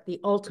 but the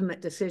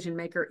ultimate decision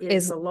maker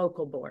is the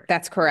local board.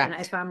 That's correct.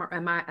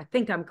 And I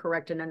think I'm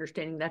correct in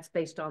understanding that's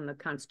based on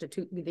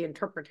the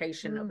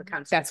interpretation of the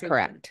Constitution. That's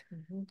correct.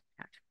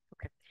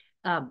 Okay.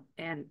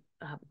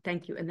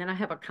 Thank you. And then I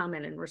have a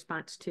comment in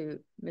response to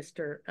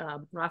Mr.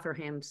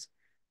 Rotherham's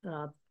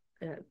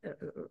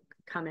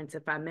comments,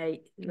 if I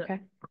may.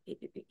 Okay.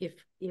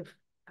 If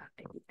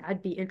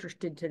I'd be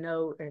interested to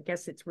know, I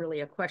guess it's really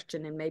a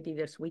question, and maybe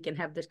we can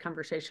have this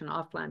conversation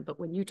offline, but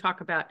when you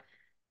talk about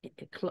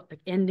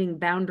ending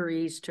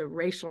boundaries to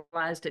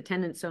racialized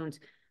attendance zones,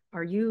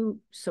 are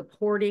you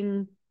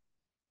supporting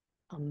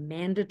a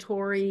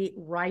mandatory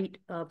right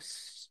of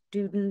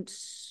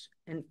students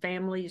and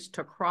families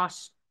to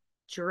cross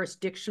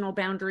jurisdictional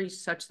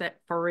boundaries, such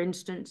that, for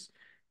instance,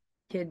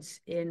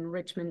 kids in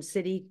Richmond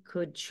City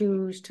could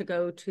choose to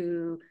go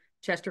to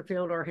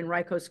Chesterfield or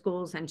Henrico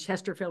schools, and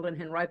Chesterfield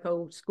and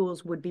Henrico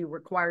schools would be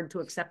required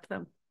to accept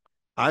them?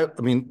 I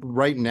mean,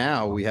 right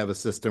now we have a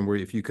system where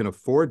if you can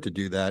afford to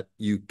do that,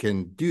 you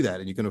can do that.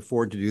 And you can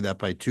afford to do that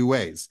by two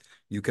ways.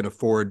 You can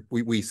afford,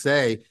 we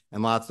say,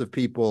 and lots of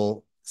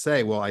people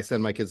say, well, I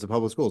send my kids to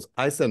public schools.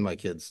 I send my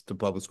kids to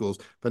public schools,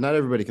 but not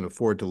everybody can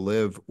afford to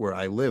live where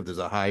I live. There's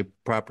a high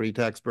property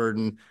tax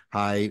burden,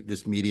 high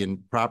just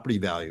median property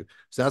value.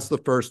 So that's the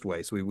first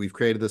way. So we've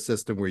created a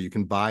system where you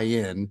can buy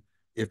in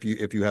if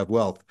you have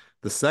wealth.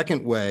 The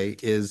second way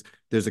is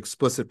there's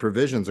explicit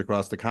provisions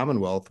across the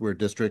Commonwealth where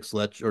districts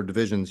or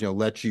divisions,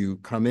 let you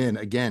come in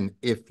again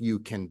if you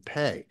can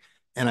pay.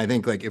 And I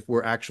think, like, if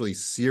we're actually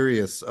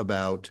serious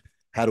about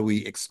how do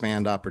we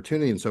expand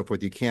opportunity and so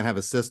forth, you can't have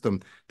a system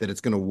that it's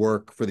going to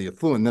work for the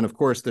affluent. And then, of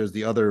course, there's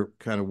the other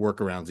kind of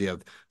workarounds. You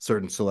have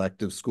certain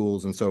selective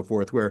schools and so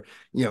forth where,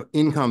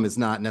 income is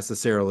not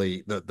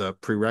necessarily the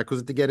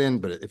prerequisite to get in,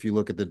 but if you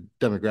look at the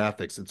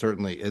demographics, it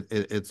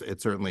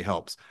certainly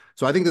helps.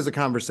 So I think there's a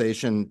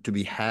conversation to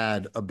be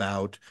had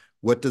about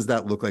what does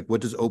that look like? What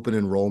does open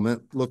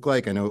enrollment look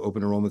like? I know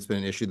open enrollment's been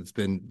an issue that's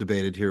been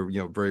debated here,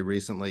 very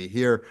recently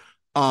here.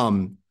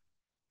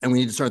 And we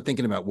need to start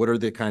thinking about what are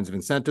the kinds of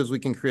incentives we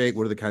can create?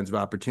 What are the kinds of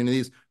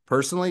opportunities?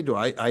 Personally,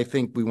 I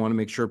think we want to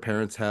make sure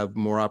parents have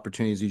more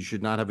opportunities. You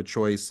should not have a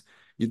choice.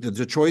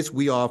 The choice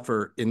we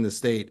offer in the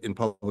state in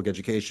public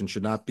education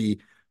should not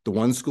be the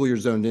one school you're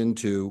zoned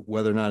into,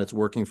 whether or not it's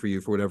working for you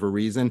for whatever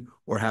reason,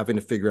 or having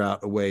to figure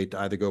out a way to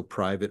either go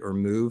private or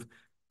move.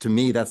 To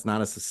me, that's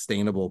not a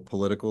sustainable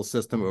political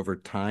system over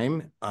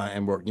time.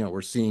 And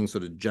we're seeing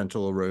sort of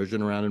gentle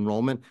erosion around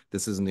enrollment.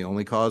 This isn't the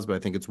only cause, but I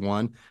think it's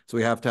one. So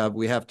we have to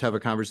have a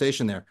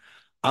conversation there.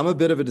 I'm a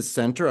bit of a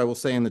dissenter. I will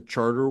say in the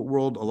charter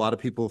world, a lot of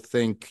people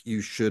think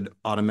you should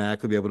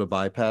automatically be able to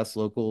bypass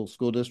local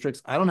school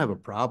districts. I don't have a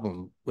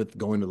problem with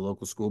going to the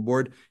local school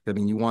board. I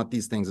mean, you want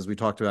these things, as we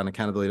talked about in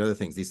accountability and other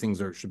things, these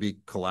things should be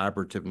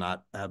collaborative,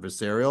 not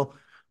adversarial.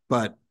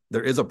 But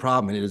there is a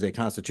problem, and it is a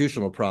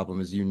constitutional problem,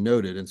 as you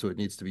noted, and so it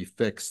needs to be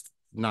fixed,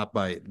 not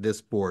by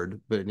this board,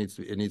 but it needs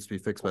to be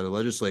fixed by the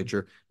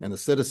legislature and the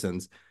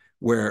citizens,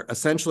 where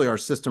essentially our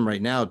system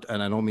right now,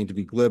 and I don't mean to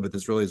be glib, but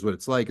this really is what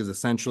it's like, is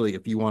essentially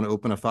if you want to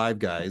open a Five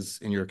Guys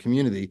in your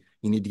community,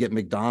 you need to get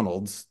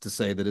McDonald's to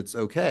say that it's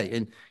okay.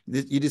 And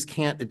you just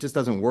can't, it just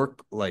doesn't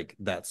work like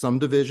that. Some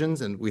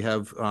divisions, and we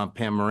have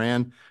Pam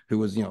Moran, who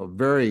was, a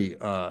very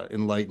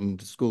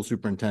enlightened school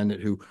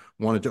superintendent who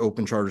wanted to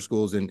open charter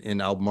schools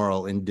in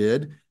Albemarle and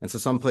did. And so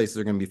some places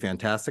are going to be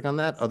fantastic on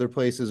that. Other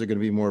places are going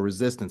to be more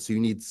resistant. So you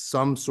need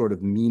some sort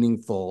of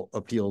meaningful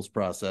appeals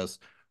process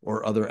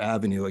or other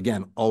avenue,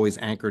 again, always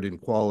anchored in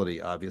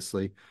quality,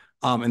 obviously.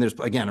 And there's,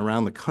 again,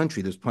 around the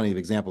country, there's plenty of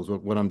examples.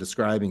 What I'm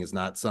describing is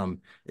not some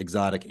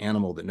exotic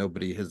animal that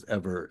nobody has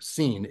ever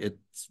seen.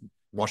 It's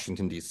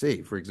Washington,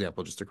 D.C., for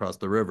example, just across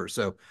the river.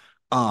 So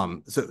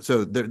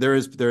there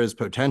is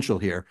potential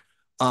here.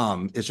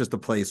 It's just a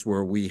place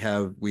where we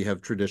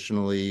have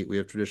traditionally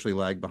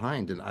lagged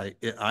behind. And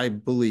I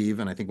believe,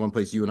 and I think one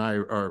place you and I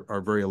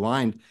are very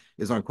aligned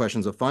is on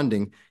questions of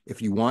funding.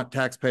 If you want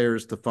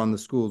taxpayers to fund the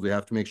schools, we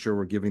have to make sure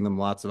we're giving them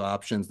lots of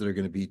options that are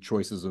going to be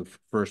choices of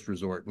first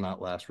resort,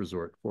 not last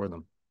resort for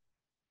them.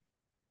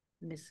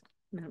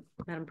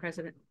 Madam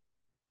President,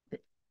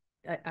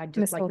 I'd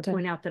just like to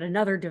point out that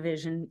another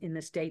division in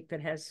the state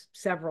that has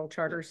several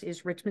charters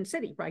is Richmond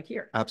City right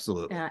here.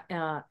 Absolutely.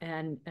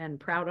 And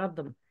proud of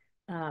them.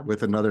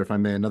 With another, if I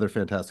may, another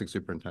fantastic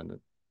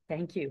superintendent.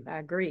 Thank you. I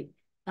agree.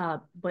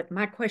 But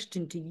my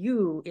question to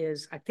you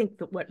is, I think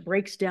that what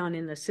breaks down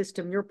in the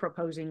system you're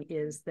proposing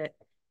is that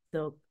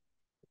the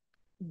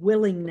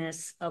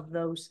willingness of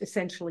those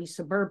essentially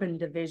suburban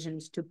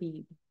divisions to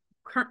be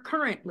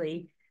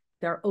currently,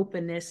 their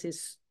openness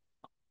is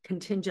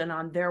contingent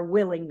on their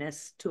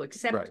willingness to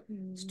accept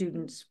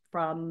students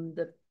from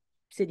the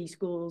city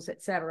schools,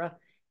 et cetera.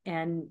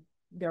 And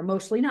they're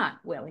mostly not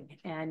willing.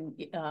 And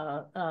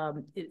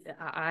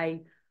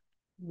I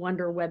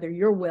wonder whether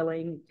you're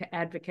willing to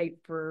advocate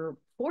for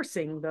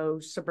forcing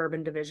those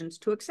suburban divisions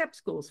to accept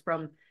schools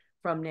from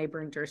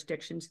neighboring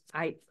jurisdictions.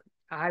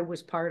 I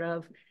was part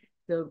of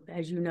the,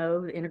 as you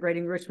know,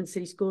 integrating Richmond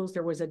City Schools.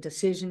 There was a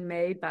decision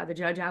made by the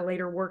judge I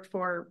later worked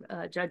for,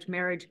 Judge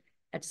Marriage,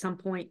 at some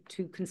point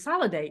to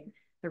consolidate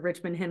the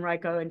Richmond,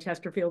 Henrico, and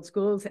Chesterfield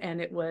schools, and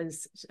it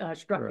was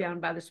struck down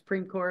by the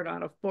Supreme Court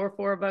on a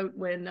 4-4 vote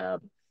when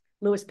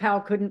Lewis Powell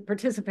couldn't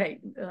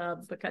participate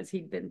because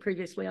he'd been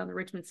previously on the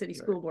Richmond City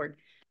School Board.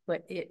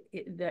 But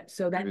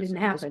that didn't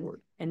happen.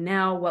 And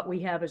now what we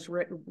have is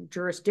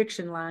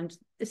jurisdiction lines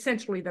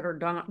essentially that are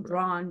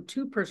drawn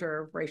to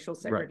preserve racial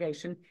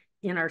segregation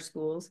in our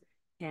schools.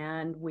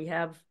 And we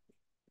have,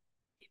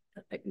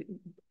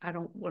 I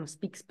don't want to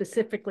speak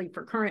specifically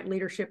for current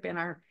leadership in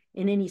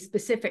any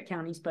specific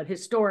counties, but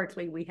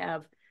historically we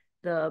have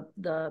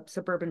the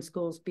suburban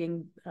schools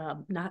being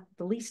not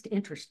the least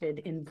interested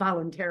in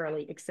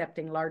voluntarily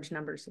accepting large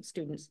numbers of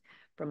students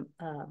from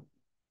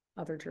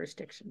other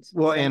jurisdictions.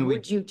 Well, and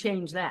would you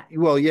change that?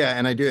 Well, yeah,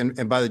 and I do,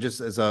 and by the just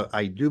as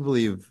I do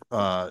believe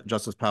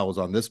Justice Powell was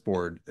on this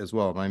board as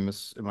well. Am I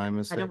mistaken?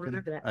 I don't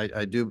remember that.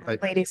 I do.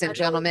 Ladies and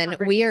gentlemen,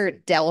 we are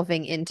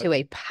delving into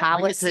a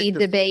policy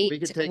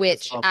debate,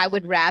 which I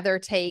would rather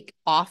take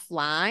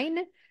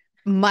offline.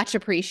 Much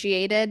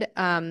appreciated.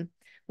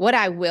 What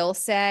I will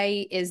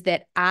say is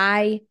that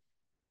I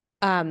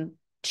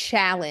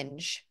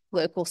challenge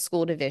local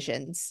school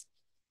divisions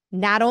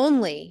not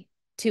only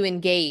to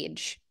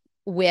engage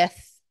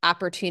with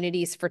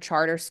opportunities for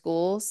charter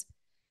schools,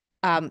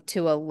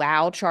 to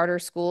allow charter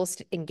schools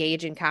to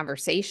engage in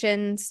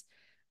conversations,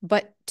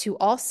 but to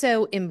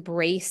also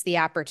embrace the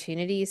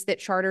opportunities that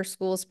charter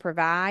schools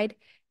provide,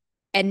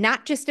 and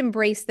not just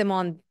embrace them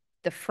on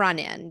the front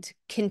end,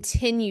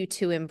 continue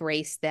to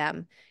embrace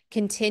them,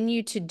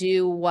 continue to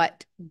do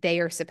what they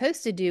are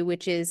supposed to do,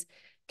 which is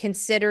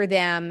consider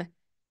them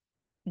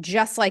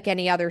just like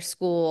any other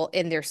school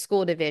in their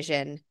school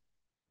division.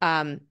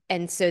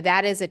 And so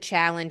that is a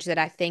challenge that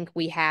I think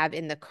we have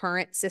in the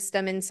current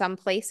system in some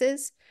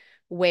places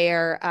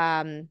where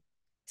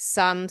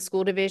some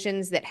school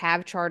divisions that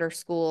have charter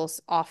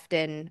schools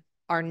often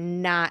are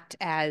not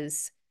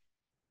as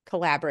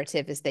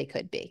collaborative as they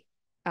could be.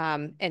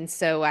 And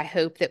so I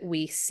hope that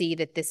we see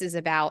that this is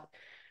about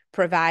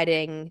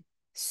providing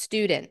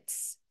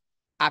students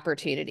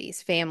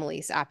opportunities,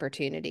 families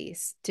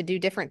opportunities to do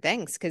different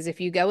things. Because if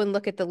you go and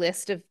look at the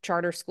list of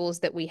charter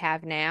schools that we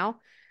have now,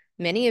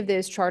 many of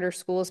those charter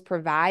schools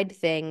provide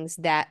things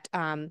that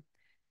are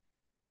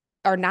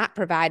not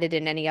provided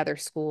in any other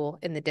school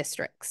in the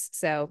districts.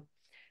 So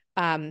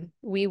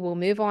we will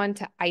move on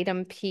to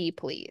item P,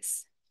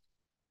 please.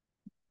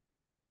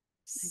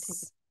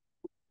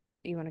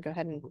 You want to go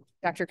ahead and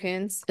Dr.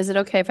 Coons? Is it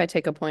okay if I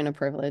take a point of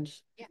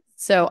privilege? Yeah.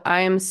 So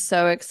I am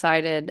so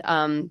excited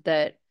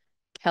that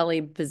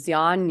Kelly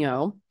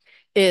Biziano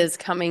is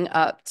coming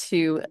up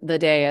to the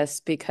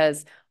dais,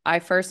 because I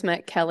first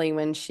met Kelly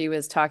when she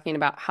was talking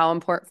about how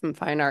important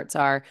fine arts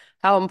are,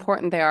 how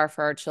important they are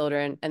for our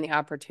children, and the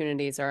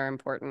opportunities are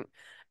important.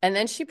 And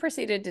then she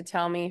proceeded to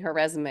tell me her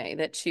resume,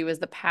 that she was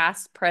the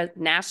past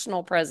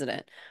national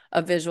president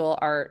of Visual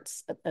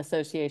Arts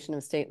Association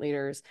of State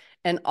Leaders,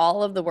 and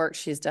all of the work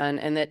she's done,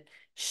 and that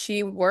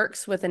she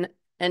works with an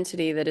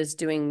entity that is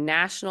doing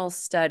national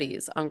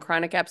studies on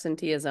chronic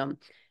absenteeism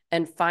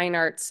and fine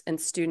arts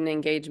and student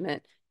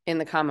engagement in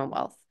the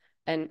Commonwealth.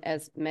 And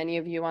as many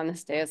of you on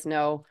this dais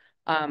know,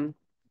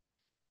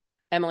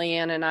 Emily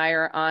Ann and I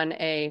are on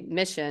a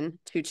mission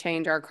to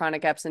change our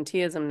chronic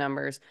absenteeism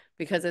numbers,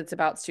 because it's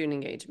about student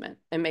engagement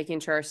and making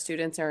sure our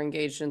students are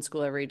engaged in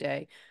school every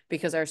day,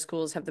 because our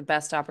schools have the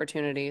best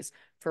opportunities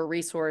for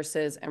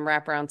resources and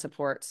wraparound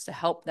supports to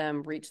help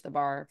them reach the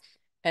bar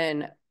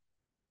and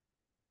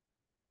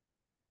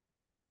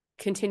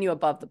continue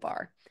above the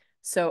bar.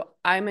 So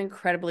I'm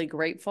incredibly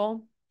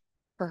grateful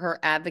for her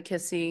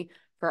advocacy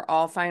for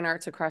all fine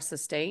arts across the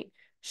state.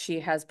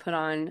 She has put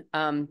on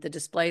the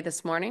display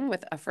this morning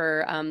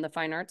for the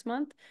Fine Arts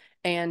Month,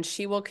 and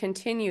she will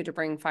continue to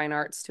bring fine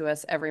arts to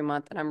us every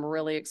month. And I'm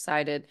really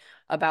excited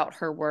about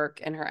her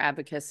work and her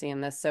advocacy in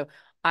this. So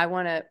I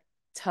want to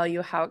tell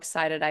you how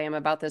excited I am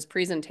about this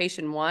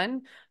presentation,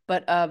 one,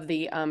 but of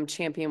the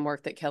champion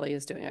work that Kelly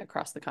is doing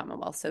across the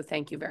Commonwealth. So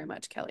thank you very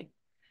much, Kelly.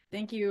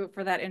 Thank you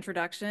for that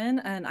introduction.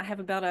 And I have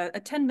about a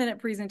 10-minute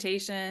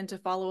presentation to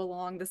follow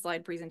along the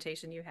slide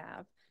presentation you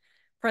have.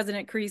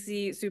 President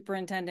Creasy,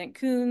 Superintendent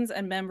Coons,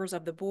 and members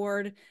of the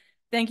board,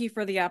 thank you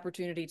for the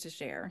opportunity to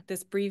share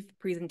this brief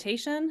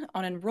presentation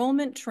on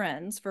enrollment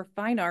trends for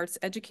fine arts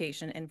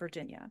education in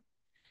Virginia.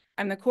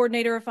 I'm the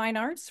coordinator of fine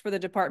arts for the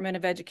Department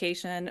of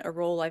Education, a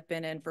role I've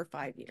been in for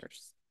 5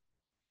 years.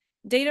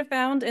 Data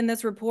found in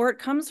this report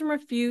comes from a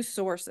few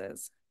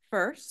sources.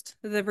 First,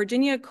 the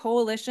Virginia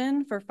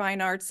Coalition for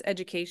Fine Arts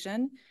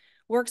Education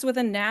works with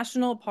a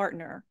national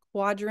partner,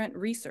 Quadrant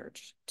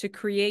Research, to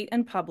create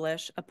and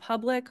publish a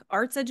public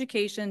arts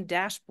education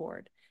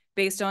dashboard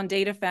based on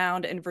data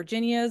found in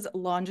Virginia's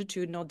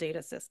longitudinal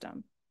data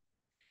system.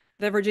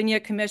 The Virginia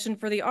Commission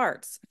for the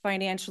Arts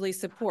financially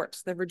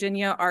supports the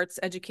Virginia Arts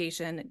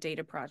Education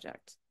Data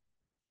Project.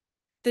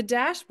 The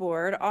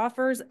dashboard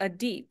offers a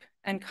deep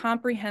and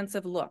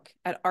comprehensive look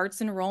at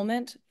arts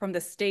enrollment from the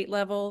state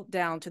level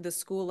down to the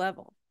school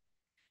level.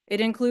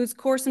 It includes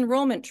course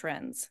enrollment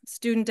trends,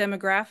 student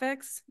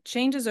demographics,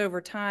 changes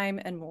over time,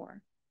 and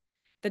more.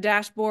 The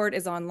dashboard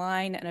is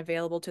online and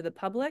available to the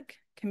public,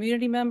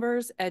 community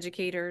members,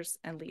 educators,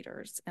 and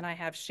leaders. And I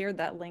have shared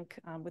that link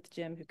with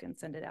Jim, who can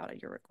send it out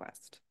at your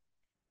request.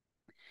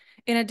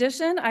 In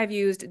addition, I've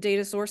used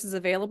data sources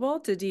available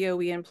to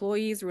DOE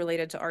employees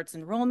related to arts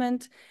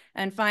enrollment.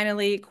 And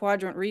finally,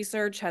 Quadrant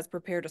Research has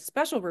prepared a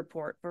special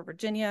report for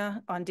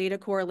Virginia on data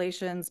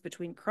correlations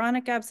between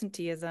chronic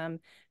absenteeism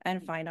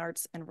and fine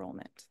arts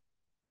enrollment.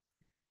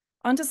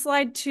 On to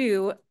slide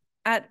 2.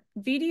 At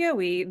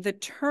VDOE, the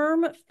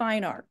term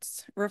fine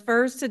arts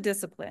refers to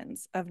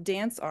disciplines of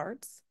dance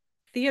arts,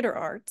 theater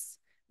arts,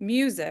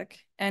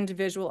 music, and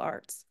visual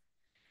arts.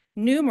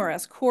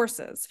 Numerous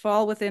courses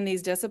fall within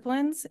these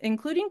disciplines,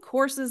 including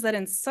courses that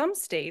in some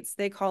states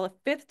they call a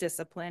 5th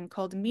discipline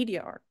called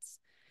media arts.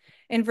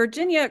 In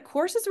Virginia,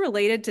 courses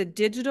related to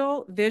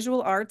digital,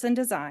 visual arts and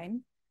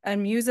design,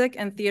 and music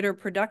and theater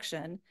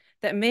production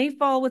that may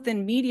fall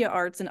within media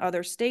arts in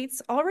other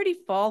states already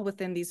fall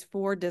within these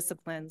 4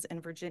 disciplines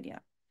in Virginia.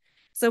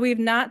 So we've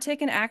not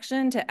taken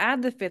action to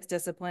add the 5th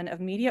discipline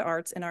of media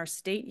arts in our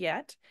state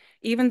yet,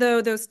 even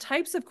though those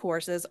types of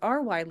courses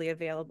are widely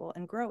available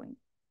and growing.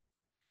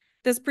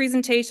 This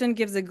presentation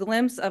gives a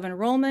glimpse of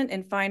enrollment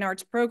in fine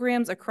arts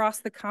programs across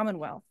the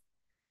Commonwealth.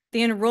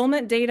 The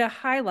enrollment data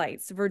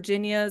highlights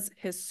Virginia's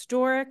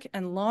historic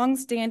and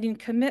long-standing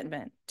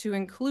commitment to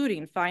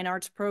including fine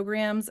arts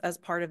programs as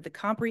part of the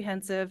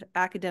comprehensive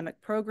academic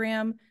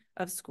program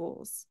of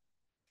schools.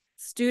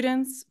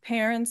 Students,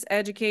 parents,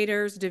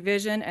 educators,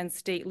 division, and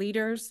state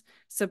leaders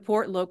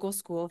support local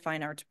school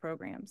fine arts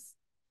programs.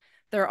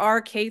 There are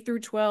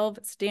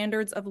K-12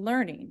 standards of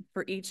learning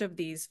for each of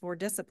these 4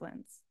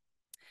 disciplines.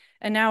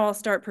 And now I'll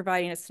start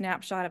providing a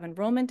snapshot of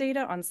enrollment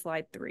data on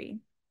slide 3.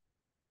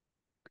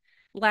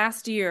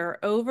 Last year,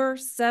 over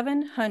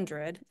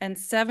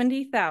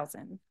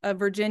 770,000 of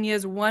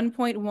Virginia's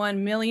 1.1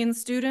 million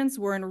students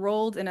were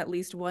enrolled in at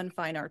least one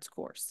fine arts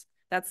course.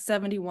 That's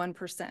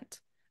 71%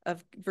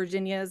 of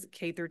Virginia's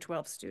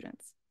K-12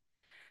 students.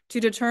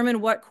 To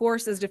determine what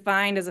course is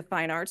defined as a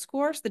fine arts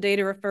course, the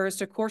data refers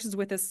to courses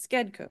with a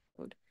SCED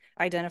code,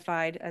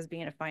 identified as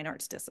being a fine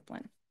arts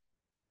discipline.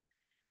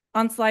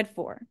 On slide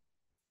 4.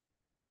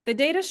 The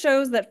data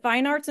shows that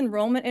fine arts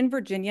enrollment in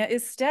Virginia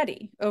is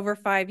steady over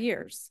 5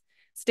 years.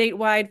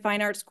 Statewide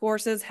fine arts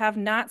courses have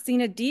not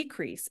seen a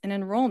decrease in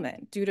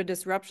enrollment due to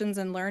disruptions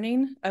in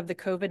learning of the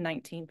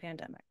COVID-19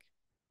 pandemic.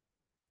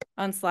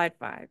 On slide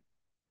 5.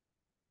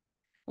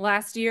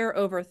 Last year,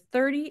 over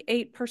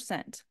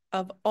 38%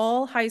 of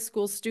all high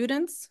school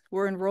students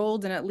were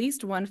enrolled in at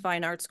least one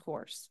fine arts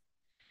course.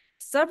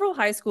 Several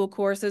high school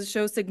courses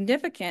show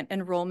significant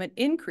enrollment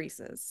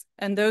increases,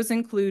 and those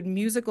include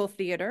musical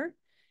theater,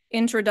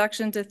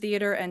 introduction to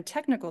theater and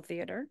technical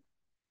theater,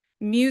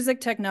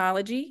 music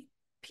technology,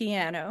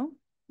 piano,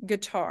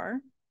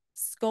 guitar,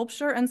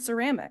 sculpture and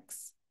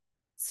ceramics,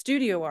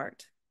 studio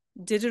art,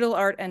 digital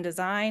art and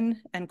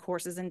design, and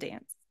courses in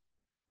dance.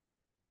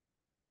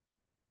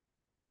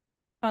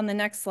 On the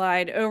next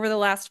slide, over the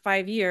last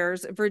 5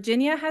 years,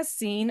 Virginia has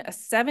seen a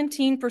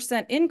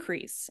 17%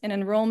 increase in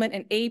enrollment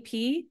in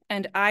AP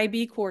and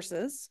IB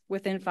courses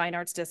within fine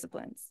arts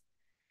disciplines.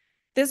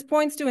 This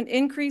points to an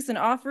increase in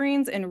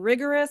offerings in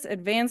rigorous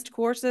advanced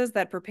courses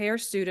that prepare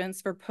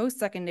students for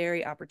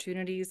post-secondary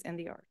opportunities in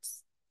the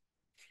arts.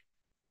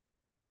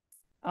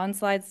 On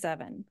slide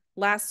 7,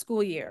 last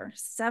school year,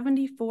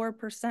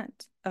 74%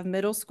 of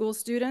middle school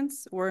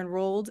students were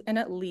enrolled in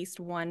at least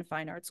one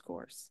fine arts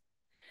course.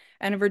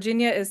 And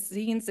Virginia is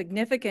seeing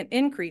significant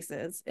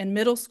increases in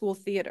middle school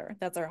theater.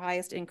 That's our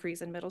highest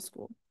increase in middle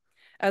school,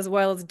 as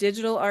well as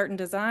digital art and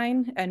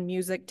design and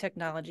music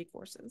technology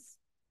courses.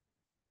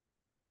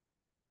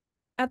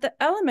 At the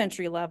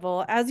elementary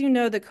level, as you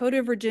know, the Code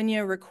of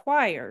Virginia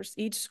requires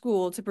each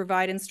school to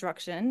provide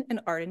instruction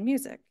in art and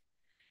music.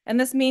 And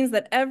this means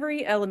that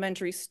every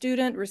elementary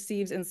student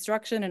receives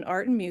instruction in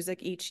art and music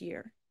each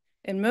year.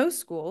 In most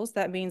schools,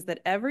 that means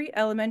that every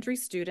elementary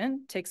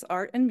student takes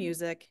art and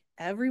music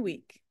every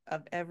week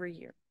of every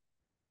year.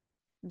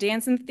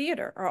 Dance and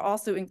theater are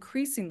also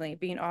increasingly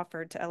being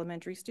offered to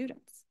elementary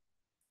students.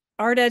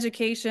 Art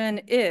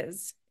education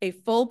is a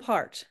full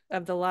part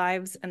of the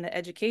lives and the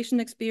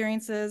education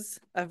experiences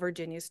of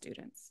Virginia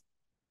students.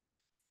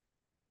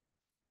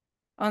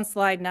 On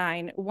slide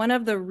 9, one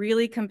of the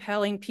really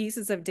compelling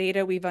pieces of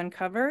data we've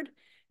uncovered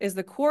is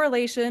the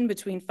correlation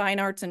between fine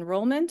arts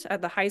enrollment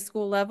at the high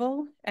school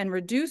level and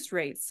reduced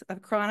rates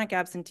of chronic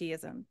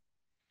absenteeism.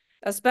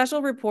 A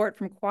special report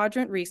from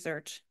Quadrant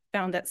Research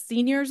found that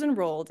seniors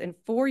enrolled in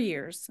 4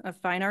 years of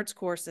fine arts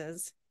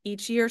courses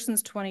each year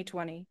since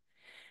 2020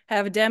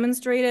 have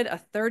demonstrated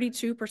a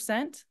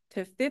 32%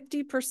 to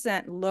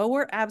 50%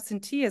 lower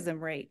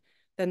absenteeism rate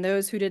than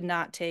those who did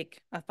not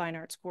take a fine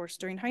arts course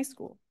during high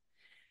school.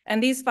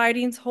 And these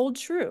findings hold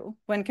true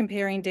when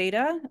comparing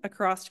data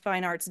across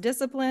fine arts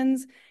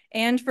disciplines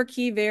and for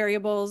key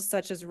variables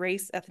such as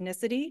race,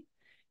 ethnicity,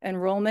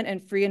 enrollment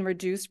in free and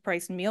reduced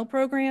price meal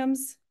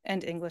programs,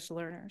 and English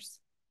learners.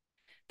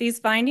 These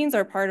findings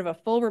are part of a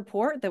full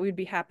report that we'd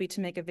be happy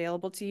to make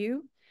available to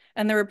you.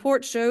 And the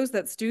report shows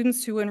that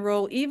students who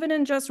enroll even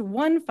in just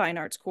one fine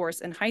arts course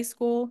in high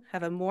school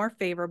have a more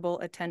favorable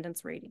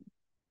attendance rating.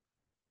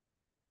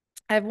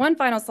 I have one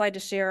final slide to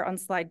share on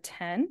slide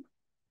 10.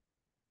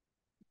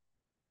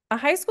 A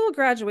high school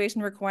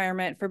graduation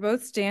requirement for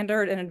both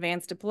standard and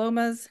advanced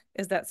diplomas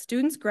is that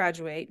students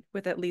graduate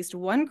with at least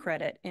 1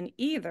 credit in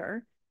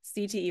either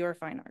CTE or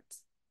fine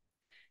arts.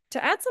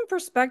 To add some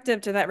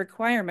perspective to that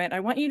requirement, I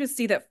want you to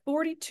see that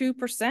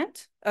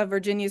 42% of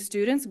Virginia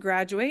students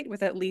graduate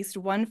with at least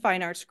 1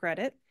 fine arts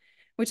credit,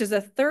 which is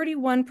a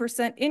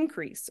 31%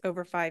 increase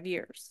over 5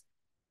 years.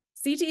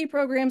 CTE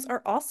programs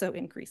are also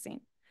increasing.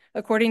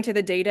 According to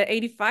the data,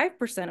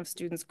 85% of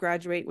students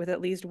graduate with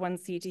at least 1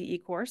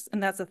 CTE course,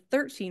 and that's a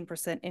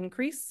 13%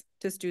 increase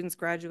to students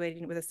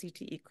graduating with a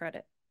CTE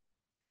credit.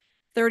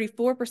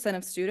 34%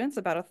 of students,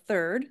 about a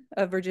third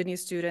of Virginia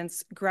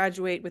students,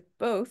 graduate with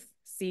both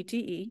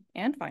CTE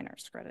and fine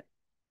arts credit.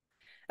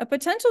 A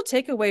potential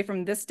takeaway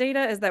from this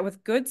data is that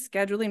with good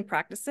scheduling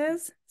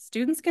practices,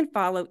 students can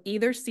follow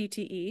either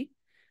CTE,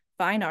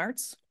 fine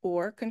arts,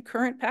 or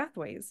concurrent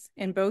pathways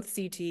in both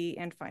CTE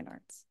and fine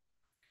arts.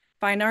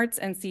 Fine arts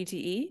and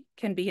CTE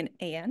can be an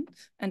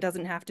and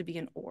doesn't have to be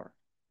an or.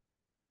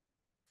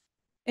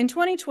 In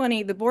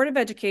 2020, the Board of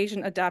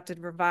Education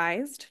adopted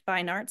revised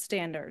fine arts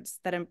standards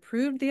that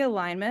improved the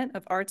alignment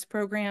of arts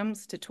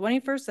programs to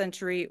 21st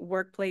century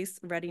workplace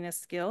readiness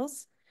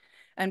skills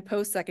and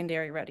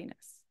post-secondary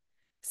readiness.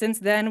 Since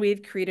then,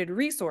 we've created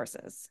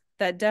resources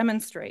that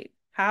demonstrate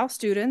how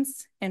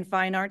students in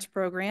fine arts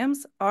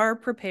programs are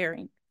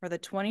preparing for the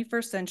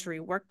 21st century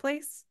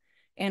workplace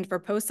and for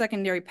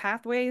post-secondary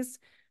pathways,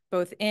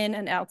 both in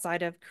and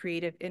outside of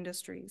creative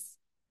industries.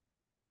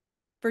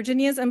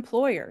 Virginia's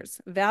employers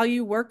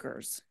value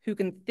workers who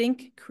can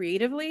think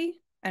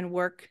creatively and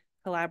work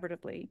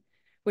collaboratively,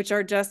 which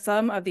are just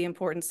some of the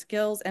important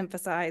skills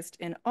emphasized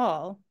in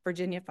all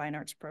Virginia fine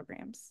arts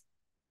programs.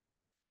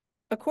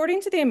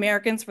 According to the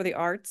Americans for the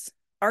Arts,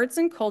 arts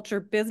and culture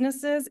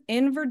businesses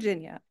in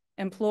Virginia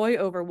employ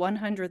over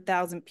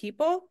 100,000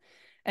 people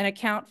and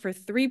account for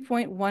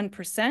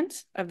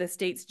 3.1% of the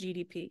state's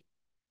GDP.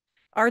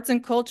 Arts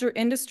and culture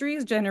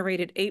industries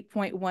generated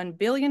 $8.1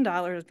 billion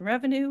in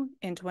revenue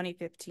in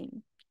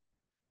 2015.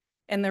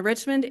 In the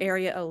Richmond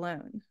area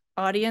alone,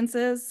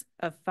 audiences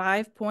of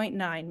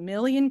 5.9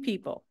 million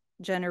people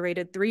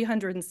generated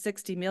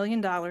 $360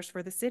 million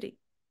for the city.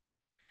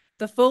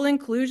 The full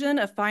inclusion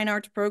of fine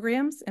arts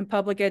programs in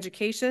public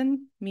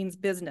education means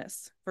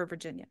business for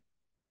Virginia.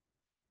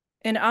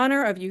 In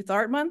honor of Youth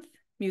Art Month,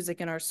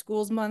 Music in Our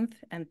Schools Month,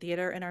 and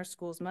Theater in Our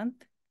Schools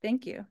Month,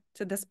 thank you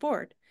to this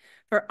board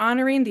for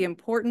honoring the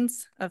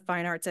importance of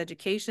fine arts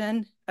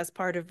education as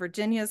part of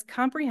Virginia's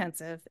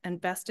comprehensive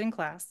and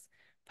best-in-class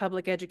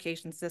public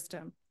education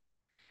system.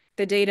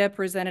 The data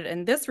presented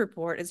in this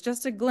report is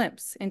just a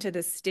glimpse into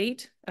the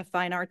state of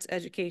fine arts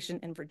education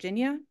in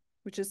Virginia,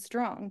 which is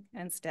strong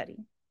and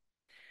steady.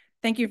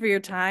 Thank you for your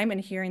time in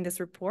hearing this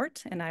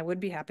report, and I would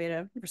be happy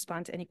to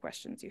respond to any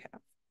questions you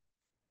have.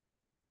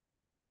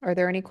 Are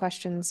there any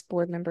questions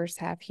board members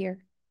have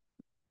here?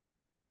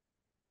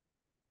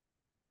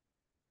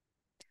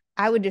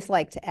 I would just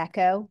like to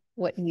echo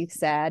what you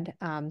said.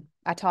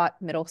 I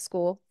taught middle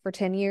school for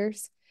 10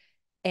 years,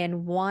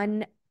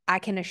 and I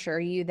can assure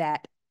you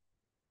that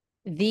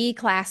the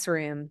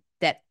classroom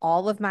that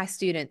all of my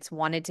students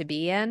wanted to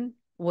be in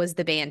was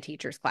the band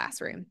teacher's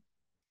classroom.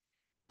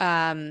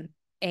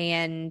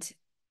 And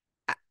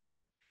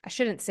I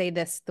shouldn't say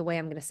this the way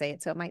I'm going to say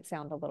it, so it might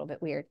sound a little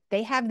bit weird.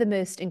 They have the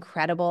most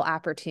incredible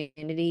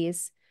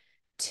opportunities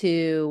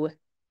to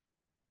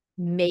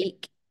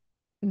make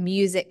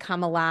music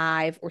come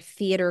alive, or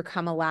theater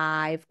come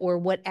alive, or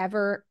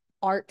whatever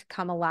art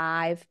come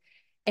alive.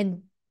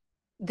 And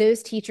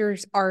those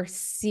teachers are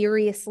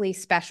seriously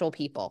special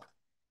people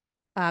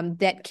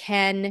that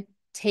can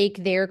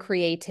take their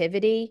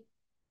creativity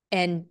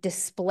and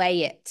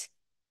display it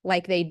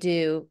like they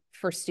do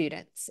for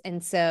students.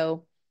 And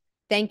so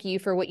thank you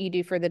for what you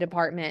do for the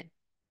department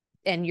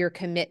and your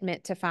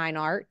commitment to fine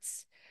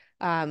arts,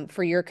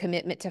 for your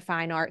commitment to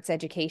fine arts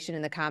education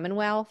in the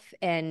Commonwealth.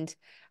 And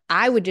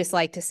I would just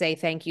like to say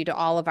thank you to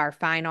all of our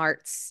fine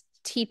arts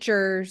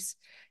teachers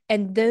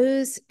and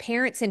those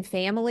parents and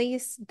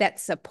families that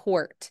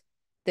support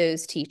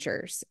those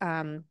teachers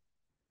and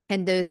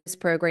those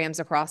programs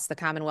across the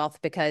Commonwealth,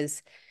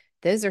 because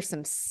those are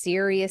some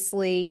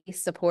seriously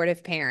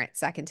supportive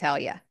parents, I can tell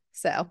you.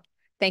 So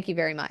thank you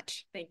very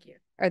much. Thank you.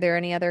 Are there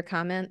any other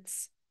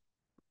comments?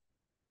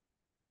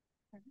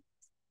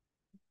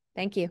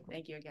 Thank you.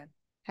 Thank you again.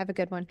 Have a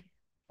good one.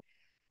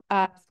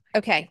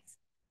 Okay.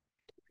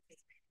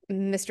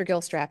 Mr.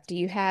 Gilstrap, do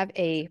you have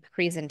a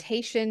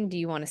presentation? Do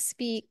you want to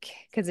speak?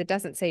 Because it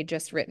doesn't say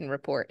just written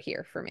report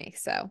here for me,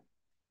 so.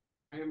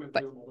 I am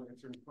available to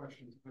answer any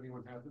questions if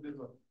anyone has. It is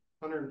a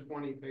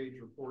 120-page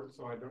report,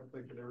 so I don't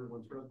think that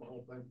everyone's read the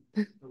whole thing.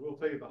 I will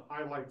tell you the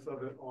highlights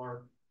of it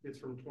are, it's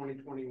from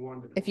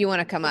 2021 to if you want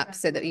to come up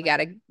so that you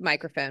got a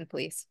microphone,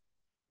 please.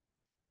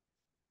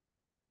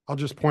 I'll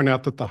just point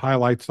out that the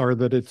highlights are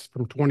that it's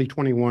from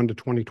 2021 to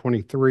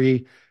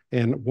 2023,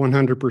 and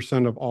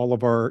 100% of all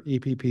of our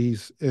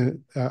EPPs,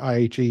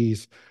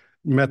 IHEs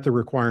met the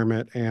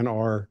requirement and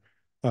are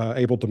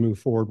able to move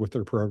forward with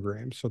their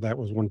programs. So that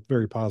was one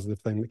very positive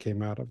thing that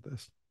came out of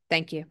this.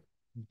 Thank you.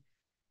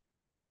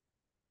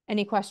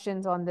 Any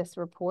questions on this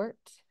report?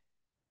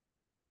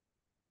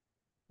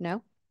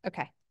 No?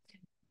 Okay.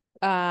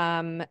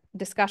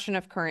 Discussion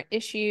of current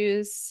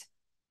issues.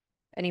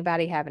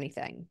 Anybody have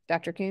anything?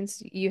 Dr.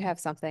 Coons, you have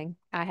something.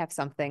 I have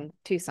something.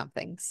 Two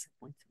somethings.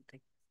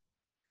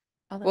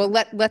 Well,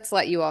 let's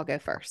let you all go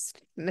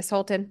first. Ms.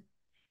 Holton.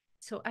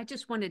 So I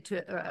just wanted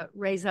to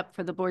raise up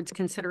for the board's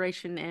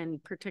consideration,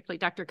 and particularly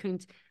Dr.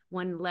 Coons,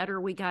 one letter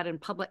we got in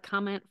public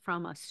comment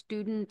from a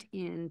student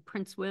in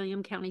Prince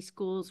William County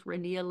Schools,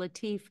 Rania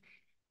Latif,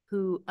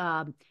 who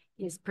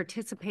is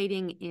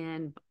participating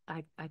in,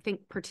 I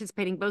think,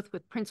 participating both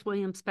with Prince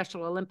William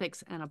Special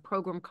Olympics and a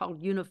program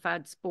called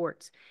Unified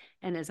Sports.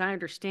 And as I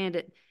understand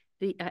it,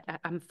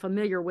 I'm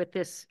familiar with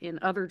this in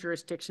other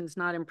jurisdictions,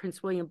 not in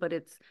Prince William, but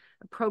it's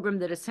a program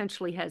that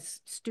essentially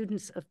has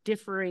students of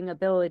differing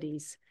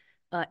abilities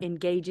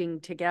engaging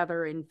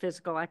together in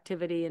physical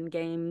activity and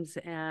games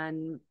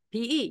and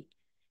PE.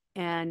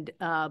 And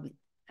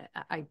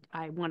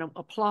I want to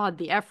applaud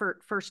the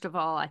effort. First of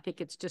all, I think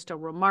it's just a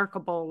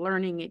remarkable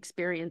learning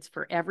experience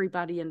for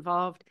everybody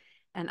involved.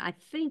 And I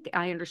think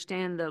I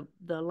understand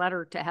the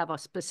letter to have a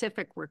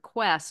specific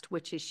request,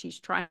 which is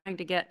she's trying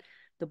to get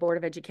the Board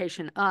of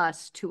Education,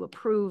 us, to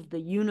approve the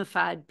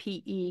unified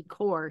PE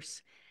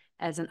course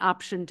as an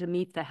option to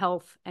meet the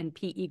health and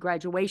PE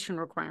graduation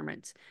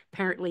requirements.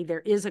 Apparently there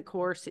is a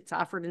course, it's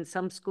offered in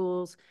some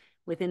schools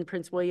within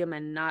Prince William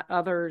and not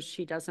others.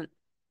 She doesn't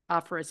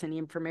offer us any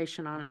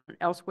information on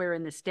elsewhere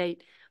in the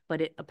state,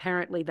 but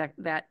apparently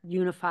that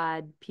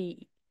unified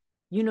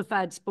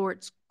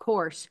sports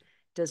course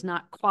does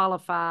not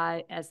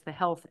qualify as the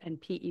health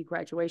and PE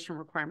graduation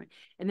requirement.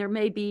 And there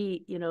may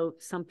be,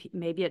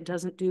 maybe it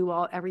doesn't do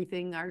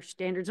everything our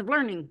standards of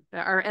learning,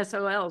 our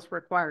SOLs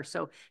require.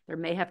 So there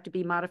may have to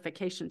be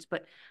modifications,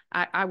 but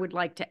I would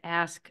like to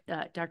ask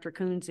Dr.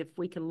 Coons if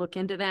we can look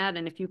into that,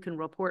 and if you can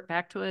report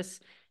back to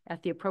us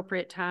at the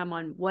appropriate time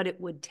on what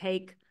it would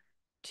take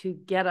to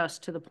get us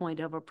to the point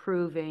of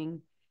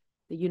approving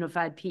the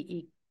unified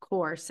PE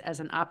course as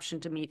an option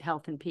to meet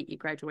health and PE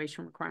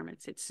graduation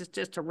requirements. It's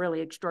just a really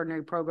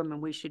extraordinary program,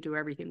 and we should do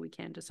everything we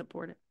can to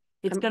support it.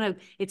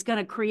 It's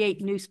gonna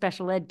create new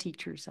special ed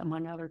teachers,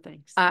 among other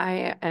things.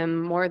 I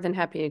am more than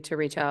happy to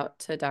reach out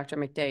to Dr.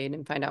 McDade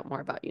and find out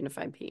more about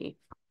unified PE.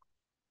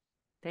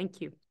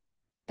 Thank you.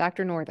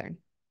 Dr. Northern.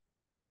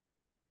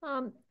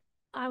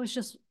 I was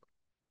just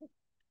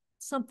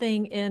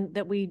something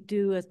that we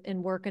do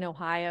in work in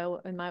Ohio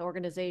in my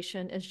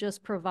organization is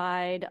just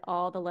provide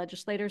all the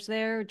legislators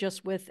there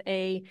just with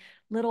a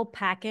little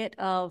packet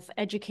of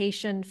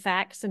education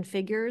facts and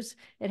figures.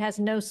 It has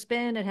no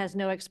spin, it has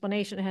no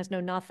explanation, it has no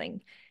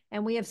nothing.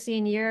 And we have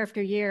seen year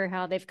after year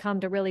how they've come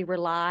to really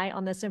rely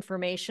on this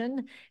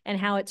information and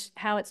how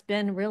it's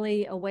been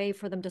really a way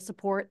for them to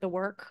support the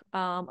work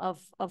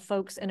of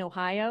folks in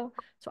Ohio.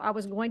 So I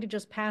was going to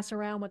just pass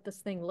around what this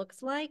thing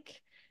looks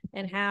like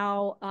and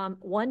how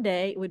one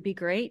day it would be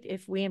great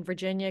if we in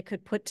Virginia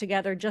could put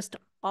together just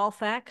all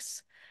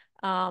facts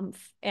and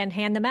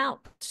hand them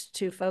out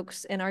to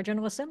folks in our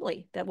General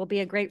Assembly. That will be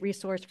a great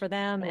resource for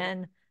them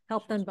and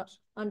help them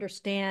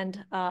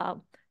understand,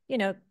 you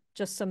know,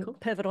 just some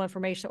pivotal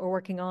information that we're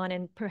working on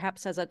and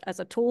perhaps as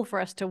a tool for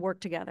us to work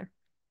together.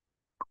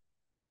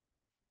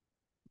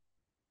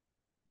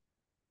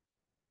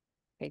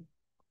 Okay.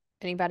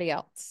 Anybody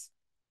else?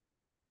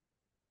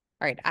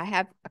 All right, I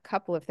have a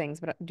couple of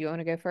things, but do you want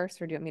to go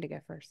first or do you want me to go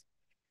first?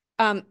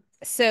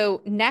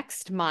 So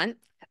next month,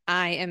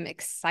 I am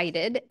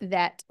excited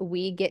that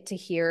we get to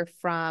hear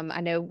from,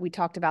 I know we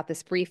talked about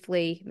this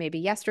briefly, maybe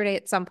yesterday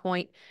at some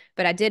point,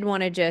 but I did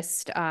want to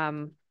just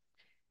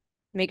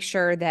make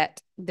sure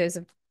that those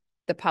of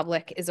the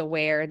public is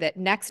aware that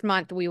next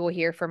month we will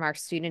hear from our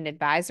Student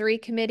Advisory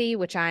Committee,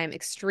 which I am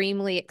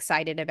extremely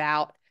excited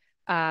about.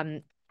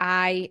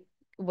 I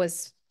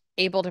was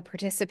able to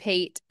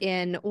participate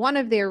in one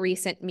of their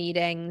recent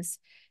meetings,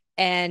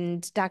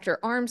 and Dr.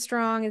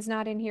 Armstrong is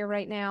not in here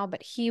right now,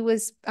 but he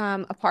was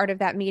a part of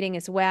that meeting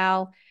as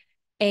well.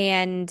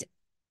 And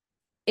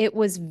it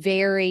was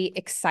very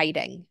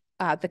exciting.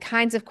 The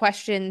kinds of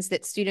questions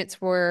that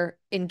students were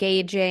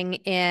engaging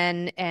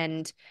in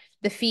and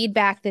the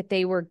feedback that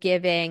they were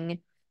giving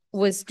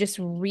was just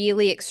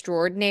really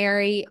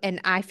extraordinary.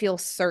 And I feel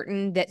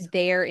certain that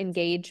their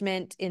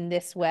engagement in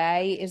this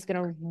way is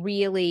going to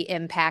really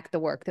impact the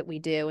work that we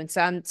do. And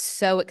so I'm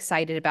so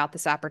excited about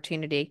this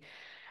opportunity.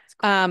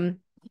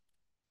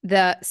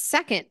 The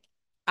second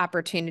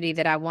opportunity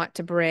that I want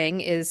to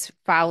bring is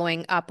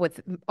following up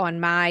on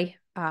my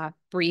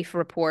brief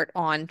report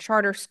on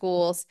charter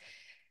schools.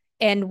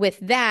 And with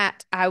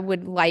that, I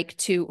would like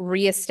to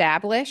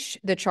reestablish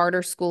the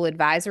Charter School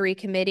Advisory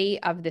Committee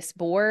of this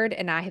board.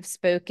 And I have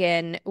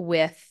spoken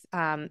with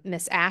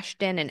Ms.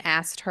 Ashton and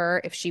asked her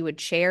if she would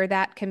chair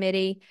that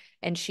committee.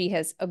 And she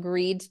has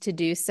agreed to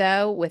do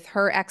so with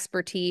her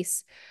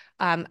expertise.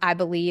 I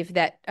believe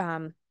that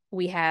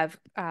we have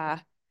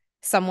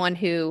someone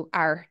who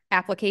our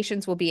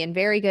applications will be in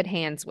very good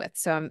hands with.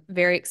 So I'm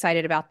very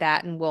excited about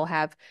that. And we'll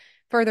have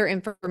further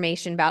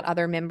information about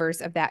other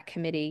members of that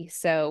committee.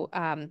 So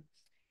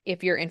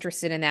if you're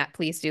interested in that,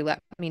 please do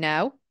let me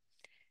know.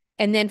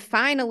 And then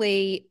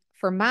finally,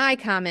 for my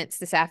comments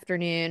this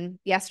afternoon,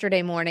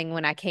 yesterday morning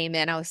when I came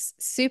in, I was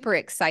super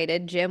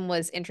excited. Jim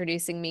was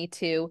introducing me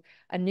to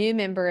a new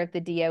member of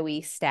the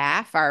DOE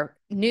staff, our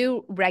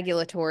new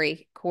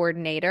regulatory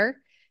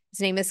coordinator. His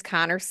name is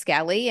Connor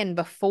Skelly. And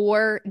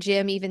before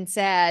Jim even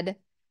said,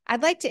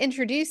 "I'd like to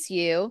introduce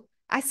you,"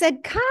 I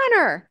said,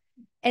 "Connor."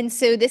 And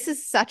so this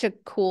is such a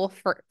cool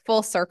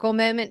full circle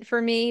moment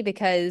for me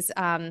because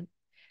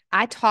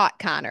I taught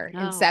Connor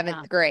in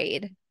seventh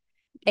grade,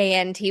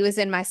 and he was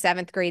in my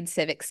 7th grade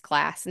civics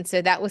class. And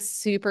so that was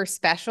super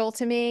special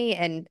to me.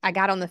 And I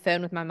got on the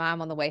phone with my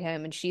mom on the way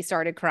home and she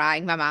started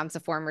crying. My mom's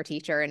a former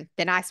teacher. And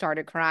then I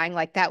started crying.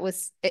 Like that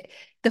was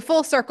the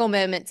full circle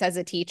moments as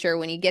a teacher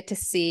when you get to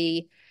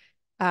see,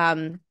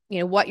 you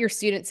know, what your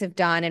students have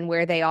done and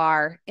where they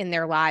are in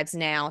their lives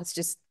now. It's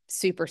just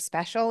super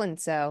special. And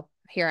so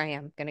here I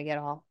am going to get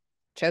all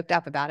choked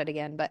up about it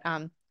again. But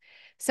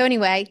so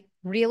anyway,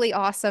 really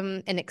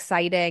awesome and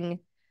exciting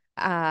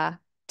time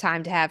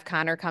to have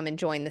Connor come and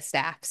join the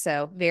staff.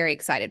 So very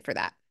excited for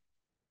that.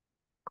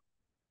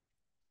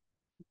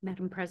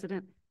 Madam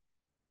President.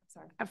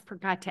 Sorry, I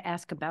forgot to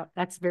ask about,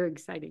 that's very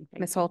exciting.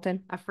 Ms.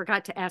 Holton. I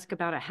forgot to ask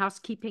about a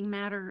housekeeping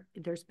matter.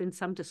 There's been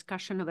some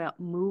discussion about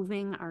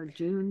moving our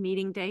June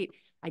meeting date.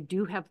 I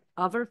do have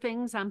other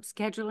things I'm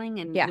scheduling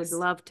and would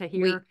love to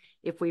hear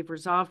if we've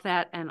resolved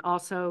that. And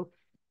also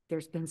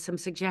there's been some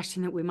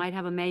suggestion that we might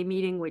have a May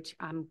meeting, which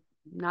I'm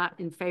not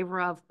in favor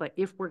of, but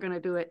if we're going to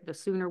do it, the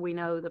sooner we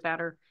know, the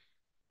better.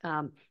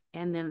 And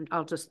then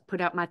I'll just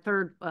put out my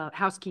third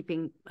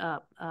housekeeping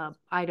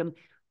item.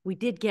 We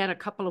did get a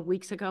couple of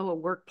weeks ago a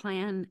work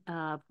plan,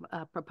 a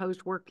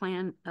proposed work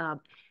plan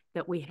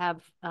that we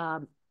have.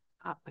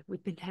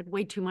 We've had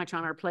way too much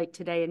on our plate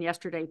today and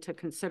yesterday to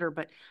consider,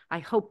 but I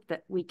hope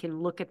that we can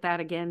look at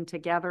that again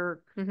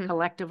together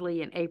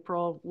collectively in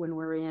April when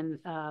we're in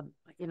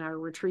our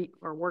retreat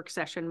or work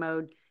session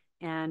mode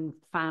and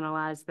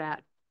finalize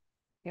that.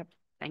 Yep.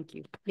 Thank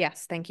you.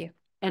 Yes, thank you.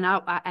 And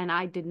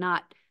I did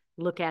not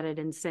look at it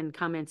and send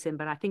comments in,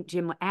 but I think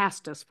Jim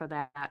asked us for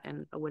that,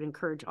 and I would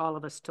encourage all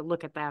of us to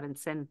look at that and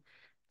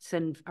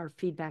send our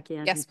feedback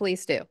in. Yes,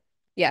 please do.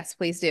 Yes,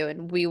 please do.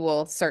 And we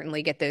will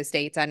certainly get those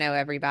dates. I know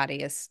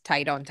everybody is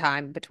tight on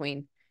time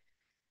between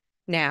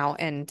now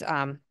and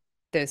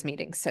those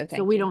meetings. So thank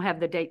So we you. don't have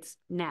the dates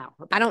now.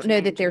 I don't about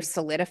know that they're changing.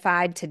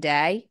 solidified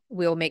today.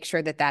 We'll make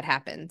sure that that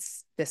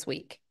happens this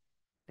week.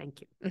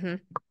 Thank you. I'm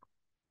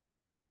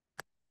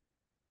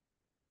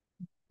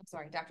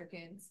sorry, Dr.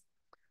 Coons.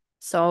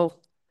 So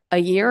a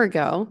year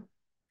ago,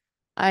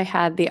 I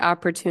had the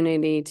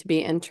opportunity to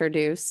be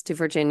introduced to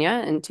Virginia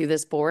and to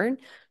this board.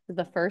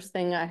 The first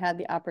thing I had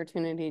the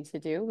opportunity to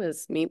do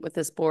was meet with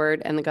this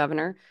board and the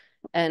governor,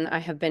 and I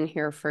have been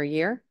here for a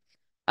year.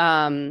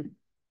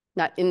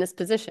 Not in this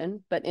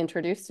position, but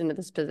introduced into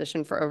this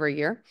position for over a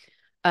year.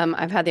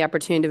 I've had the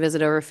opportunity to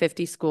visit over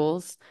 50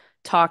 schools,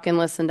 talk and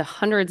listen to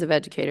hundreds of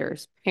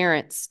educators,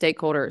 parents,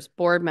 stakeholders,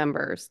 board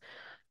members.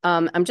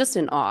 I'm just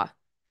in awe.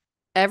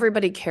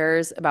 Everybody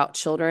cares about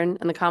children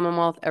in the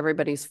Commonwealth.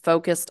 Everybody's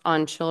focused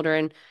on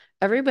children.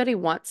 Everybody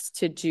wants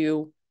to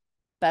do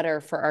better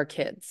for our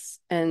kids.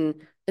 And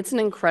it's an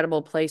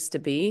incredible place to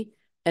be.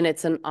 And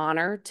it's an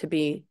honor to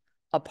be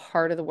a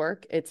part of the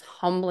work. It's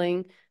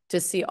humbling to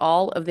see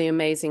all of the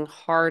amazing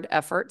hard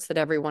efforts that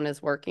everyone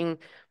is working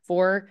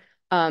for.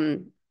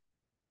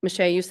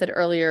 Michelle, you said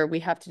earlier, we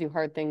have to do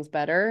hard things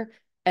better.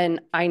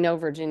 And I know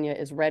Virginia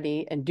is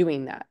ready and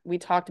doing that. We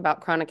talked about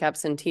chronic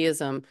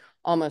absenteeism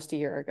almost a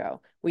year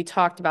ago. We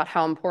talked about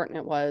how important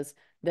it was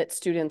that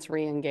students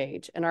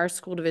re-engage, and our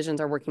school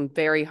divisions are working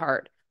very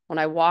hard. When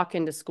I walk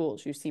into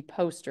schools, you see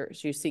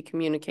posters, you see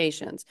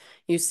communications,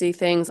 you see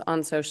things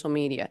on social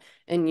media,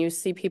 and you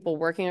see people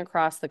working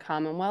across the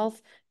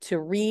Commonwealth to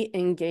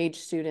re-engage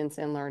students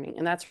in learning.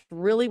 And that's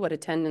really what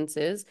attendance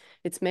is.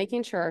 It's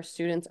making sure our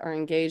students are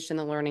engaged in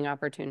the learning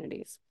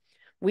opportunities.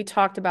 We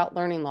talked about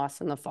learning loss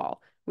in the fall.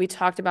 We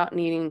talked about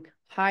needing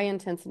high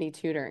intensity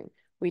tutoring.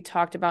 We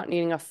talked about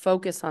needing a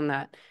focus on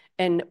that.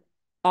 And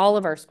all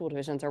of our school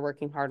divisions are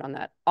working hard on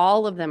that.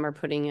 All of them are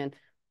putting in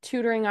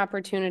tutoring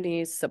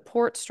opportunities,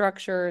 support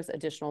structures,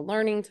 additional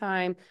learning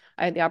time.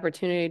 I had the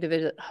opportunity to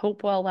visit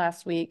Hopewell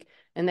last week,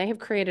 and they have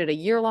created a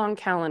year-long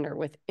calendar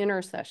with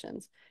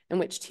intersessions in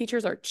which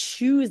teachers are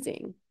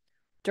choosing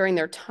during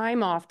their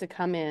time off to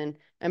come in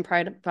and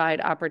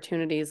provide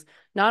opportunities,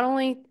 not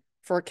only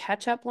for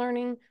catch-up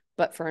learning,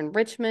 but for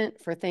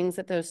enrichment, for things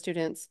that those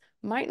students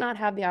might not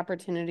have the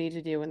opportunity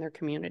to do in their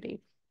community.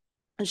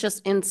 It's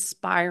just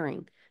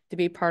inspiring to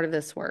be part of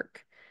this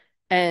work.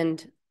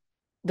 And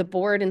the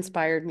board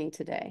inspired me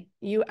today.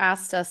 You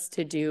asked us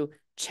to do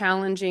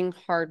challenging,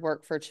 hard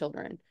work for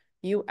children.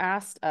 You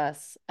asked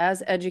us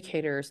as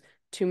educators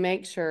to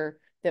make sure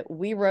that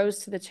we rose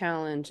to the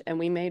challenge and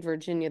we made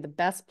Virginia the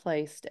best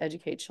place to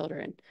educate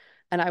children.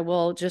 And I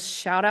will just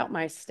shout out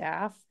my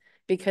staff,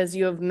 because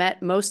you have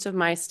met most of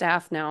my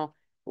staff now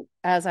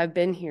as I've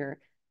been here,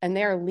 and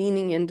they are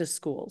leaning into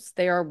schools.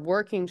 They are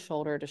working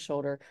shoulder to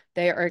shoulder.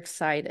 They are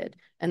excited.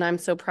 And I'm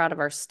so proud of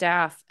our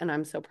staff, and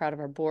I'm so proud of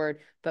our board.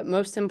 But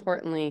most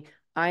importantly,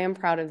 I am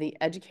proud of the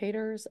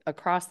educators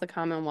across the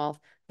Commonwealth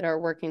that are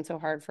working so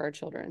hard for our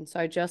children. So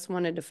I just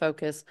wanted to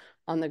focus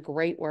on the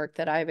great work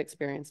that I've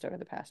experienced over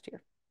the past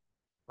year.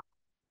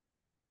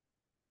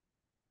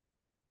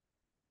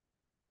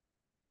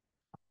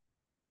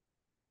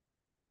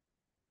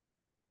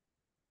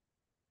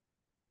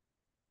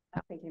 I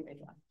think you made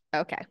one.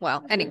 Okay,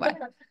 well, anyway.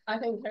 I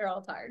think they're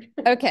all tired.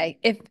 Okay,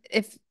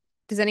 if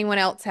does anyone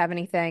else have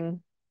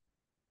anything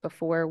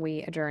before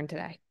we adjourn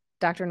today?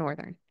 Dr.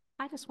 Northern.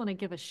 I just want to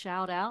give a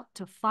shout out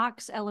to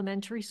Fox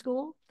Elementary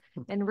School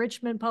and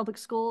Richmond Public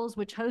Schools,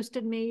 which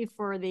hosted me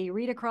for the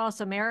Read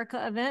Across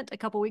America event a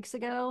couple weeks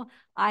ago.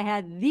 I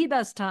had the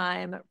best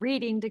time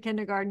reading to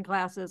kindergarten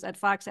classes at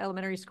Fox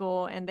Elementary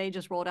School, and they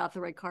just rolled out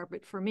the red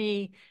carpet for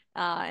me.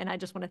 And I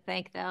just want to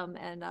thank them.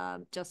 And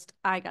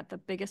I got the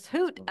biggest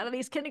hoot out of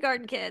these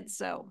kindergarten kids.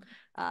 So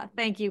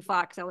thank you,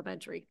 Fox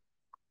Elementary.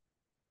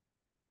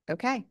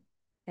 Okay,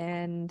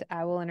 and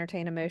I will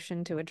entertain a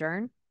motion to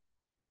adjourn.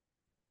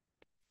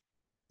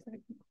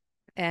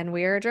 And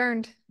we are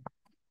adjourned.